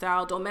that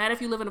lifestyle. Don't matter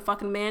if you live in a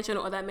fucking mansion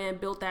or that man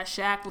built that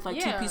shack with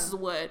like 2 pieces of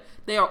wood.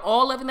 They are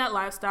all living that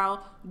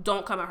lifestyle.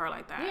 Don't come at her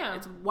like that. Yeah.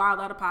 It's wild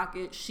out of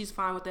pocket. She's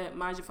fine with it.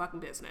 Mind your fucking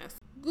business.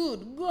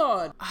 Good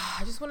God.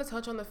 I just want to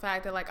touch on the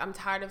fact that, like, I'm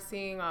tired of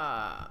seeing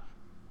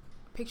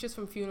pictures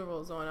from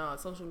funerals on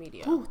social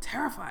media. Ooh,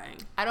 terrifying.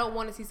 I don't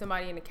want to see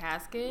somebody in a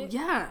casket.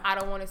 Yeah. I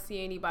don't want to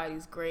see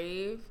anybody's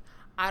grave.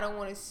 I don't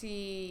want to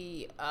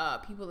see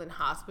people in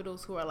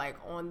hospitals who are like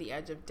on the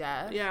edge of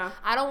death. Yeah.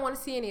 I don't want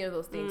to see any of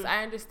those things.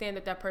 I understand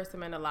that person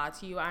meant a lot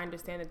to you. I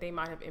understand that they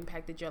might have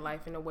impacted your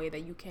life in a way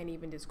that you can't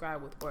even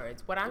describe with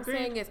words. What I'm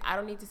saying is, I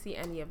don't need to see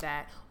any of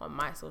that on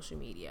my social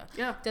media.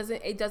 Yeah.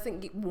 It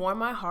doesn't warm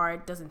my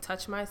heart, doesn't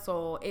touch my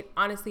soul. It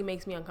honestly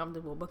makes me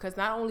uncomfortable, because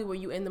not only were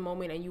you in the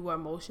moment and you were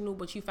emotional,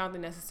 but you found it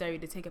necessary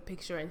to take a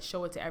picture and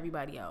show it to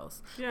everybody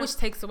else, which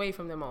takes away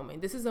from the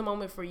moment. This is a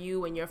moment for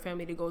you and your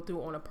family to go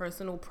through on a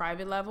personal,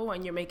 private level,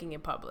 and you're making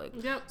it public.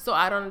 Yep. So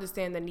I don't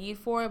understand the need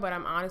for it, but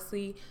I'm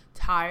honestly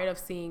tired of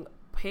seeing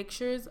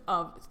pictures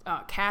of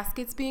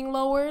caskets being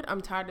lowered.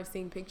 I'm tired of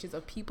seeing pictures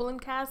of people in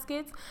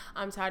caskets.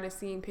 I'm tired of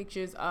seeing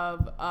pictures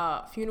of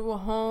funeral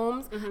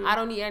homes. I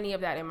don't need any of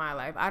that in my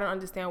life. I don't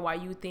understand why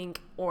you think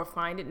or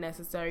find it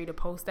necessary to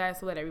post that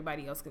so that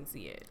everybody else can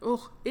see it. Ugh,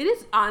 it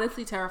is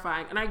honestly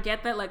terrifying. And I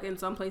get that, like, in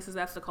some places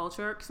that's the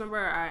culture. Because remember,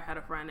 I had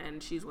a friend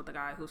and she's with a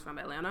guy who's from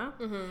Atlanta.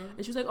 And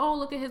she was like, oh,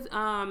 look at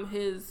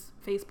his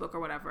Facebook or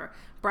whatever.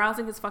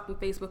 Browsing his fucking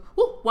Facebook.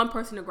 Ooh, one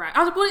person to grab. I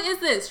was like, what is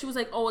this? She was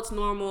like, oh, it's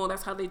normal.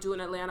 That's how they do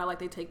in Atlanta. Like,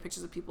 they take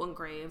pictures of people in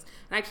graves.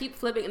 And I keep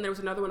flipping, and there was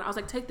another one. I was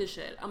like, take this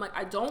shit. I'm like,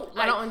 I don't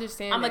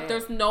understand. I'm like,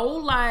 there's no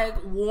like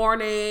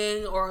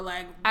warning or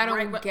like, I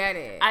don't get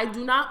it. I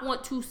do not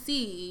want to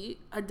see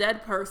a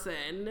dead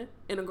person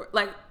in a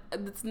like.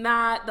 It's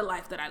not the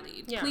life that I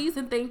lead. Yeah. Please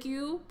and thank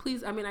you.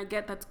 Please, I mean, I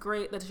get that's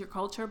great. That's your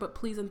culture, but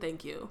please and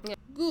thank you. Yeah.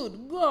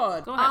 Good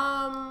God. Go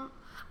ahead.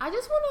 I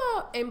just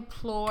want to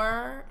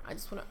implore, I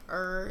just want to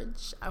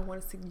urge, I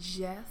want to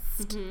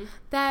suggest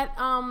that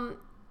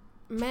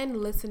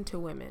men listen to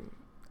women.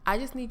 I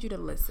just need you to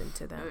listen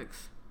to them.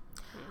 Thanks.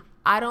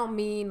 I don't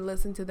mean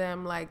listen to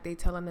them like they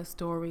telling a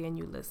story and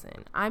you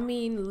listen. I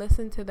mean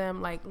listen to them,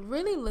 like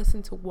really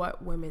listen to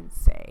what women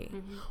say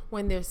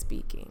when they're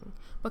speaking.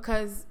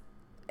 Because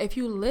if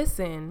you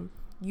listen,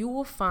 you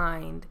will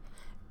find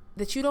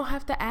that you don't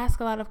have to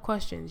ask a lot of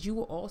questions. You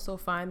will also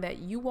find that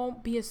you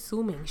won't be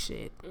assuming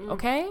shit,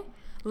 okay?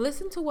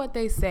 Listen to what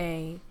they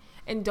say,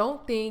 and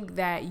don't think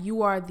that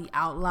you are the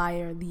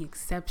outlier, the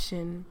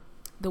exception,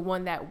 the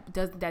one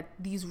that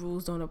these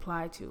rules don't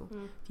apply to.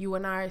 If you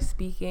and I are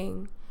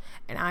speaking,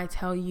 and I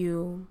tell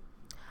you,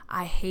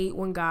 I hate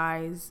when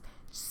guys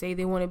say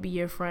they want to be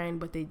your friend,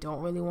 but they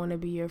don't really want to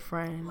be your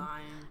friend.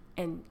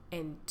 Lying.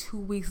 And 2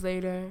 weeks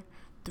later,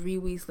 3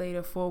 weeks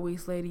later, 4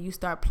 weeks later, you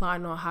start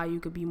plotting on how you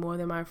could be more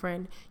than my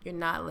friend. You're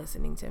not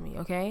listening to me,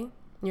 okay?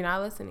 You're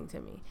not listening to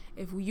me.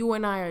 If you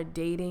and I are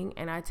dating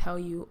and I tell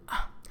you,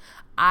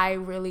 I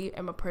really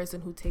am a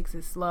person who takes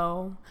it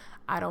slow,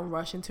 I don't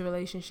rush into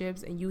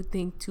relationships, and you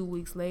think 2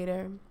 weeks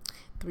later,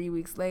 3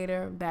 weeks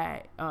later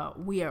that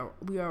we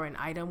are an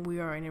item,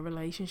 we are in a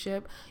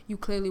relationship, you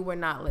clearly were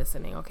not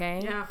listening, okay?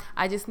 Yeah.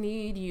 I just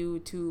need you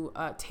to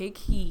take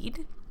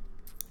heed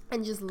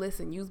and just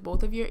listen. Use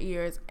both of your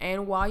ears,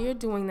 and while you're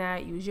doing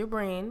that, use your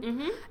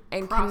brain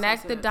and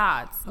connect the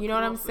dots. You know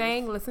what I'm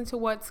saying? Listen to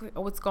what's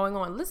going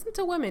on. Listen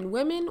to women.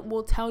 Women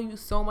will tell you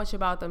so much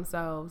about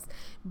themselves,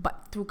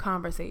 but through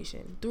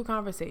conversation.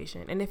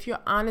 And if you're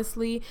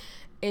honestly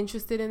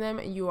interested in them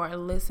and you are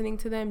listening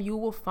to them, you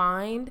will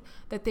find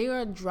that they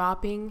are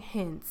dropping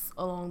hints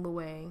along the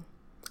way,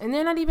 and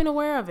they're not even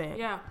aware of it.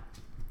 Yeah.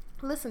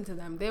 listen to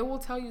them. They will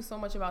tell you so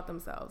much about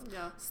themselves.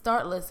 Yeah.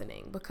 Start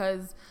listening,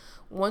 because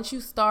once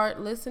you start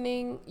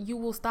listening, you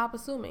will stop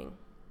assuming.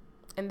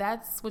 And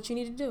that's what you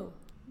need to do.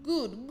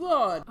 Good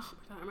God. Oh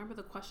my God, I remember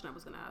the question I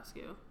was going to ask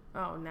you.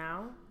 Oh,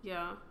 now?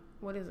 Yeah.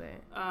 What is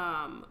it?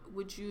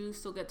 Would you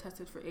still get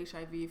tested for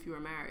HIV if you were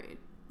married?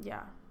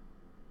 Yeah.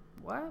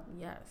 What?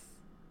 Yes.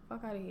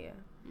 Fuck out of here.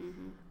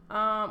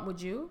 Mm-hmm. Would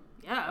you?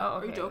 Yeah. Oh,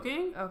 okay. Are you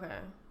joking? Okay.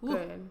 Ooh.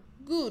 Good.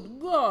 Good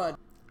God.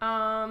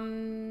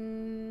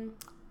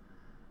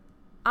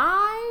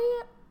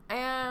 I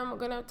am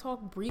gonna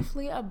talk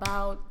briefly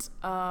about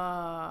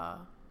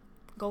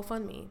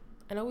GoFundMe.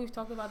 I know we've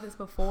talked about this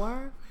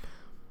before,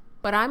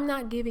 but I'm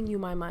not giving you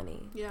my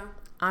money. Yeah.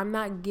 I'm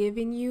not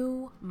giving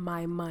you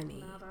my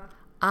money. Nada.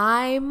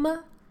 I'm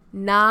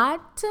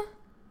not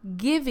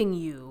giving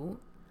you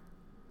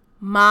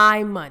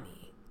my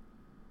money.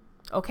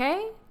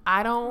 Okay?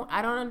 I don't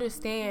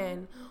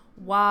understand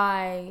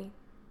why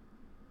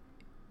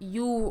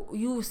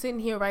you sitting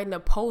here writing a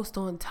post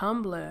on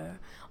Tumblr,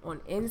 on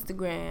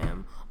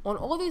Instagram, on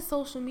all these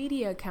social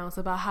media accounts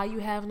about how you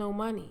have no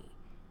money.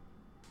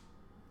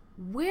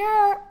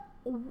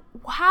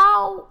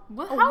 How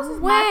is this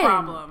my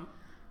problem?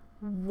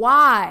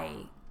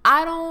 Why?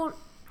 I don't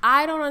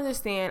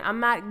understand. I'm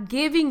not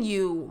giving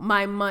you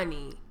my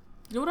money.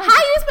 You know how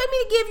you expect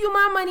me to give you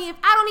my money if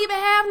I don't even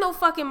have no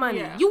fucking money?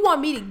 Yeah. You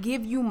want me to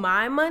give you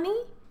my money?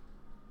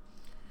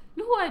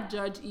 You know who I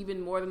judge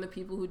even more than the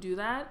people who do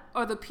that?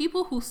 Are the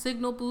people who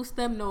signal boost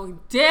them knowing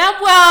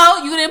damn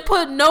well you didn't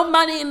put no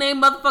money in their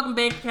motherfucking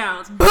bank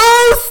accounts.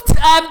 Boost!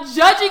 I'm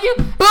judging you.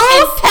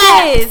 Boost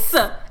this!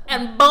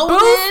 And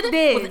bolded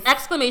with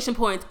exclamation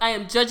points. I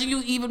am judging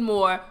you even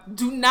more.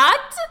 Do not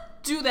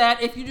do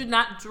that if you do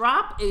not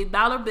drop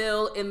 $1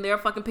 bill in their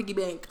fucking piggy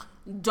bank.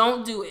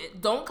 Don't do it.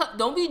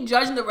 Don't be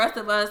judging the rest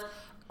of us.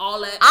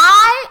 All that.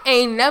 I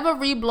ain't never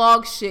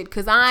reblogged shit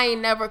because I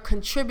ain't never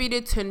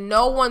contributed to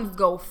no one's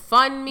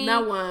GoFundMe.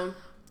 No one.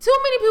 Too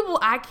many people,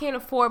 I can't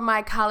afford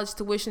my college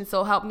tuition,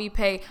 so help me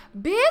pay.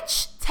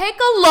 Bitch, take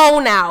a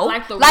loan out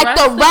like the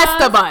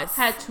rest of us.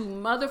 Had to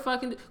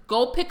motherfucking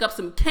go pick up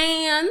some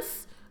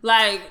cans.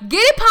 Like,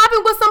 get it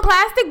popping with some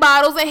plastic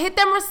bottles and hit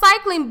them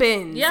recycling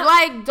bins. Yep.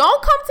 Like,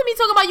 don't come to me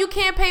talking about you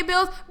can't pay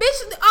bills.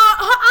 Bitch,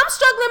 I'm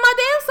struggling my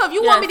damn self.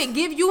 You want me to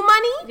give you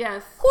money?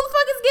 Yes. Who the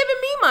fuck is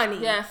giving me money?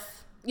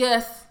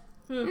 Yes.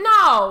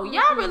 No,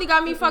 y'all really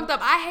got me fucked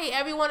up. I hate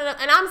every one of them.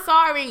 And I'm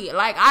sorry.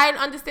 Like, I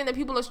understand that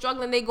people are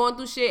struggling. They going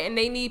through shit and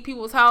they need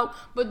people's help.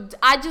 But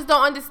I just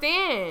don't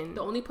understand.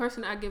 The only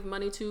person I give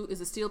money to is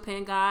a steel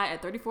pan guy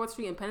at 34th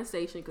Street in Penn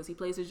Station because he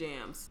plays his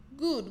jams.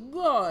 Good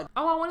God.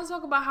 Oh, I want to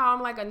talk about how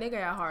I'm like a nigga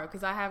at heart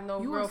because I have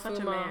no real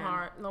female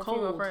heart. No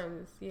female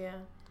friends. Yeah.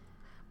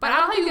 But I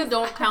don't think you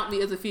don't count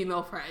me as a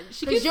female friend.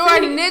 Because you're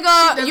a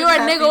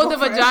nigga with a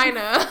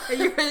vagina.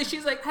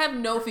 She's like, I have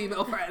no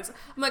female friends.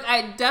 I'm like,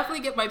 I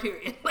definitely get my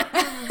period.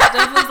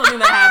 Definitely something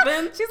that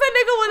happened. She's a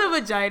nigga with a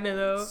vagina,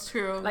 though. It's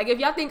true. Like, if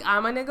y'all think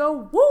I'm a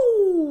nigga,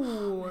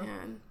 woo.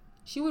 Man.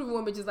 She would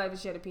ruin bitches' life if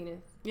she had a penis.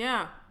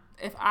 Yeah.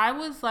 If I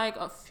was like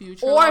a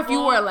future or if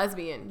you were a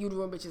lesbian, you'd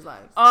ruin bitches'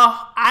 lives.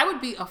 Oh, I would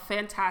be a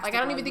fantastic Like,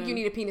 I don't even think you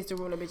need a penis to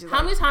ruin a bitch's life.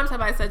 How many times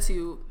have I said to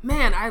you,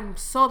 man, I'm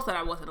so upset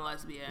I wasn't a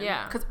lesbian.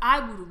 Yeah. Because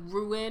I would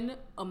ruin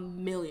a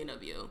million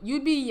of you.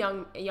 You'd be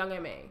young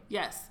M.A.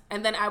 Yes.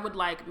 And then I would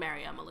like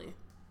marry Emily.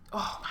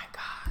 Oh my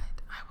God.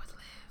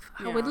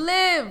 I would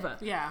live.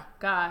 Yeah.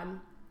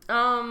 God.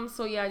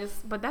 So yeah,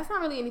 but that's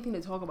not really anything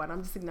to talk about.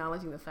 I'm just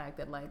acknowledging the fact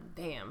that, like,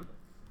 damn.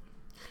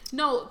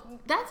 No,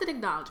 that's an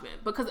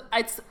acknowledgement because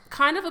it's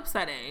kind of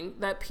upsetting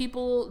that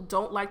people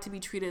don't like to be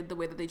treated the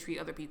way that they treat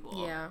other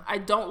people. Yeah. I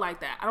don't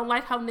like that. I don't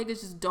like how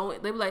niggas just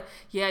don't. They be like,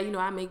 yeah, you know,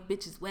 I make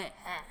bitches wet.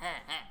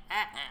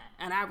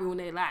 And I ruin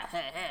their life.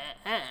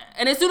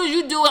 And as soon as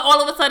you do it,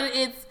 all of a sudden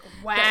it's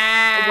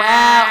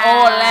wow,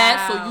 all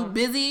that. So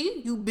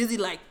you busy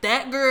like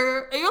that,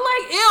 girl. And you're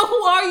like, ew,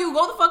 who are you?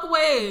 Go the fuck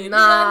away. Nah.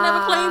 I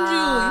never claimed you.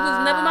 You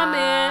was never my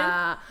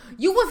man.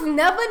 You was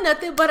never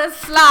nothing but a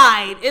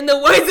slide, in the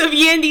words of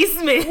Yandy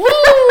Smith.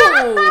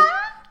 Woo!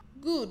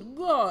 Good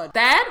God.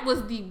 That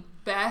was the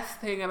best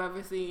thing I've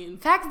ever seen.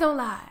 Facts don't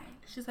lie.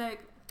 She's like,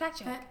 fact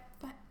check.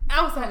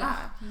 I was like,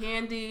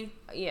 Yandy.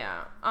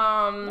 Yeah.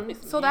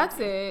 So that's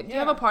it. Do you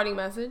have a parting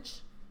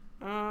message?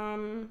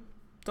 Don't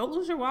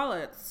lose your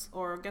wallets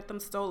or get them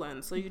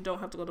stolen so you don't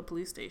have to go to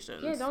police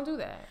stations. Yeah, don't do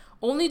that.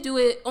 Only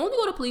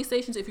go to police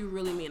stations if you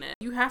really mean it.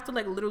 You have to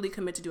like literally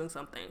commit to doing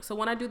something. So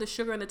when I do the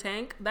sugar in the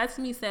tank, that's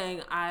me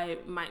saying I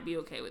might be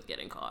okay with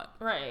getting caught.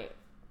 Right.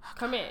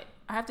 Commit.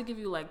 I have to give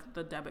you like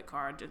the debit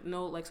card,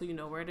 so you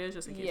know where it is,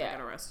 just in case I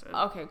get arrested.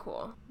 Okay,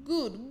 cool.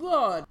 Good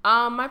God.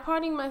 My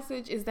parting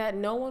message is that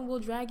no one will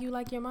drag you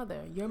like your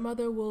mother. Your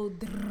mother will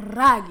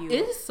drag you.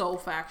 It is so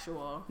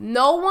factual.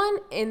 No one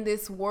in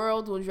this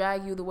world will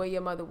drag you the way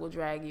your mother will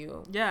drag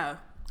you. Yeah.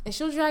 And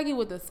she'll drag you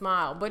with a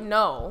smile, but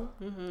know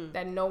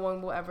that no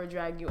one will ever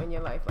drag you in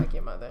your life like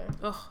your mother.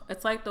 Ugh,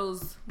 it's like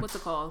those, what's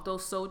it called?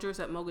 Those soldiers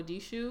at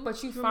Mogadishu.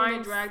 But you find find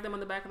they drag them on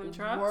the back of them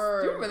trucks.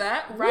 Word. Do you remember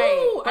that?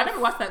 Right. Woo! I never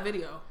watched that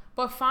video.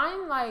 But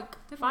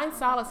find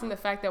solace in the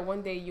fact that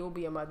one day you'll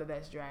be a mother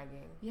that's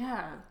dragging.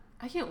 Yeah.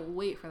 I can't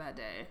wait for that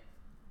day.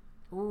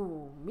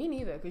 Ooh, me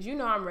neither, because you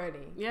know I'm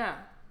ready. Yeah.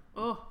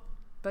 Oh.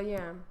 But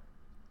yeah.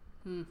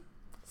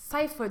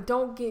 Cypher,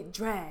 don't get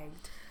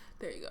dragged.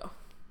 There you go.